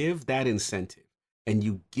you give that incentive, and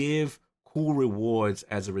you give cool rewards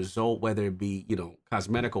as a result, whether it be,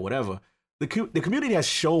 cosmetic or whatever, the community has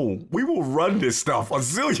shown we will run this stuff a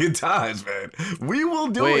zillion times, man. We will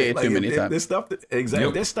do it. Way too many times. There's stuff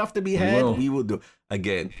there's stuff to be had. We will do.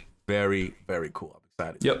 Again, very, very cool. I'm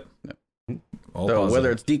excited. Yep. So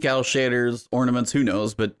whether it's decal, shaders, ornaments, who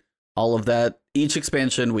knows, but all of that, each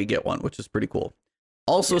expansion we get one, which is pretty cool.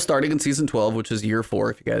 Also starting in season 12, which is year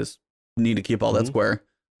 4, if you guys need to keep all that square.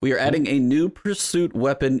 We are adding a new pursuit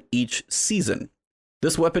weapon each season.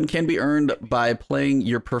 This weapon can be earned by playing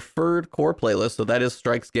your preferred core playlist, so that is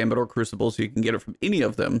Strikes, Gambit, or Crucible, so you can get it from any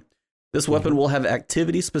of them. This weapon will have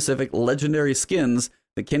activity-specific legendary skins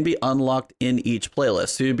that can be unlocked in each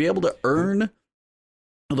playlist. So you'll be able to earn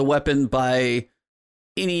the weapon by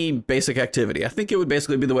any basic activity. I think it would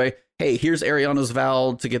basically be the way, hey, here's Ariana's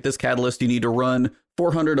Vow. To get this catalyst, you need to run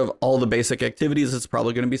 400 of all the basic activities. It's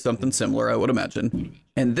probably going to be something similar, I would imagine.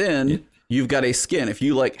 And then you've got a skin. If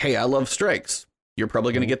you like, hey, I love Strikes, you're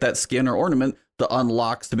probably going to get that skin or ornament that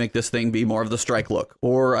unlocks to make this thing be more of the Strike look.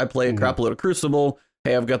 Or I play a crap load of Crucible.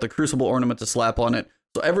 Hey, I've got the Crucible ornament to slap on it.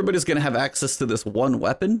 So everybody's going to have access to this one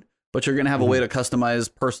weapon, but you're going to have a way to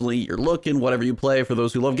customize personally your look and whatever you play. For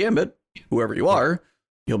those who love Gambit, whoever you are,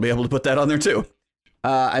 you'll be able to put that on there too.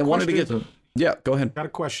 I wanted to get... Yeah, go ahead. Got a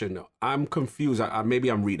question, though. I'm confused. Maybe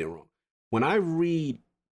I'm reading it wrong. When I read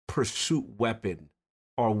Pursuit Weapon,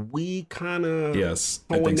 are we kind of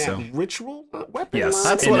throwing that ritual weapon? Yes,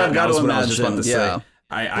 that's what I've got to imagine. I was just about to say.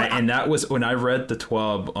 And that was when I read the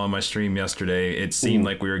TWAB on my stream yesterday. It seemed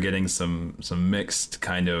like we were getting some mixed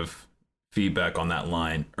kind of feedback on that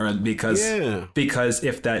line, or because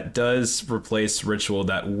if that does replace ritual,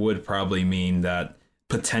 that would probably mean that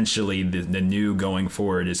potentially the new going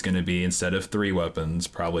forward is going to be, instead of 3 weapons,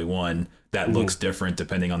 probably 1 that looks different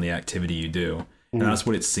depending on the activity you do. And that's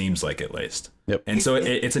what it seems like, at least. Yep. And so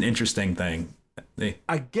it's an interesting thing.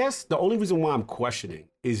 I guess the only reason why I'm questioning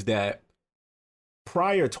is that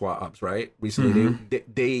prior to our ups, right? Recently,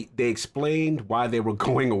 they explained why they were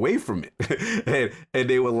going away from it, and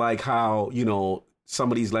they were like how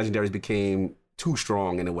some of these legendaries became too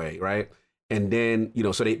strong in a way, right? And then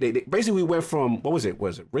so they basically went from what was it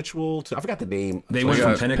ritual to, I forgot the name. They went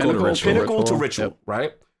from pinnacle to ritual,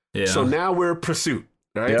 right? Yeah. So now we're pursuit,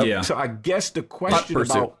 right? Yep. Yeah. So I guess the question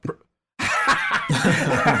about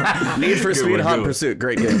Need for Speed Hot Pursuit,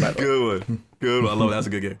 great game, by the way. Good one. I love it. That's a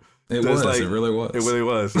good game. It really was. It really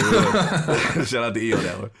was. Shout out to E on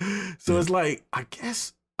that one. So it's like, I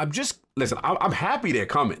guess I'm happy they're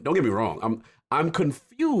coming. Don't get me wrong. I'm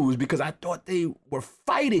confused because I thought they were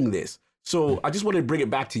fighting this. So I just wanted to bring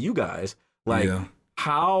it back to you guys. Like,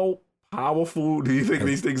 how powerful do you think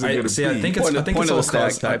these things are going to be? I think it's all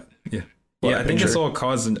cause type. I think it's all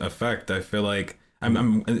cause and effect. I feel like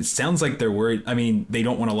it sounds like they're worried. I mean, they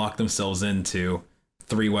don't want to lock themselves into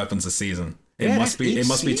 3 weapons a season. It must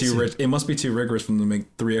be too rich. It must be too rigorous for them to make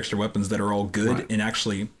 3 extra weapons that are all good and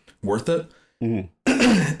actually worth it.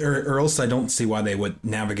 Or else I don't see why they would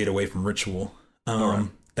navigate away from ritual.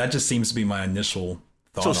 That just seems to be my initial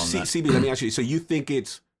thought on that. CB, let me ask you. So you think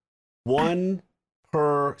it's 1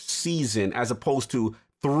 per season as opposed to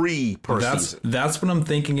 3 per season? That's what I'm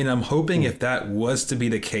thinking, and I'm hoping if that was to be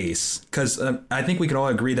the case, because I think we can all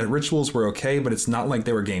agree that rituals were okay, but it's not like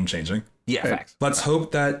they were game changing. Yeah, facts. Let's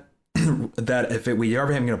hope that if we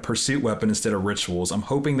are having a pursuit weapon instead of rituals, I'm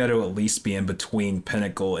hoping that it'll at least be in between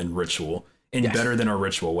pinnacle and ritual, and better than our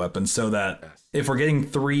ritual weapon, so that if we're getting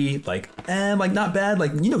 3, like not bad,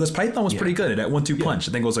 because Python was pretty good at 1-2 punch.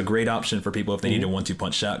 I think it was a great option for people if they need a 1-2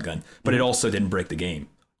 punch shotgun, but it also didn't break the game.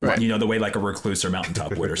 Right. The way like a recluse or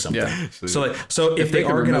mountaintop would or something. So if they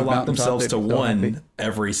are going to lock themselves to 1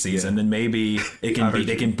 every season, then maybe they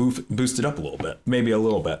can boost it up a little bit, maybe a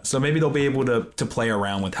little bit. So maybe they'll be able to play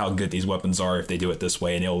around with how good these weapons are if they do it this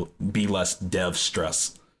way, and it'll be less dev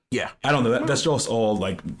stress. Yeah, I don't know. That's just all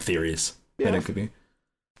like theories. Yeah, and it could be.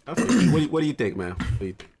 What do you think, man?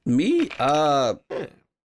 Me, I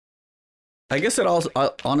guess it also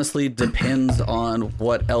honestly depends on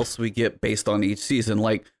what else we get based on each season.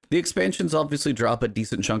 Like, the expansions obviously drop a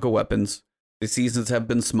decent chunk of weapons. The seasons have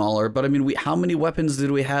been smaller, but I mean, how many weapons did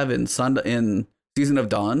we have in Season of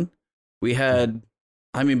Dawn? We had,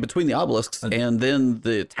 between the obelisks and then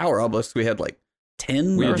the tower obelisks, we had like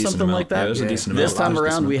 10 or something like that. Yeah, there's a decent this amount. time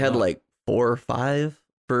around, we had like 4 or 5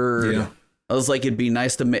 for. Yeah. I was like, it'd be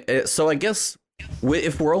nice to make. So I guess,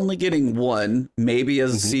 if we're only getting 1, maybe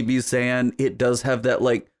as CB's saying, it does have that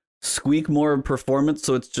like squeak more performance.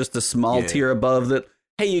 So it's just a small tier above that.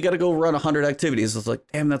 Hey, you got to go run 100 activities. It's like,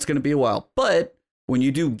 damn, that's going to be a while. But when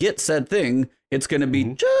you do get said thing, it's going to be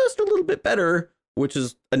just a little bit better, which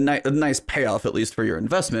is a nice payoff, at least for your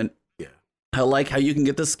investment. Yeah. I like how you can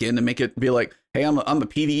get the skin and make it be like, hey, I'm a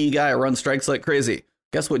PvE guy. I run strikes like crazy.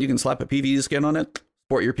 Guess what? You can slap a PvE skin on it.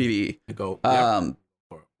 Sport your PvE.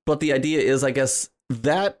 But the idea is, I guess,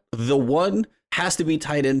 that the 1 has to be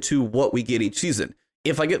tied into what we get each season.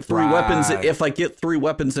 If I get 3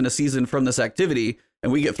 weapons in a season from this activity,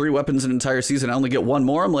 and we get 3 weapons in an entire season, I only get 1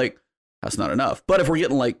 more, I'm like, that's not enough. But if we're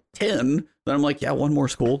getting like 10, then I'm like, yeah, 1 more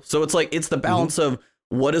is cool. So it's like, it's the balance of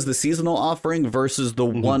what is the seasonal offering versus the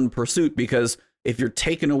 1 pursuit, because if you're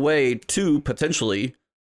taking away 2 potentially,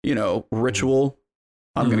 ritual,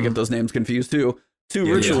 I'm going to get those names confused too. 2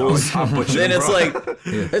 rituals, then it's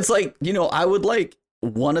like, I would like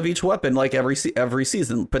 1 of each weapon, like every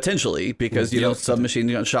season potentially, because submachine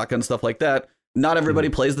gun, shotgun, stuff like that. Not everybody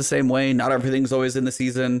plays the same way. Not everything's always in the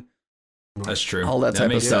season. That's true. All that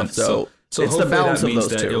type of stuff. So it's the balance of those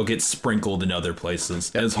 2. It'll get sprinkled in other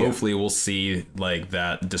places, as hopefully we'll see like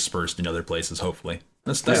that dispersed in other places. Hopefully,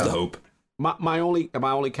 that's the hope. My only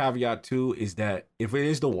caveat too is that if it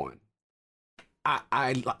is the 1.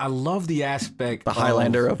 I love the aspect the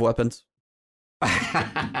Highlander of weapons.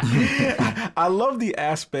 I love the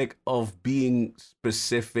aspect of being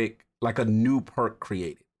specific, like a new perk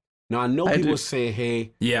created. Now I know people say,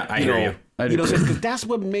 "Hey, yeah, I hear you." You know, because that's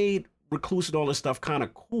what made Recluse and all this stuff kind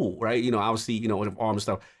of cool, right? You know, obviously, you know, with arm and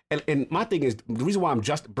stuff. And my thing is, the reason why I'm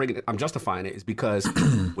justifying it is because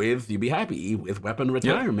with You Be Happy, with weapon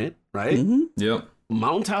retirement, right? Mm-hmm. Yep.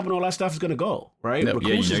 Mountaintop and all that stuff is going to go, right? Yep.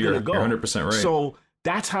 Recluse is going to go. You're 100% right. So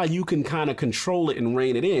that's how you can kind of control it and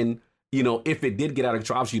rein it in. You know, if it did get out of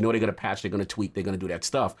control, obviously, you know, they're going to patch, they're going to tweak, they're going to do that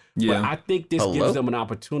stuff. Yeah. But I think this gives them an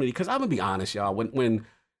opportunity, because I'm going to be honest, y'all, when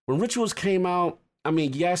Rituals came out, I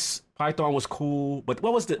mean, yes, Python was cool, but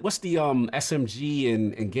what's the SMG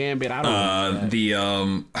and Gambit? I don't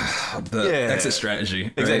know. The exit strategy.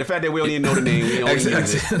 Right? Exactly. The fact that we don't even know the name, we don't use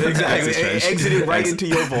it. Exactly. Exited right into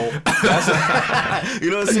your vault.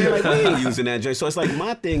 You know what I'm saying? Like, we ain't using that, Jay. So it's like,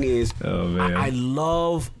 my thing is, I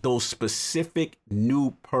love those specific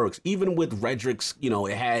new perks. Even with Redrick's, you know,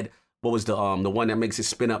 it had, what was the one that makes it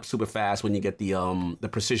spin up super fast when you get the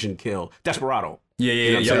precision kill? Desperado.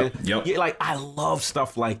 Yeah, like, I love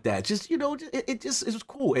stuff like that. Just, you know, it was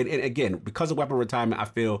cool. And again, because of weapon retirement, I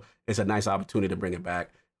feel it's a nice opportunity to bring it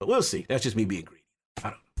back. But we'll see. That's just me being greedy.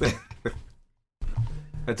 I don't know.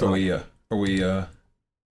 That's all. Are we?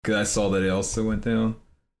 Cause I saw that it also went down.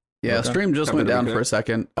 Yeah, stream just went down for a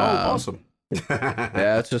second. Oh, awesome.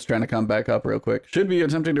 Yeah, it's just trying to come back up real quick. Should be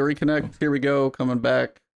attempting to reconnect. Here we go, coming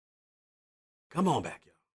back. Come on back,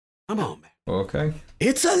 y'all. Come on back. Okay.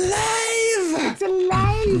 It's alive! It's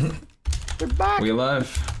alive! We're back. We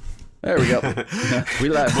alive. There we go. We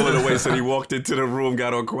live. Pulling away, said he walked into the room,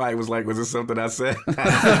 got all quiet, was like, was this something I said?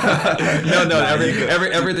 No,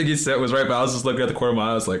 everything he said was right, but I was just looking at the corner of my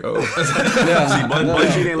eye, I was like, oh. See,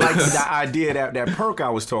 but you didn't like the idea, that perk I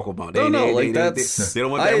was talking about. They don't want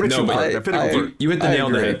that ritual perk, that pinnacle perk. You hit the nail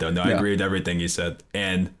on the head, though. No, I agree with everything you said.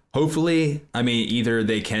 And hopefully, I mean, either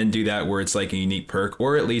they can do that where it's like a unique perk,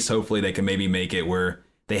 or at least hopefully they can maybe make it where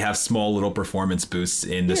they have small little performance boosts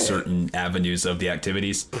in the certain avenues of the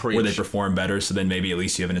activities where they perform better. So then maybe at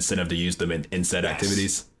least you have an incentive to use them in said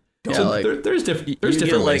activities. Yeah, so like, there's different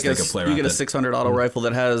ways they can play around. You get a 600 auto rifle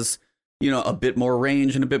that has, you know, a bit more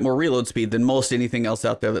range and a bit more reload speed than most anything else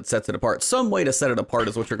out there that sets it apart. Some way to set it apart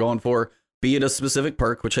is what you're going for. Be it a specific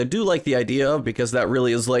perk, which I do like the idea of, because that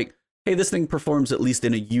really is like, hey, this thing performs at least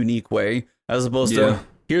in a unique way, as opposed to,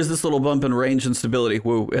 here's this little bump in range and stability.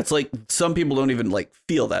 Woo. It's like some people don't even like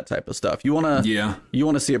feel that type of stuff. You want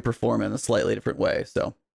to see it perform in a slightly different way.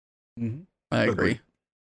 So I agree.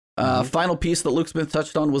 Final piece that Luke Smith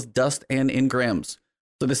touched on was dust and engrams.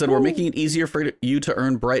 So they said, we're making it easier for you to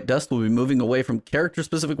earn bright dust. We'll be moving away from character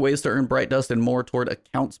specific ways to earn bright dust and more toward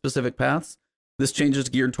account specific paths. This change is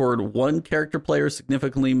geared toward one character player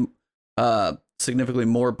significantly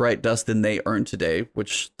more bright dust than they earn today,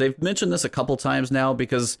 which they've mentioned this a couple times now,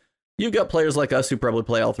 because you've got players like us who probably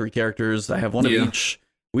play all three characters. I have one of each.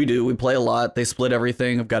 We play a lot. They split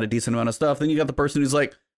everything. I've got a decent amount of stuff. Then you got the person who's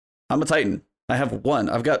like, I'm a Titan. I have one.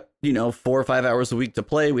 I've got, 4 or 5 hours a week to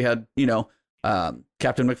play. We had,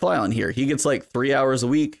 Captain McFly on here. He gets like 3 hours a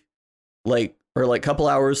week, or couple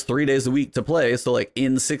hours, 3 days a week to play. So like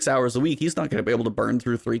in 6 hours a week, he's not going to be able to burn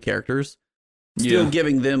through 3 characters. Still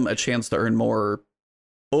giving them a chance to earn more.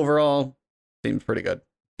 Overall, seems pretty good.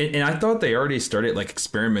 And I thought they already started like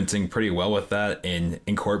experimenting pretty well with that and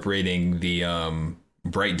incorporating the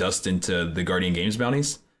bright dust into the Guardian Games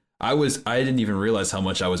bounties. I didn't even realize how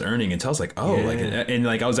much I was earning until I was like,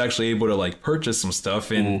 I was actually able to like purchase some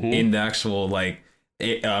stuff in the actual like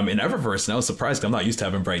in Eververse, and I was surprised. I'm not used to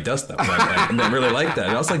having bright dust though. And I really like that.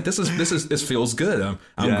 And I was like, this feels good.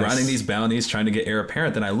 I'm grinding these bounties, trying to get heir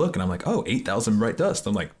apparent. Then I look and I'm like, 8,000 bright dust.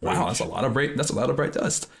 I'm like, wow, that's a lot of bright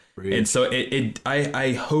dust. Great. And so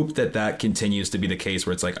I hope that continues to be the case,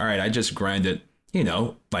 where it's like, all right, I just grinded,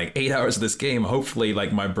 like 8 hours of this game. Hopefully,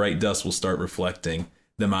 like my bright dust will start reflecting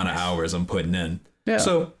the amount of hours I'm putting in. Yeah.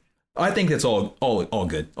 So I think that's all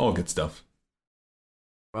good stuff.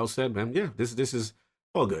 Well said, man. Yeah, this is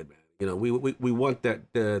all good, man. We want that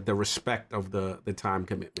the respect of the time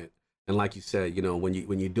commitment, and like you said, when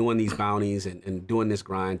you're doing these bounties and doing this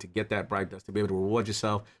grind to get that bright dust, to be able to reward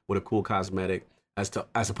yourself with a cool cosmetic,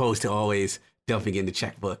 as opposed to always dumping in the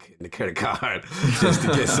checkbook and the credit card just to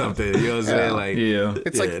get something. You know what I'm saying? Like,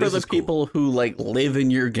 it's like for the people who like live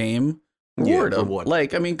in your game, reward them.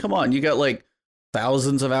 Like, I mean, come on, you got like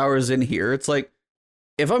thousands of hours in here. It's like,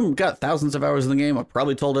 if I've got thousands of hours in the game, I've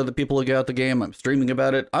probably told other people to get out the game. I'm streaming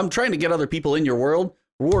about it. I'm trying to get other people in your world.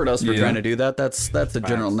 Reward us for trying to do that. That's a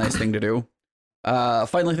general nice thing to do.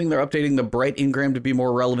 Finally, thing they're updating the Bright Engram to be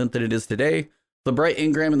more relevant than it is today. The Bright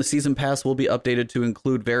Engram in the Season Pass will be updated to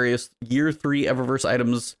include various Year 3 Eververse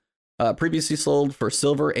items Previously sold for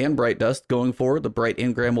silver and bright dust. Going forward, the bright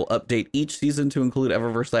engram will update each season to include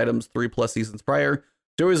Eververse items 3+ seasons prior.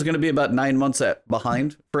 Joey is going to be about 9 months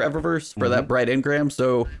behind for Eververse for that bright engram.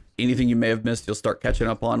 So anything you may have missed, you'll start catching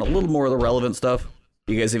up on a little more of the relevant stuff.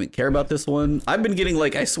 You guys even care about this one? I've been getting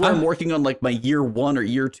I swear I'm working on my year 1 or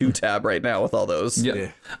year 2 tab right now with all those.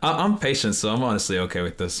 Yeah. I'm patient, so I'm honestly okay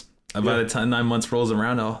with this. By the time 9 months rolls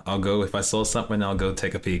around, I'll go, if I saw something, I'll go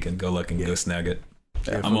take a peek and go look and go snag it.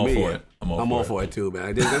 Yeah, I'm all for it. I'm all for it too,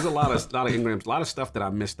 man. There's a lot of engrams, a lot of stuff that I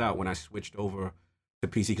missed out when I switched over to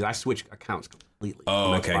PC because I switched accounts completely.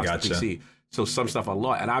 Oh, okay, gotcha. PC. So some stuff I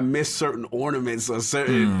lost, and I missed certain ornaments or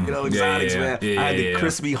certain, exotics, man. I had the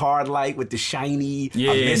crispy hard light with the shiny. I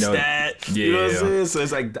missed that. You know what I'm saying? So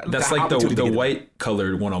it's that's like the white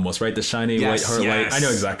colored one almost, right? The shiny white hard light. I know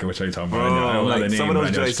exactly what you're talking about. I know the name. Some of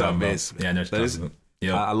those joints I missed. Yeah, I know what you're talking about.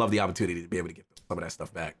 Yeah, I love the opportunity to be able to get some of that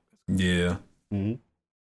stuff back. Yeah.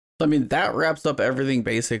 I mean, that wraps up everything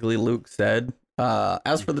basically Luke said.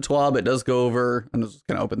 As for the TWAB, it does go over, I'm just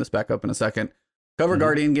going to open this back up in a second. Cover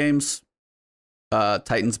Guardian games.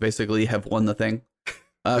 Titans basically have won the thing.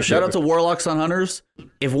 Shout out to Warlocks on Hunters.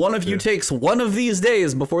 If one of you takes one of these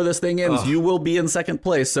days before this thing ends, you will be in second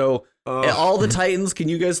place. So all the Titans, can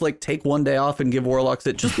you guys take one day off and give Warlocks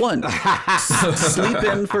it? Just one. Sleep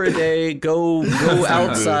in for a day, go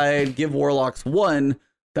outside, give Warlocks one.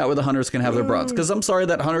 That way the Hunters can have their bronze. Because I'm sorry,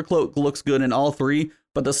 that Hunter cloak looks good in all 3,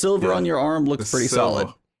 but the silver on your arm looks pretty solid.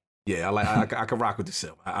 Yeah, I can rock with the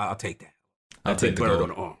silver. I'll take that. I'll take the gold on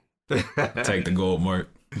the arm. Take the gold, Mark.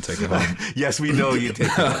 Take it home. Yes, we know you take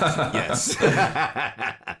it. Yes.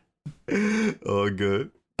 Oh,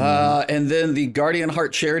 good. And then the Guardian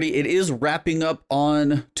Heart charity, it is wrapping up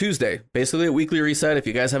on Tuesday. Basically a weekly reset. If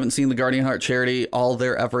you guys haven't seen the Guardian Heart charity, all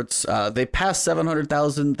their efforts, they passed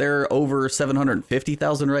 700,000. They're over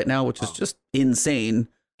 750,000 right now, which is just insane.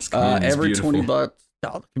 Every beautiful. $20.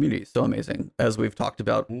 Oh, the community is so amazing, as we've talked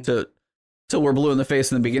about. Till we're blue in the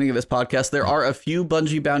face in the beginning of this podcast. There are a few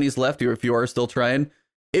Bungie bounties left, if you are still trying.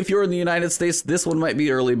 If you're in the United States, this one might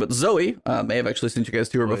be early, but Zoe may have actually sent you guys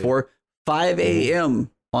to her before. 5 a.m.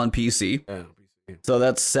 on PC. So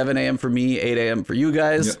that's 7 a.m. for me, 8 a.m. for you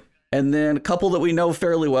guys. Yep. And then a couple that we know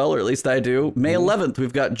fairly well, or at least I do. May 11th,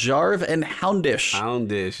 we've got Jarv and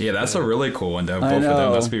Houndish. Yeah, that's a really cool one. Both of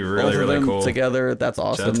them must be really, really cool. Together, that's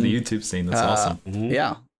awesome. Shout out to the YouTube scene. That's awesome.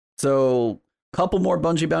 Yeah. So couple more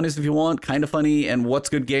Bungie bounties if you want. Kind of funny. And What's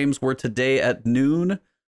Good Games were today at noon.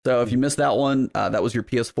 So if you missed that one, that was your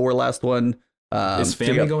PS4 last one. Is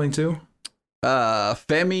Fami going too?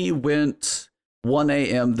 Fami went 1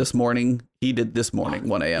 a.m. this morning. He did this morning,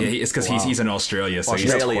 1 a.m. Yeah, it's because he's in Australia, so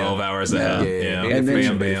he's 12 hours ahead. Yeah. And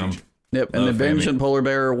then, bam. Yep. And then Bench and Polar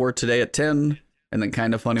Bear were today at 10. And then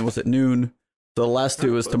Kind of Funny was at noon. So the last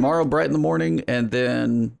two is tomorrow, bright in the morning, and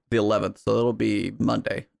then the 11th. So it'll be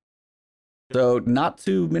Monday. So not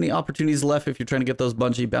too many opportunities left if you're trying to get those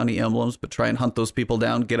Bungie bounty emblems, but try and hunt those people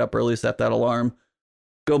down, get up early, set that alarm,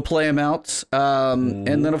 go play them out.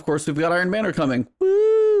 And then, of course, we've got Iron Banner coming.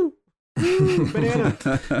 Woo! Banana.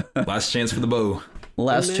 Last chance for the bow.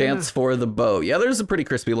 Last chance for the bow. Yeah, there's a pretty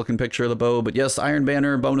crispy looking picture of the bow, but yes, Iron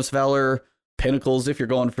Banner, Bonus Valor, Pinnacles if you're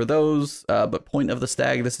going for those. But Point of the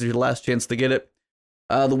Stag, this is your last chance to get it.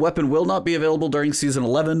 The weapon will not be available during Season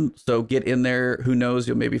 11, so get in there. Who knows,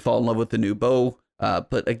 you'll maybe fall in love with the new bow.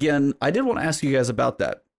 But again, I did want to ask you guys about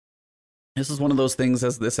that. This is one of those things,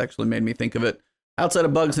 as this actually made me think of it. Outside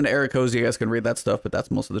of bugs and Ericos, you guys can read that stuff, but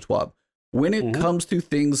that's most of the TWAB. When it comes to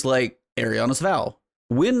things like Ariana's Vow,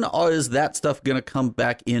 when is that stuff going to come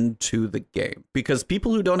back into the game? Because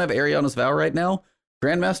people who don't have Ariana's Vow right now,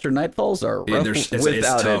 Grandmaster Nightfalls are rough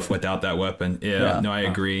it's tough without that weapon. Yeah, no, I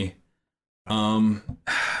agree.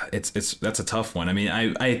 That's a tough one. I mean,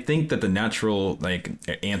 I think that the natural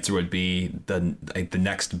answer would be the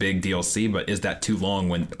next big DLC, but is that too long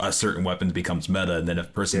when a certain weapon becomes meta and then a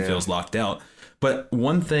person feels locked out? But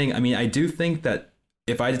one thing, I mean, I do think that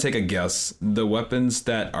if I had to take a guess, the weapons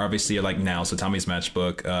that are obviously like now, so Tommy's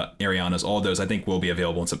Matchbook, Ariana's, all those I think will be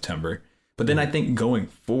available in September. But then I think going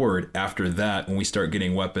forward after that, when we start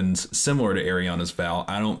getting weapons similar to Ariana's Vow,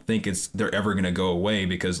 I don't think they're ever going to go away,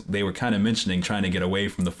 because they were kind of mentioning trying to get away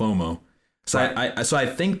from the FOMO. So I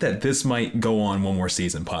think that this might go on one more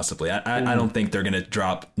season, possibly. I don't think they're going to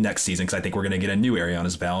drop next season, because I think we're going to get a new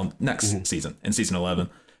Ariana's Vow next season, in Season 11.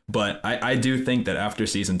 But I do think that after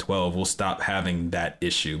Season 12, we'll stop having that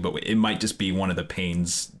issue. But it might just be one of the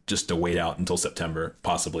pains just to wait out until September,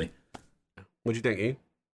 possibly. What'd you think, E?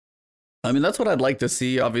 I mean, that's what I'd like to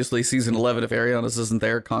see. Obviously, Season 11, if Ariana's isn't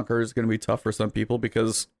there, Conqueror is going to be tough for some people,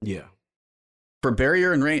 because for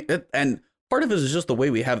Barrier and Rain, and part of it is just the way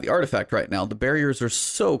we have the artifact right now. The barriers are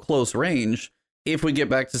so close range. If we get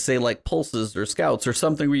back to, say, like pulses or scouts or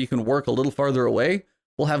something where you can work a little farther away,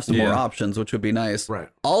 we'll have some more options, which would be nice. Right.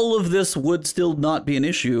 All of this would still not be an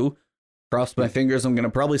issue. Cross my fingers. I'm going to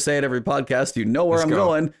probably say it every podcast. You know where I'm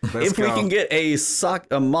going. If we can get a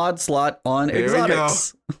mod slot on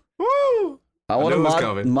exotics. Woo! I want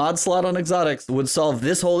a mod slot on exotics would solve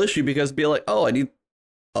this whole issue, because be like, oh, I need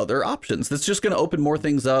other options. That's just going to open more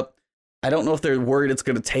things up. I don't know if they're worried it's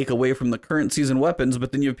going to take away from the current season weapons,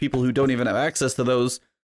 but then you have people who don't even have access to those,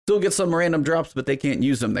 still get some random drops, but they can't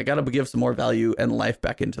use them. They got to give some more value and life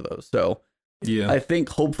back into those. So I think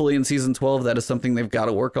hopefully in season 12, that is something they've got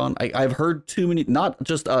to work on. I've heard too many, not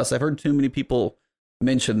just us, I've heard too many people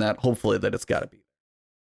mention that, hopefully, that it's got to be.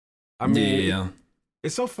 I mean,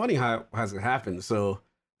 it's so funny how it hasn't happened. So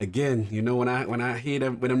again, you know, when I hear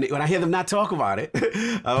them not talk about it,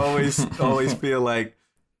 I always feel like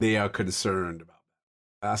they are concerned about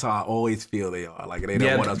it. That's how I always feel they are. Like they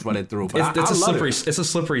don't want us running through. But it's a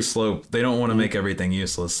slippery slope. They don't want to make everything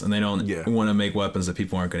useless, and they don't want to make weapons that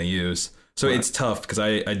people aren't going to use. So it's tough, because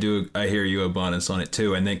I hear you, Abundance, on it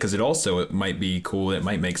too, and then because it might be cool. It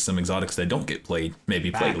might make some exotics that don't get played a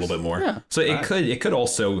little bit more. Yeah. So it could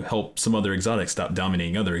also help some other exotics stop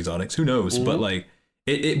dominating other exotics. Who knows? But like.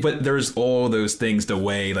 But there's all those things to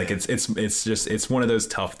weigh. Like it's one of those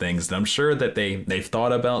tough things that I'm sure that they've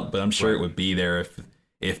thought about, but I'm sure it would be there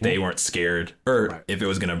if they weren't scared, or if it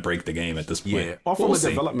was going to break the game at this point. Yeah, or from a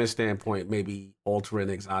development standpoint, maybe altering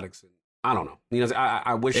exotics. And I don't know. You know,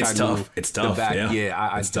 I wish I knew. It's tough.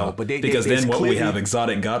 I don't. But because then what we have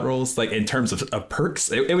exotic god rolls, like in terms of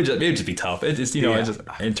perks, it would just be tough. It just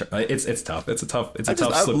it's tough. It's a tough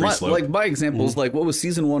slippery slope. Like my examples, like what was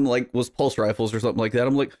season 1 like was pulse rifles or something like that.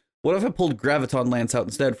 I'm like, what if I pulled graviton lance out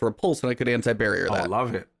instead for a pulse and I could anti-barrier that? I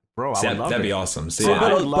love it, bro. That'd be awesome. So,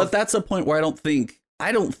 but that's a point where I don't think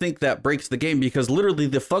that breaks the game, because literally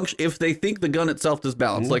the function, if they think the gun itself is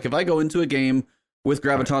balanced, like if I go into a game with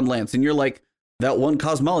graviton lance and you're like, that one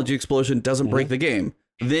cosmology explosion doesn't break the game,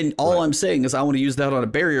 then all I'm saying is I want to use that on a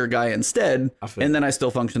barrier guy instead, and then I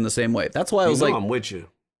still function the same way. That's why I was like, I'm with you.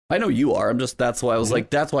 I know you are. That's why I was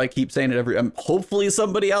like, that's why I keep saying it hopefully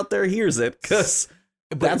somebody out there hears it, because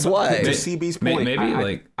that's why. To CB's point,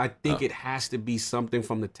 maybe I think it has to be something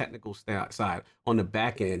from the technical side on the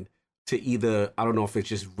back end to either, I don't know if it's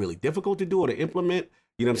just really difficult to do or to implement.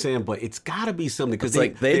 You know what I'm saying? But it's got to be something, because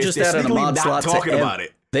they just added a mod slot talking about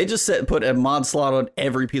it. They just put a mod slot on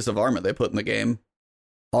every piece of armor they put in the game.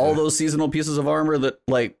 All those seasonal pieces of armor that,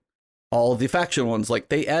 like, all the faction ones, like,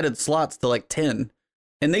 they added slots to like 10.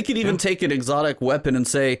 And they could even take an exotic weapon and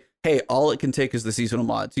say, hey, all it can take is the seasonal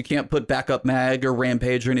mods. You can't put backup mag or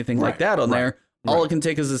rampage or anything like that on there. All it can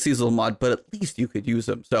take is the seasonal mod, but at least you could use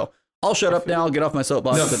them. So I'll shut up now. I'll get off my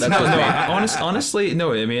soapbox. Honestly,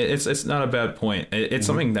 no. I mean, it's not a bad point. It's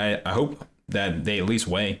something that I hope that they at least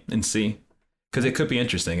weigh and see, because it could be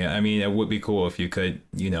interesting. I mean, it would be cool if you could,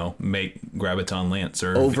 make graviton lance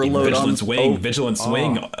or overload vigilance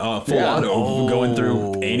wing, full auto going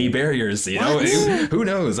through any barriers. Who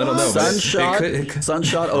knows? I don't know.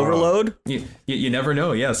 Sunshot overload. You never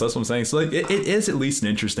know. Yes, that's what I'm saying. So like, it is at least an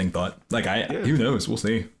interesting thought. Like who knows? We'll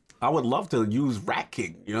see. I would love to use Rat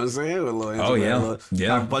King. You know what I'm saying?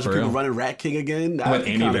 Have a bunch of people running Rat King again. With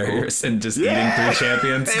anti-barriers and just eating 3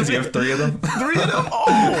 champions because you have 3 of them. 3 of them? Oh,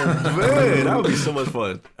 man. That would be so much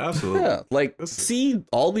fun. Absolutely. Yeah, like, see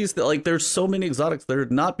all these, like, there's so many exotics that are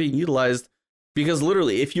not being utilized, because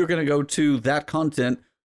literally, if you're going to go to that content,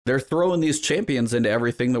 they're throwing these champions into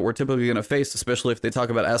everything that we're typically going to face, especially if they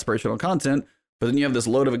talk about aspirational content, but then you have this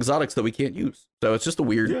load of exotics that we can't use. So it's just a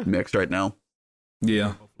weird mix right now.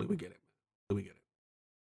 Yeah. Hopefully we get it.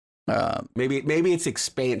 Maybe it's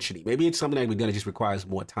expansion-y. Maybe it's something that just requires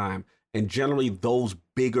more time. And generally those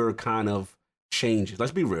bigger kind of changes,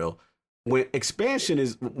 let's be real, when expansion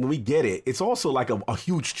is, when we get it, it's also like a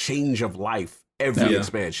huge change of life every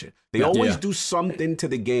expansion. They always do something to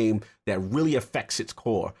the game that really affects its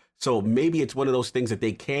core. So maybe it's one of those things that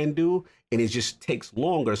they can do, and it just takes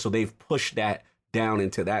longer, so they've pushed that down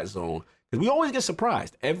into that zone. Because we always get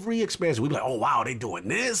surprised. Every expansion, we be like, "Oh wow, they doing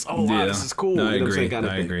this! Oh wow, this is cool." No, I agree.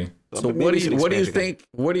 So what do you think?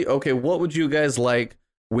 What would you guys like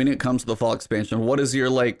when it comes to the fall expansion? What is your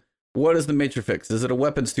what is the major fix? Is it a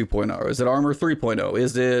weapons 2.0? Is it armor 3.0?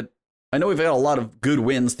 Is it? I know we've had a lot of good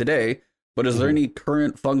wins today, but is there any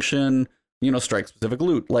current function? Strike specific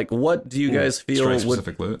loot. Like, what do you guys feel? Strike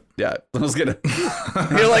specific loot. Yeah, I was gonna.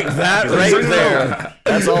 You're like that right there.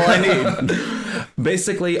 That's all I need.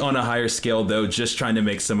 Basically, on a higher scale, though, just trying to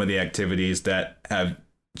make some of the activities that have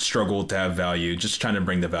struggled to have value, just trying to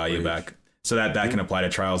bring the value back. So that can apply to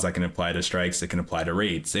trials, that can apply to strikes, it can apply to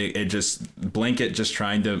raids. It just blanket just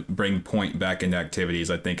trying to bring point back into activities,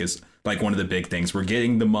 I think is like one of the big things. We're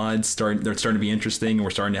getting the mods they're starting to be interesting, and we're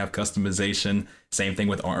starting to have customization. Same thing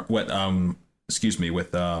with with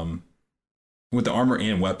the armor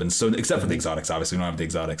and weapons. So except for the exotics, obviously we don't have the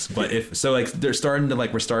exotics. But if so, like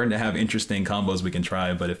we're starting to have interesting combos we can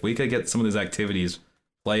try. But if we could get some of those activities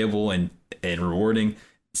playable and rewarding.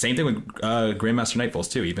 Same thing with Grandmaster Nightfalls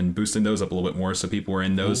too, even boosting those up a little bit more so people are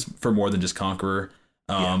in those for more than just Conqueror.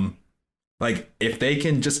 Like if they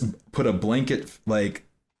can just put a blanket like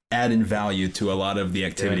add in value to a lot of the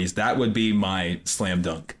activities, that would be my slam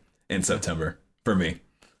dunk in September for me.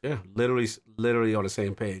 Yeah, literally on the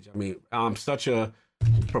same page. I mean, I'm such a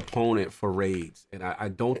proponent for raids, and I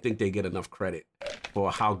don't think they get enough credit for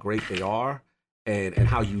how great they are and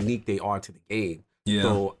how unique they are to the game. Yeah.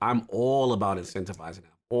 So I'm all about incentivizing them.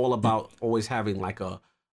 All about always having like a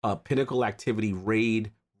pinnacle activity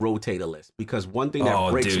raid rotator list, because one thing that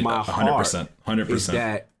breaks my heart 100%. Is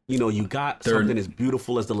that you got something as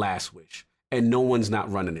beautiful as the Last Wish and no one's not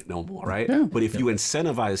running it no more, right? Yeah. But if you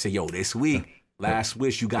incentivize and say, yo, this week Last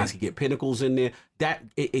Wish, you guys can get pinnacles in there, that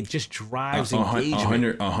it just drives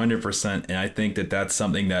engagement. 100%. And I think that that's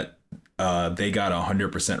something that they got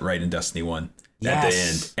 100% right in Destiny 1.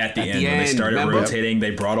 Yes. At the end, when they started rotating, they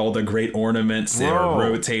brought all the great ornaments. They were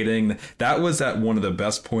rotating. That was at one of the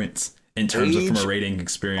best points in terms of from a rating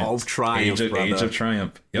experience. Of Triumph, Age of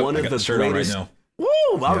Triumph. Yep, one I of got the shirt greatest. On right now.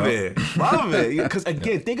 Woo, love it. Because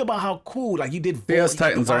again, think about how cool. Like you did. PS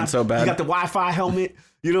Titans aren't so bad. You got the Wi-Fi helmet.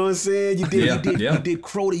 You know what I'm saying? You did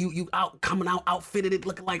Crota. You coming out outfitted it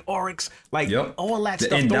looking like Oryx. Like all that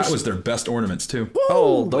stuff. And that was their best ornaments too. Woo,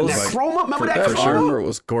 oh, those that chroma. Remember that chroma? Armor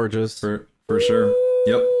was gorgeous. For sure.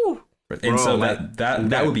 Yep. And so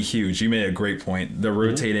that would be huge. You made a great point. The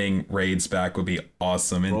rotating raids back would be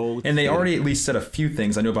awesome. And they already at least said a few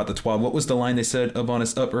things. I know about the TWAB. What was the line they said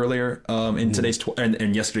up earlier in today's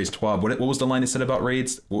and yesterday's TWAB? What was the line they said about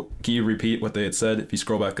raids? Can you repeat what they had said if you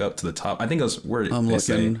scroll back up to the top? I think it was where I'm they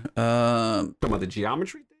looking. Talking about the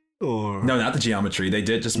geometry thing? Or? No, not the geometry. They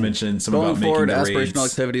did just mention some Going about forward, making the raids. aspirational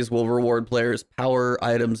activities will reward players power,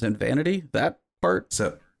 items, and vanity. That part.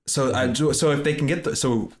 So if they can get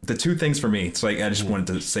the two things for me, it's like I just wanted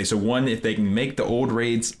to say, so one, if they can make the old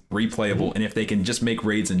raids replayable, and if they can just make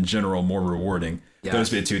raids in general more rewarding,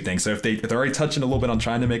 those would be the two things. So if they're already touching a little bit on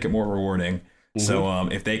trying to make it more rewarding, so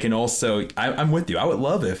if they can also, I'm with you. I would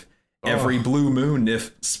love if every blue moon,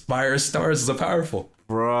 if Spire Stars is a powerful,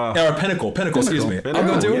 or pinnacle, excuse me. I'm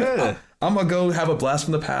gonna do it. I'm gonna go have a blast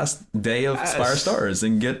from the past day of Spire Stars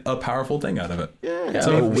and get a powerful thing out of it. Yeah.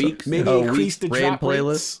 So maybe increase the raid drop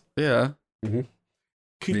playlist. Rates. Yeah.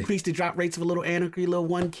 Increase the drop rates of a little Anarchy, a little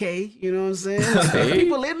 1K. You know what I'm saying?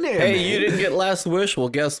 People in there. Hey, man. you didn't get Last Wish. Well,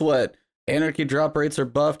 guess what? Anarchy drop rates are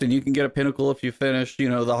buffed, and you can get a pinnacle if you finish, the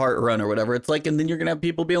Heart Run or whatever. It's like, and then you're gonna have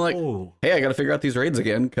people being like, "Hey, I got to figure out these raids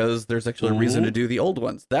again because there's actually a reason to do the old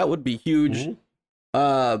ones." That would be huge.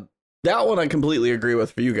 That one I completely agree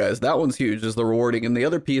with for you guys. That one's huge, is the rewarding. And the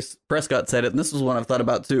other piece, Prescott said it, and this is one I've thought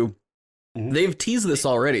about too. They've teased this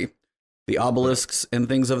already. The obelisks and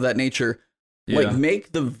things of that nature. Like,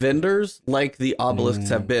 make the vendors like the obelisks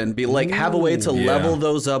have been. Be like, have a way to level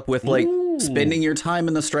those up with like spending your time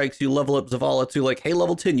in the strikes. You level up Zavala to like, hey,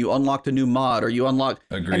 level 10, you unlocked a new mod, or you unlock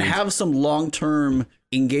and have some long-term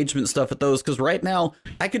engagement stuff with those. Because right now,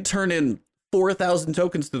 I could turn in 4,000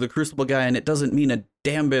 tokens to the Crucible guy, and it doesn't mean a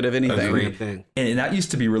damn bit of anything. And that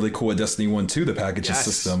used to be really cool at Destiny 1 too, the packages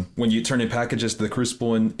system. When you turn in packages to the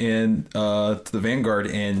Crucible and to the Vanguard,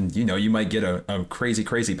 and you might get a crazy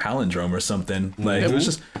palindrome or something. Like it was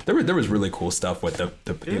just there was really cool stuff with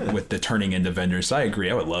the turning into vendors. So I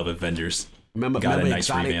agree. I would love if vendors got a nice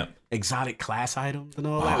revamp. Exotic class items and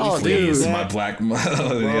all that. Oh, please, my black,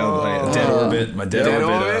 dead orbit,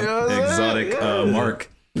 exotic mark.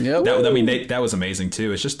 Yep. That was amazing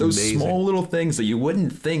too. It's just those small little things that you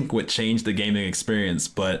wouldn't think would change the gaming experience,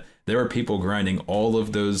 but there were people grinding all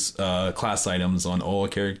of those class items on all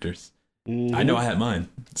characters. I know I had mine,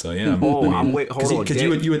 so yeah. Hold on, because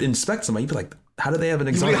you would inspect somebody, you'd be like, "How do they have an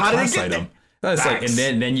exotic class item?" It's like,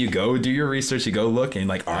 and then you go do your research, you go look, and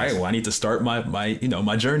like, all right, well, I need to start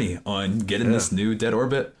my journey on getting this new dead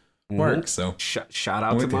orbit mark. So shout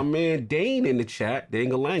out to my man Dane in the chat.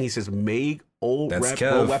 Dane Galang, he says, "Meg." Old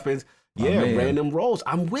weapons, random rolls.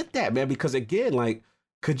 I'm with that, man, because again, like,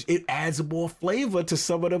 it adds more flavor to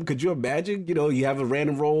some of them. Could you imagine? You have a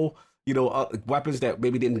random roll, weapons that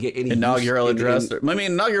maybe didn't get any inaugural address.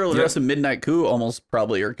 Inaugural address and Midnight Coup almost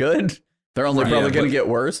probably are good. They're only probably going to get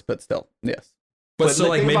worse, but still, yes. But so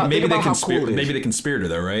like maybe the conspirator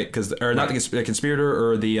though, right? Because or not the conspirator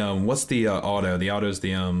or the what's the auto? The auto's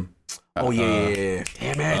the Oh yeah.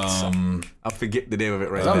 Damn it. I forget the name of it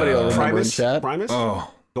right now. Somebody will remember Primus? in chat. Primus?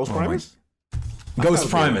 Ghost Primus?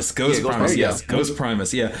 Ghost Primus. Yes, Yeah. Ghost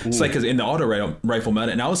Primus. Yeah, it's like because in the auto rifle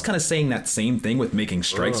meta, and I was kind of saying that same thing with making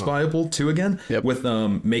strikes viable too again. Yep. With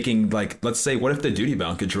making like, let's say, what if the duty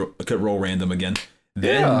bound could roll random again?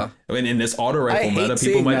 Then in this auto rifle meta,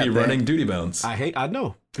 people might be running duty bounds. I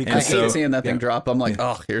know. I hate seeing that thing drop. I'm like,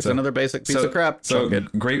 here's another basic piece of crap. So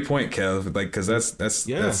great point, Kev. Like, because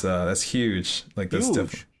that's huge. Like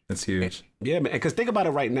that's huge. Yeah, man. Because think about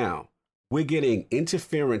it right now. We're getting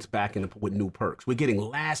interference back with new perks. We're getting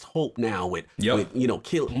last hope now with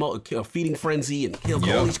kill feeding frenzy and kill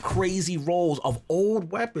all these crazy rolls of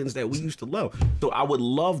old weapons that we used to love. So I would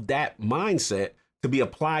love that mindset to be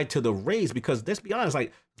applied to the raids, because let's be honest,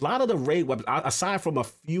 like a lot of the raid weapons, aside from a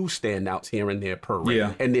few standouts here and there per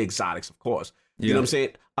raid, and the exotics, of course, you know what I'm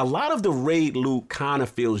saying? A lot of the raid loot kind of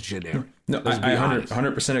feels generic. No, I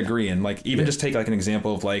 100% agree. And like, even just take like an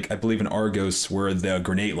example of like, I believe in Argos where the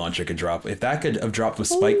grenade launcher could drop. If that could have dropped with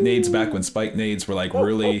spike nades back when spike nades were like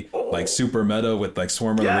really like super meta with like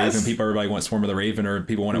Swarm of the Raven, everybody wants Swarm of the Raven, or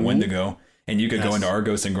people wanted Wendigo. And you could go into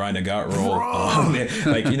Argos and grind a got roll.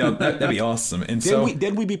 Like, that'd be awesome. And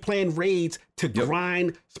then we'd be playing raids to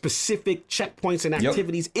grind specific checkpoints and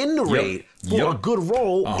activities in the raid for a good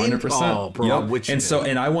roll. 100%.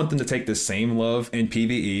 And I want them to take the same love in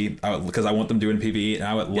PvE, because I want them doing PvE, and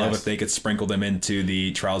I would love if they could sprinkle them into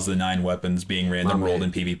the Trials of the 9 weapons being random rolled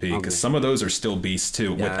in PvP, because some of those are still beasts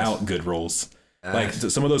too without good rolls. Like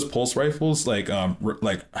some of those pulse rifles, like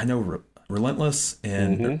I know Relentless,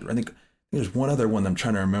 and I think there's one other one I'm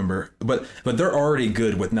trying to remember, but they're already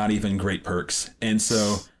good with not even great perks. And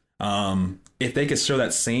so if they could show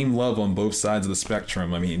that same love on both sides of the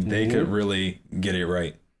spectrum, I mean, they could really get it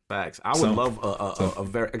right. Facts. I would love a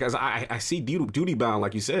very, because I see duty bound,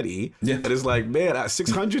 like you said, E. Yeah. And it's like, man,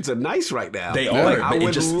 600s are nice right now. They are. Like, I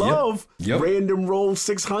would love random roll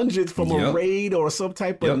 600s from a raid or some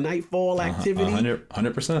type of nightfall activity.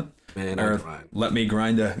 100%. Man, or let me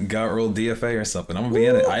grind a got roll DFA or something. I'm gonna be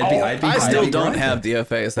in it. I still don't have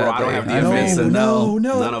DFAs. I don't have DFAs. No,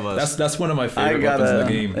 none of us. That's one of my favorite weapons in the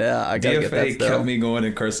game. Yeah, I gotta get that DFA kept me going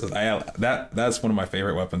in curses. That's one of my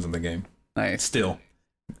favorite weapons in the game. Nice. Still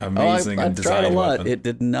amazing and I've tried a lot. weapon. It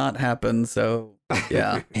did not happen. So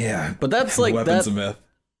yeah, yeah. But that's like weapons a myth.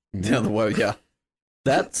 Yeah,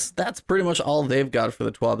 that's pretty much all they've got for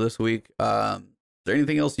the 12 this week. Is there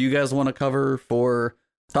anything else you guys want to cover for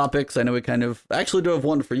topics? I know we kind of actually do have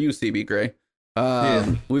one for you, cbgray.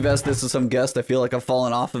 We've asked this to some guests. I feel like I've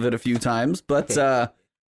fallen off of it a few times, but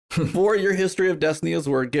for your history of Destiny, as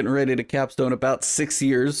we're getting ready to capstone about 6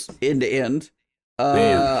 years end to end,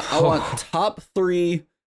 I want top 3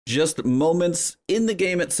 just moments in the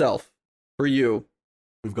game itself for you.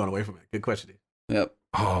 We've gone away from it. Good question. Yep.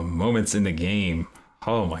 Oh, moments in the game.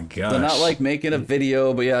 Oh my gosh. So not like making a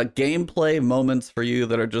video, but gameplay moments for you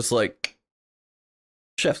that are just like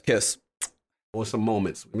chef's kiss. Or some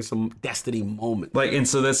moments. Maybe some Destiny moments. Like, and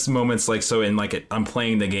so this moments like, so in like I'm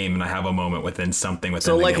playing the game and I have a moment within something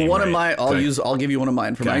within the game. So like one right? of my, I'll give you one of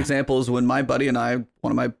mine. For my example is when my buddy and I,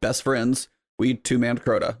 one of my best friends, we 2-manned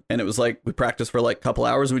Crota. And it was like, we practiced for like a couple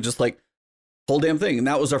hours. And we just like, whole damn thing. And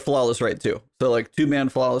that was our flawless raid too. So like 2-man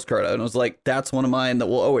flawless Crota. And it was like, that's one of mine that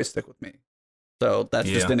will always stick with me. So that's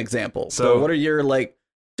just an example. So what are your like,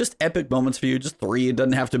 just epic moments for you? Just 3. It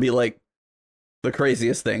doesn't have to be like the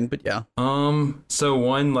craziest thing, but yeah. So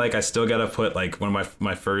one, like I still gotta put like one of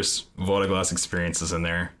my first Volta Glass experiences in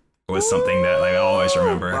there. It was something that like I always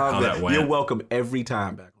remember how that went. You're welcome every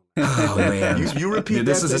time back. Oh man, you repeat. Dude,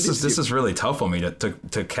 this is really tough on me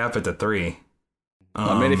to cap it to 3.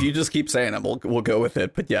 I mean, if you just keep saying it, we'll go with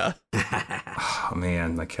it. But yeah. Oh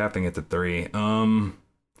man, like capping it to 3.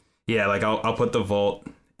 Yeah, like I'll put the vault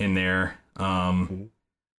in there. And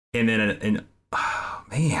then oh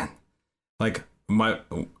man, like my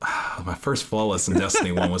first flawless in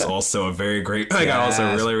Destiny 1 was also a very great. Like I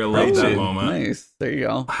also really loved that moment. Nice, there you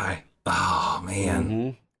go. Oh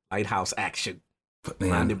man, lighthouse action. But man,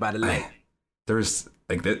 Blinded by the light. There's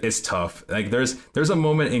like it's tough. Like there's a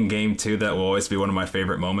moment in game 2 that will always be one of my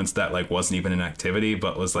favorite moments that like wasn't even an activity,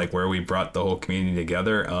 but was like where we brought the whole community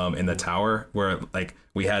together in the tower, where like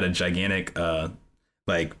we had a gigantic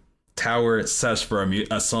like tower sesh for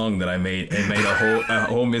a song that I made, and made a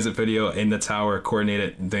whole music video in the tower,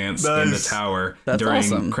 coordinated dance in the tower. That's during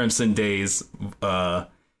awesome. Crimson Days.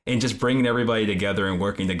 And just bringing everybody together and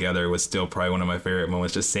working together was still probably one of my favorite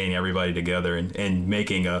moments. Just seeing everybody together and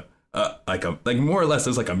making a like more or less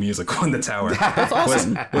there's like a musical in the tower. That's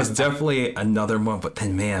awesome. Was definitely another moment, but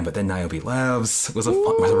then Niobe Labs was a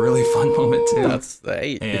really fun moment too. That's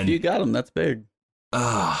if you got them, that's big.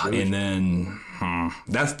 And then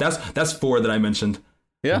that's 4 that I mentioned.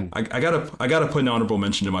 Yeah, I gotta put an honorable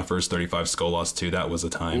mention to my first 35 Skolas too. That was a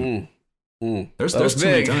time. There's too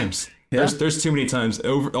many times. Yeah. There's too many times.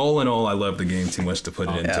 All in all, I love the game too much to put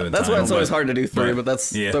it into. That's why it's always hard to do 3, but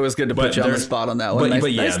that's it's always good to put you on the spot on that one.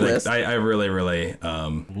 Nice list. I really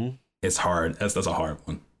it's hard. That's a hard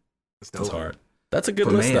one. It's hard. That's a good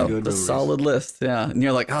list though. It's a solid list. Yeah, and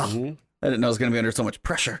you're like, I didn't know I was going to be under so much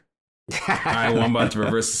pressure. All right, well, I'm about to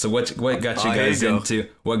reverse. So what got you guys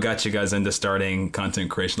into starting content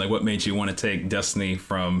creation? Like, what made you want to take Destiny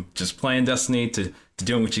from just playing Destiny to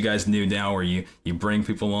doing what you guys do now, where you bring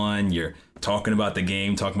people on, you're talking about the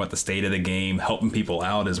game, talking about the state of the game, helping people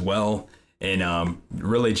out as well, and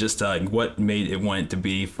really just what made it want it to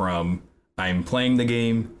be from I'm playing the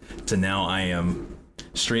game to now I am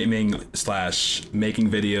streaming / making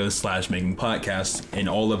videos / making podcasts and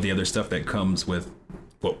all of the other stuff that comes with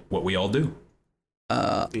what we all do.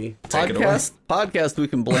 Podcast we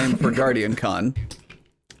can blame for Guardian Con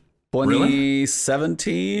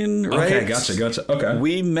 2017, right? Okay, gotcha. Okay.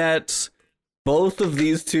 We met both of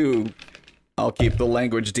these two. I'll keep the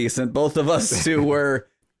language decent. Both of us two were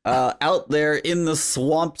out there in the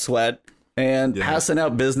swamp sweat and passing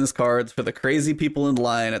out business cards for the crazy people in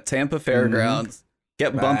line at Tampa Fairgrounds.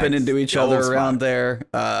 Kept bumping into each other around there.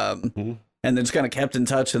 And then just kind of kept in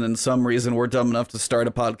touch, and then some reason we're dumb enough to start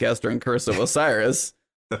a podcast during Curse of Osiris.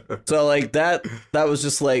 So like that was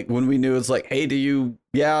just like when we knew it's like, hey, do you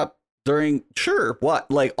sure, what?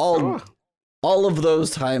 Like all of those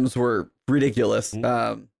times were ridiculous.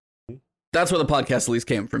 That's where the podcast at least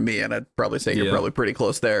came from me, and I'd probably say you're probably pretty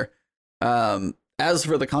close there. As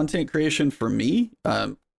for the content creation for me,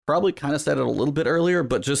 probably kind of said it a little bit earlier,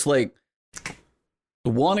 but just like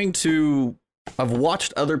wanting to. I've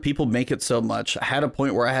watched other people make it so much. I had a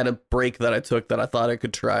point where I had a break that I took that I thought I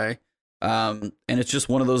could try. And it's just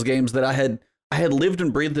one of those games that I had lived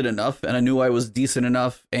and breathed it enough, and I knew I was decent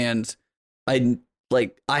enough, and I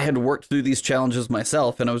had worked through these challenges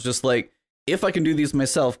myself, and I was just like, if I can do these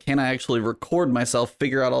myself, can I actually record myself,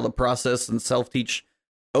 figure out all the process and self-teach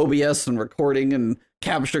OBS and recording and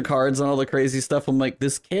capture cards and all the crazy stuff? I'm like,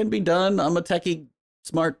 this can be done. I'm a techie,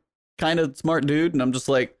 smart dude, and I'm just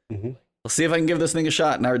like, I'll see if I can give this thing a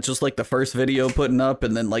shot. And I was just like the first video putting up,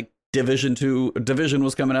 and then like Division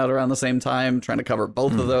was coming out around the same time, trying to cover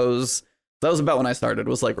both of those. That was about when I started. It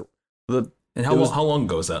was like how long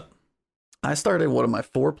ago was that? I started, what am I,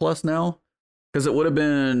 4+ now? Because it would have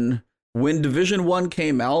been when Division 1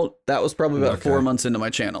 came out. That was probably about 4 months into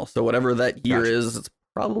my channel. So whatever that year is, it's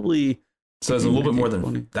probably. So it's a little bit more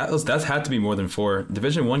than that had to be more than 4.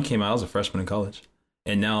 Division 1 came out. I was a freshman in college,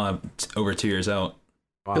 and now I'm over 2 years out.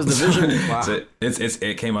 Because Division, so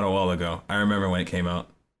it came out a while ago. I remember when it came out.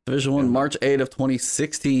 Division 1, March 8 of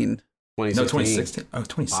 2016. 2016. Oh,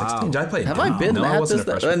 2016. Wow. Did I play? Have I been at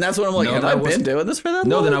this? And that's what I'm like. Have I been doing this for that?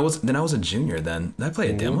 No, then I was a junior. Then did I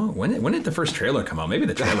play a demo? When did the first trailer come out? Maybe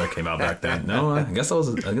the trailer came out back then. No, I guess I was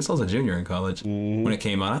a junior in college when it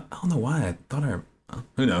came out. I don't know why. I thought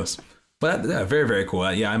who knows? But very, very cool.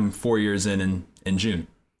 I'm 4 years in June.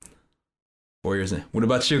 4 years in. What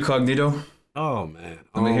about you, Cognito? Oh man,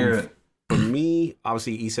 let me hear it. For me,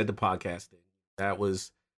 obviously, he said the podcasting. That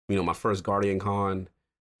was, my first Guardian Con.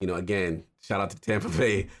 Again, shout out to Tampa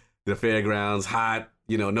Bay, the fairgrounds, hot.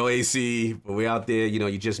 No AC, but we out there.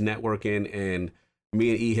 You're just networking, and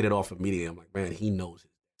me and E hit it off immediately. I'm like, man, he knows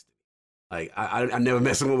his destiny. Like I never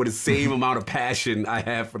met someone with the same amount of passion I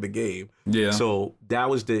have for the game. Yeah. So that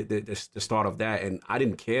was the start of that, and I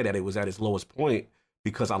didn't care that it was at its lowest point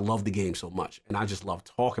because I love the game so much, and I just love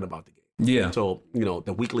talking about the game. Yeah. So,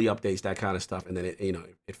 the weekly updates, that kind of stuff. And then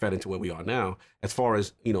it fed into where we are now. As far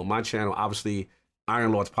as, my channel, obviously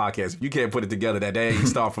Iron Lord's podcast, if you can't put it together, that day you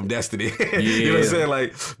start from Destiny. You know what I'm saying?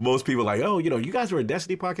 Like most people like, oh, you guys were a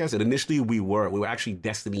Destiny podcast. And initially we were actually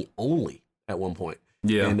Destiny only at one point.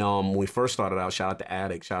 Yeah. And when we first started out, shout out to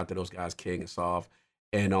Addict, shout out to those guys, King and Sov.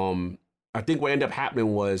 And I think what ended up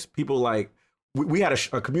happening was people like, we had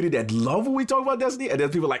a community that loved when we talk about Destiny, and then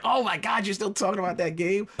people like, oh my God, you're still talking about that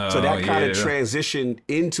game. So that kind of transitioned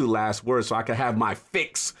into Last Word, so I could have my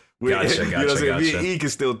fix. Where, gotcha. Me and E can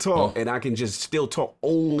still talk, and I can just still talk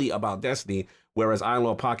only about Destiny Whereas Iron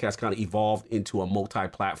Law Podcast kind of evolved into a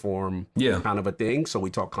multi-platform kind of a thing. So we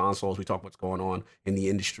talk consoles, we talk what's going on in the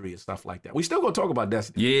industry and stuff like that. We still gonna talk about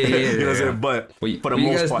Destiny. Yeah. You know what I'm saying? But for the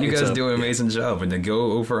most part, you guys do an amazing job, and to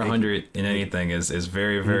go over 100 in anything is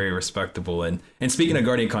very, very respectable. And speaking of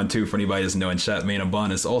Guardian Con 2, for anybody who doesn't know in chat, me and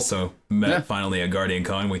Abanis also met finally at Guardian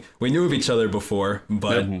Con. We knew of each other before,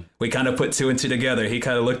 but we kind of put two and two together. He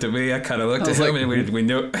kind of looked at me, I kind of looked at him, and we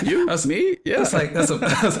knew. You? Me? Yeah.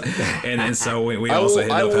 And so we also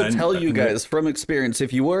hit up. I will tell you guys from experience,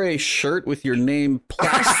 if you wear a shirt with your name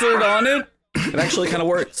plastered on it, it actually kind of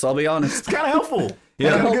works. I'll be honest. It's kind of helpful.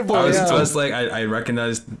 Yeah, I was like, I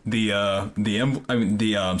recognized the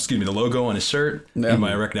logo on his shirt. Yeah.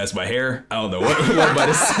 I recognized my hair. I don't know what might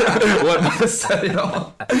have set it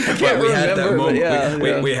off. But we had that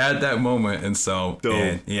moment. We had that moment, and so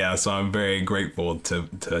so I'm very grateful to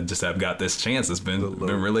just have got this chance. It's been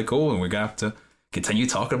really cool, and we got to continue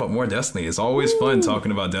talking about more Destiny. It's always fun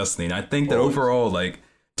talking about Destiny, and I think that overall, like,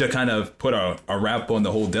 to kind of put a wrap on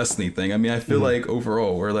the whole Destiny thing, I mean, I feel like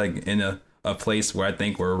overall we're like in a place where I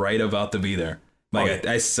think we're right about to be there. Like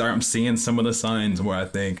I'm seeing some of the signs where I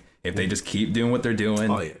think if they just keep doing what they're doing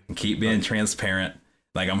and keep being transparent,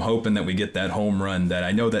 like I'm hoping that we get that home run that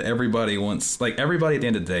I know that everybody wants. Like everybody at the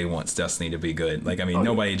end of the day wants Destiny to be good. Like, I mean,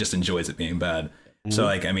 nobody just enjoys it being bad. So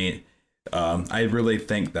like, I mean, I really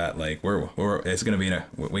think that like it's gonna be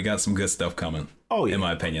we got some good stuff coming. In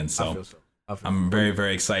my opinion. So I'm very,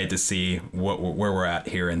 very excited to see where we're at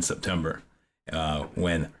here in September, if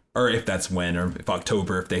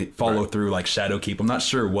October, if they follow through like Shadowkeep. I'm not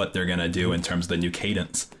sure what they're gonna do in terms of the new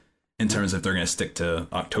cadence, in terms of if they're gonna stick to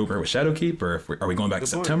October with Shadowkeep, or are we going back to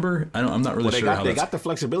September? I'm not really sure. They got the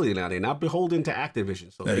flexibility now. They're not beholden to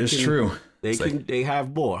Activision, so that is true. They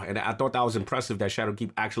have more, and I thought that was impressive that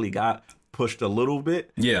Shadowkeep actually got pushed a little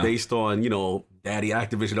bit, based on Daddy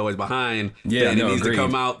Activision always behind. It needs to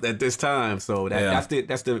come out at this time. So that's the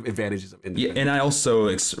advantages of independence. And I also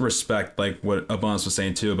respect like what Abans was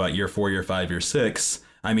saying too about year 4, year 5, year 6.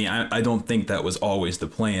 I mean, I don't think that was always the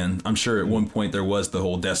plan. I'm sure at one point there was the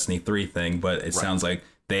whole Destiny 3 thing, but it sounds like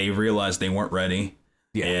they realized they weren't ready.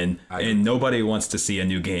 And nobody wants to see a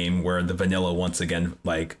new game where the vanilla once again,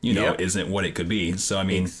 like, isn't what it could be. So, I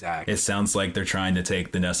mean, it sounds like they're trying to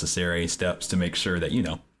take the necessary steps to make sure that,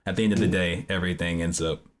 at the end of the day, everything ends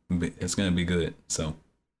up, it's going to be good. So,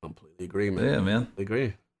 completely agree, man. Yeah, man.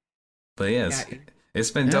 Agree. But it's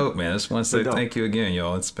been dope, man. I just want to say thank you again,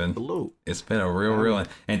 y'all. It's been a real,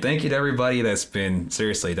 and thank you to everybody that's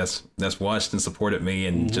watched and supported me,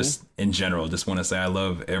 and just in general, just want to say I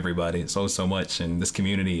love everybody so much, and this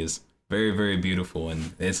community is very, very beautiful,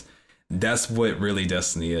 and that's what really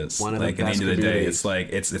Destiny is. Like at the end of the day, it's like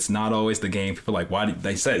it's not always the game. People are like, why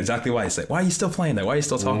they say exactly why I say, why are you still playing that? Why are you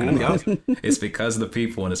still talking about it? It's because of the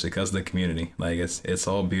people, and it's because of the community. Like it's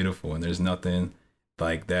all beautiful, and there's nothing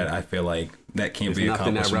like that. I feel like that can't be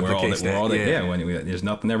accomplished. There's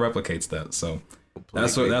nothing that replicates that. So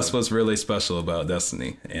that's what's really special about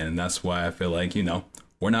Destiny, and that's why I feel like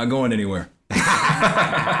we're not going anywhere.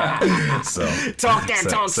 So talk that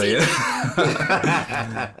talk.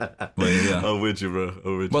 But yeah, I'm with you,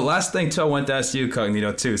 bro. But last thing too, I want to ask you,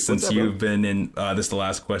 Cognito, too, since you've been in this is the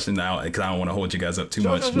last question now, because I don't want to hold you guys up too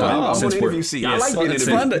much. Since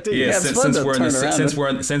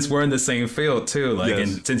we're in the same field too, like,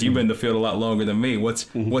 and since you've been in the field a lot longer than me,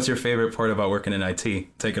 what's your favorite part about working in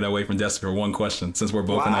IT? Take it away from Destiny for one question, since we're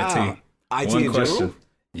both in IT. IT in general?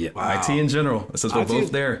 Yeah, IT in general, since we're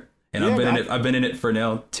both there. And I've been in it for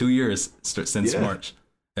now 2 years since March.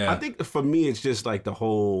 Yeah. I think for me, it's just like the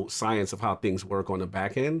whole science of how things work on the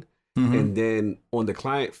back end. And then on the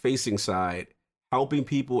client facing side, helping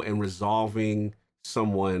people and resolving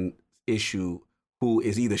someone's issue who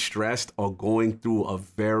is either stressed or going through a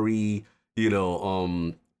very,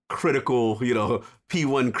 critical,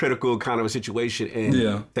 P1 critical kind of a situation.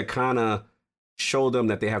 And to kind of show them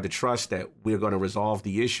that they have the trust that we're going to resolve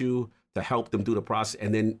the issue, to help them through the process,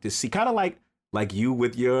 and then to see kind of like you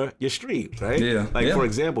with your streams, right? For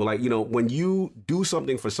example, like, when you do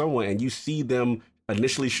something for someone and you see them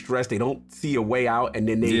initially stressed, they don't see a way out, and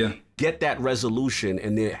then they get that resolution,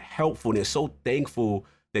 and they're helpful, and they're so thankful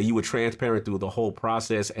that you were transparent through the whole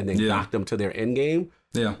process, and then got them to their end game.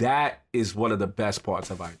 That is one of the best parts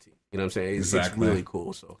of IT. You know what I'm saying? It's really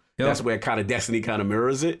cool. So that's where kind of Destiny kind of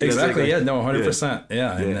mirrors it. Exactly. Yeah. No. 100%.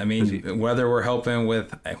 Yeah. And I mean, whether we're helping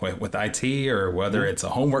with IT, or whether it's a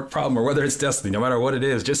homework problem, or whether it's Destiny, no matter what it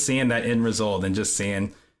is, just seeing that end result, and just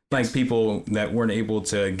seeing like people that weren't able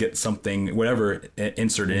to get something, whatever,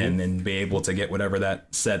 inserted in, and be able to get whatever that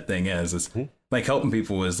said thing is. It's like helping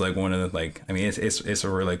people is like one of the, like, I mean, it's a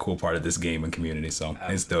really cool part of this game and community. So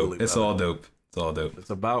it's dope. It's all dope. It's all dope. It's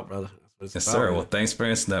about, brother. That's what Yes, it's about, sir. man. Well, thanks for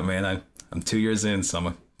answering that, man. I'm 2 years in, so I'm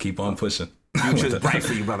gonna keep on pushing. Future's bright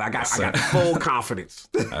for you, brother. I got full confidence.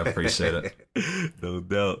 I appreciate it. No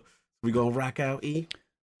doubt. We gonna rock out, E?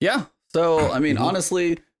 Yeah. So, I mean,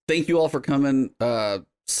 honestly, thank you all for coming.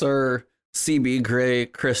 Sir,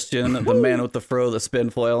 cbgray, Christian, the man with the fro, the spin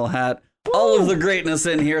foil hat, all of the greatness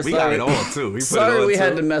in here. We got it all, too. Sorry we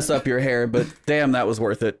had to mess up your hair, but damn, that was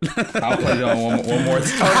worth it. I'll put it on one more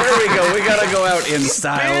time. Oh, there we go. We gotta go out in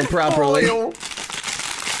style properly.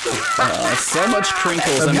 So much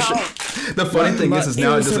crinkles. The funny thing is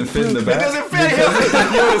now it doesn't fit in the back. It doesn't fit.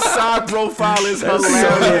 Yo, the side profile is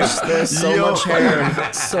hilarious. There's so much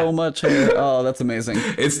hair. So much hair. Oh, that's amazing.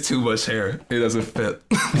 It's too much hair. It doesn't fit.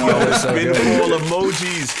 Oh, it's so good. Spinball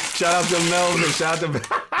emojis. Shout out to Melvin. Shout out to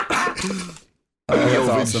Yo,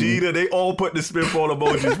 awesome. Vegeta. They all put the spinball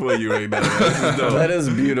emojis for you right now. That is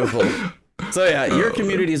beautiful. So yeah, your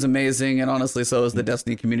community is amazing, and honestly, so is the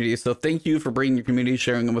Destiny community. So thank you for bringing your community,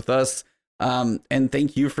 sharing them with us, and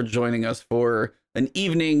thank you for joining us for an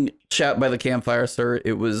evening chat by the campfire, sir.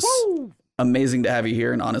 It was amazing to have you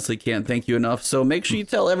here, and honestly, can't thank you enough. So make sure you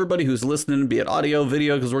tell everybody who's listening, be it audio,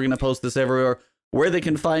 video, because we're gonna post this everywhere, where they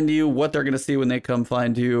can find you, what they're gonna see when they come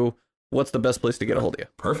find you. What's the best place to get a hold of you?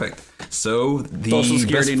 Perfect. So the Social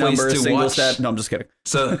security best place number, to single watch. stat. No, I'm just kidding.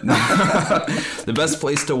 So the best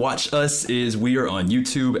place to watch us is we are on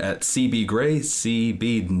YouTube at cbgray,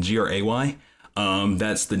 cbgray.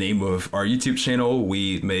 That's the name of our YouTube channel.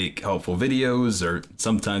 We make helpful videos, or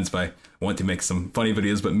sometimes I want to make some funny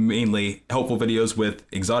videos, but mainly helpful videos with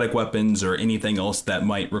exotic weapons or anything else that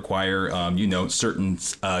might require, certain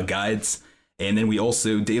guides. And then we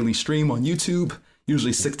also daily stream on YouTube,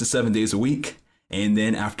 usually 6 to 7 days a week. And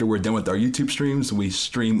then after we're done with our YouTube streams, we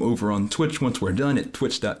stream over on Twitch once we're done at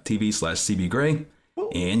twitch.tv/cbgray.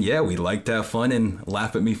 And yeah, we like to have fun and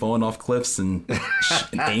laugh at me falling off cliffs and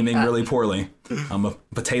aiming really poorly. I'm a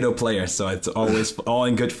potato player, so it's always all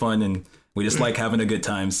in good fun, and we just like having a good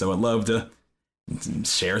time. So I'd love to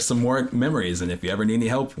share some more memories, and if you ever need any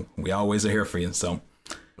help, we always are here for you. So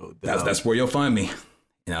that's where you'll find me.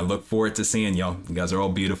 And I look forward to seeing y'all. You guys are all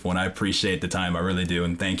beautiful, and I appreciate the time. I really do.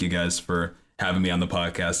 And thank you guys for having me on the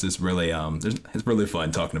podcast. It's really it's really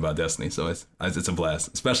fun talking about Destiny. So it's a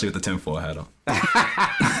blast, especially with the tinfoil hat on.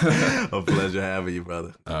 A pleasure having you,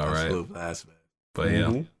 brother. All right. Absolute blast, man. But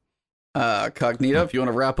yeah. Cognito, if you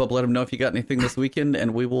want to wrap up, let them know if you got anything this weekend,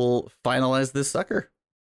 and we will finalize this sucker.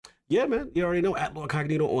 Yeah, man. You already know, at Lord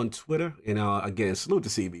Cognito on Twitter. And again, salute to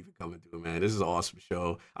CB for coming through, man. This is an awesome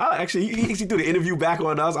show. He threw the interview back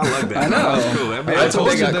on us. I like that. I know. That was cool. Man. I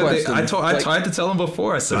told you question. I tried to tell them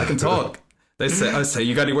before. I said I can talk. I said,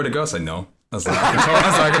 you got anywhere to go? I said, no. I was like,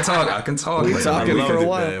 I can talk. We talking for a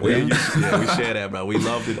while. We share that, bro. We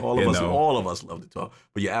loved it. All of us loved to talk.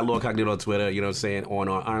 But yeah, at Lord Cognito on Twitter, you know what I'm saying, on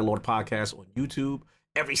our Iron Lord podcast on YouTube.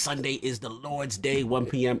 Every Sunday is the Lord's Day, 1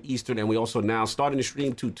 p.m. Eastern. And we also now starting to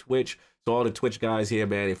stream to Twitch. So all the Twitch guys here,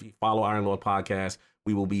 man, if you follow Iron Lord podcast,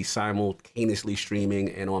 we will be simultaneously streaming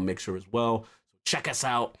and on Mixer as well. So check us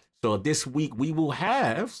out. So this week we will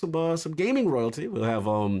have some gaming royalty. We'll have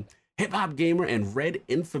Hip Hop Gamer and Red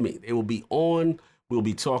Infamy. They will be on. We'll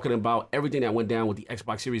be talking about everything that went down with the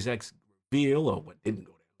Xbox Series X reveal, or what didn't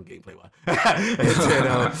go down gameplay-wise.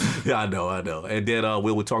 I know. And then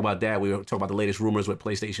we'll talk about that. We'll talk about the latest rumors with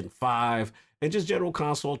PlayStation 5 and just general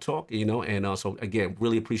console talk, you know. And so, again,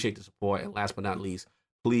 really appreciate the support. And last but not least,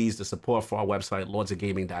 please, the support for our website,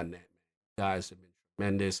 lordsofgaming.net. Guys have been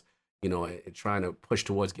tremendous, you know, and trying to push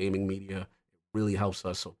towards gaming media. It really helps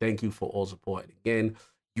us. So thank you for all support. And again,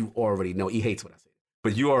 you already know. He hates when I say it,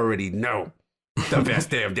 but you already know. The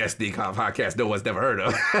best damn Destiny podcast no one's never heard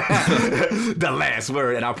of. The last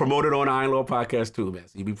word. And I'll promote it on Iron Lord podcast too, man.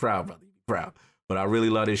 So you be proud, brother. You be proud. But I really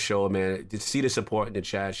love this show, man. To see the support in the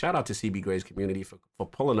chat. Shout out to CB Gray's community for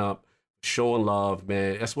pulling up, showing love,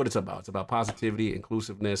 man. That's what it's about. It's about positivity,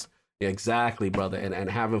 inclusiveness. Yeah, exactly, brother. And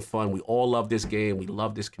having fun. We all love this game. We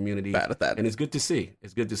love this community. Bad at that. And it's good to see.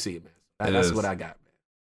 It's good to see, man. That's what I got,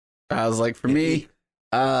 man. I was like, for me,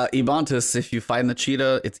 Ebontis, if you find the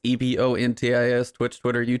cheetah, it's EBONTIS, Twitch,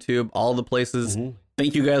 Twitter, YouTube, all the places. Mm-hmm.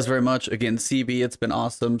 Thank you guys very much. Again, CB, it's been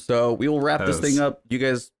awesome. So we will wrap this thing up. You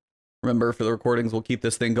guys remember, for the recordings, we'll keep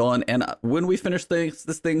this thing going. And when we finish this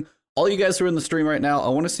thing, all you guys who are in the stream right now, I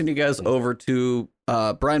want to send you guys over to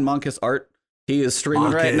Brian Monkus Art. He is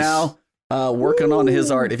streaming right now, working on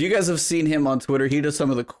his art. If you guys have seen him on Twitter, he does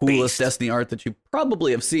some of the coolest Destiny art that you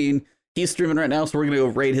probably have seen. He's streaming right now, so we're going to go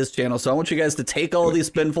raid his channel. So I want you guys to take all these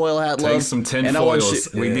tinfoil hat love. Take some tinfoils.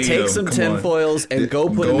 Take some tinfoils and go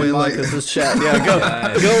put them in Marcus's chat. Yeah, go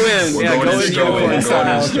in. Yeah, go in. Let's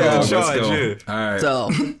go. All right. So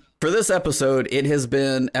for this episode, it has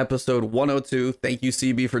been episode 102. Thank you,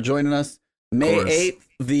 CB, for joining us. May 8th,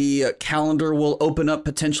 the calendar will open up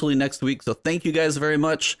potentially next week. So thank you guys very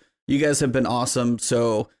much. You guys have been awesome.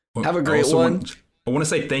 So have a great one. I want to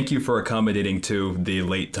say thank you for accommodating to the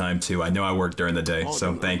late time too. I know I work during the day,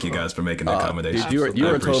 so thank you guys for making the accommodation. You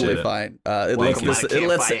are totally fine.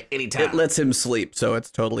 It lets him sleep, so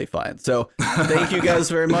it's totally fine. So thank you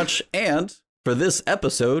guys very much. And for this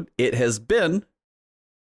episode, it has been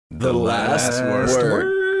the last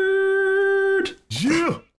word. Yeah.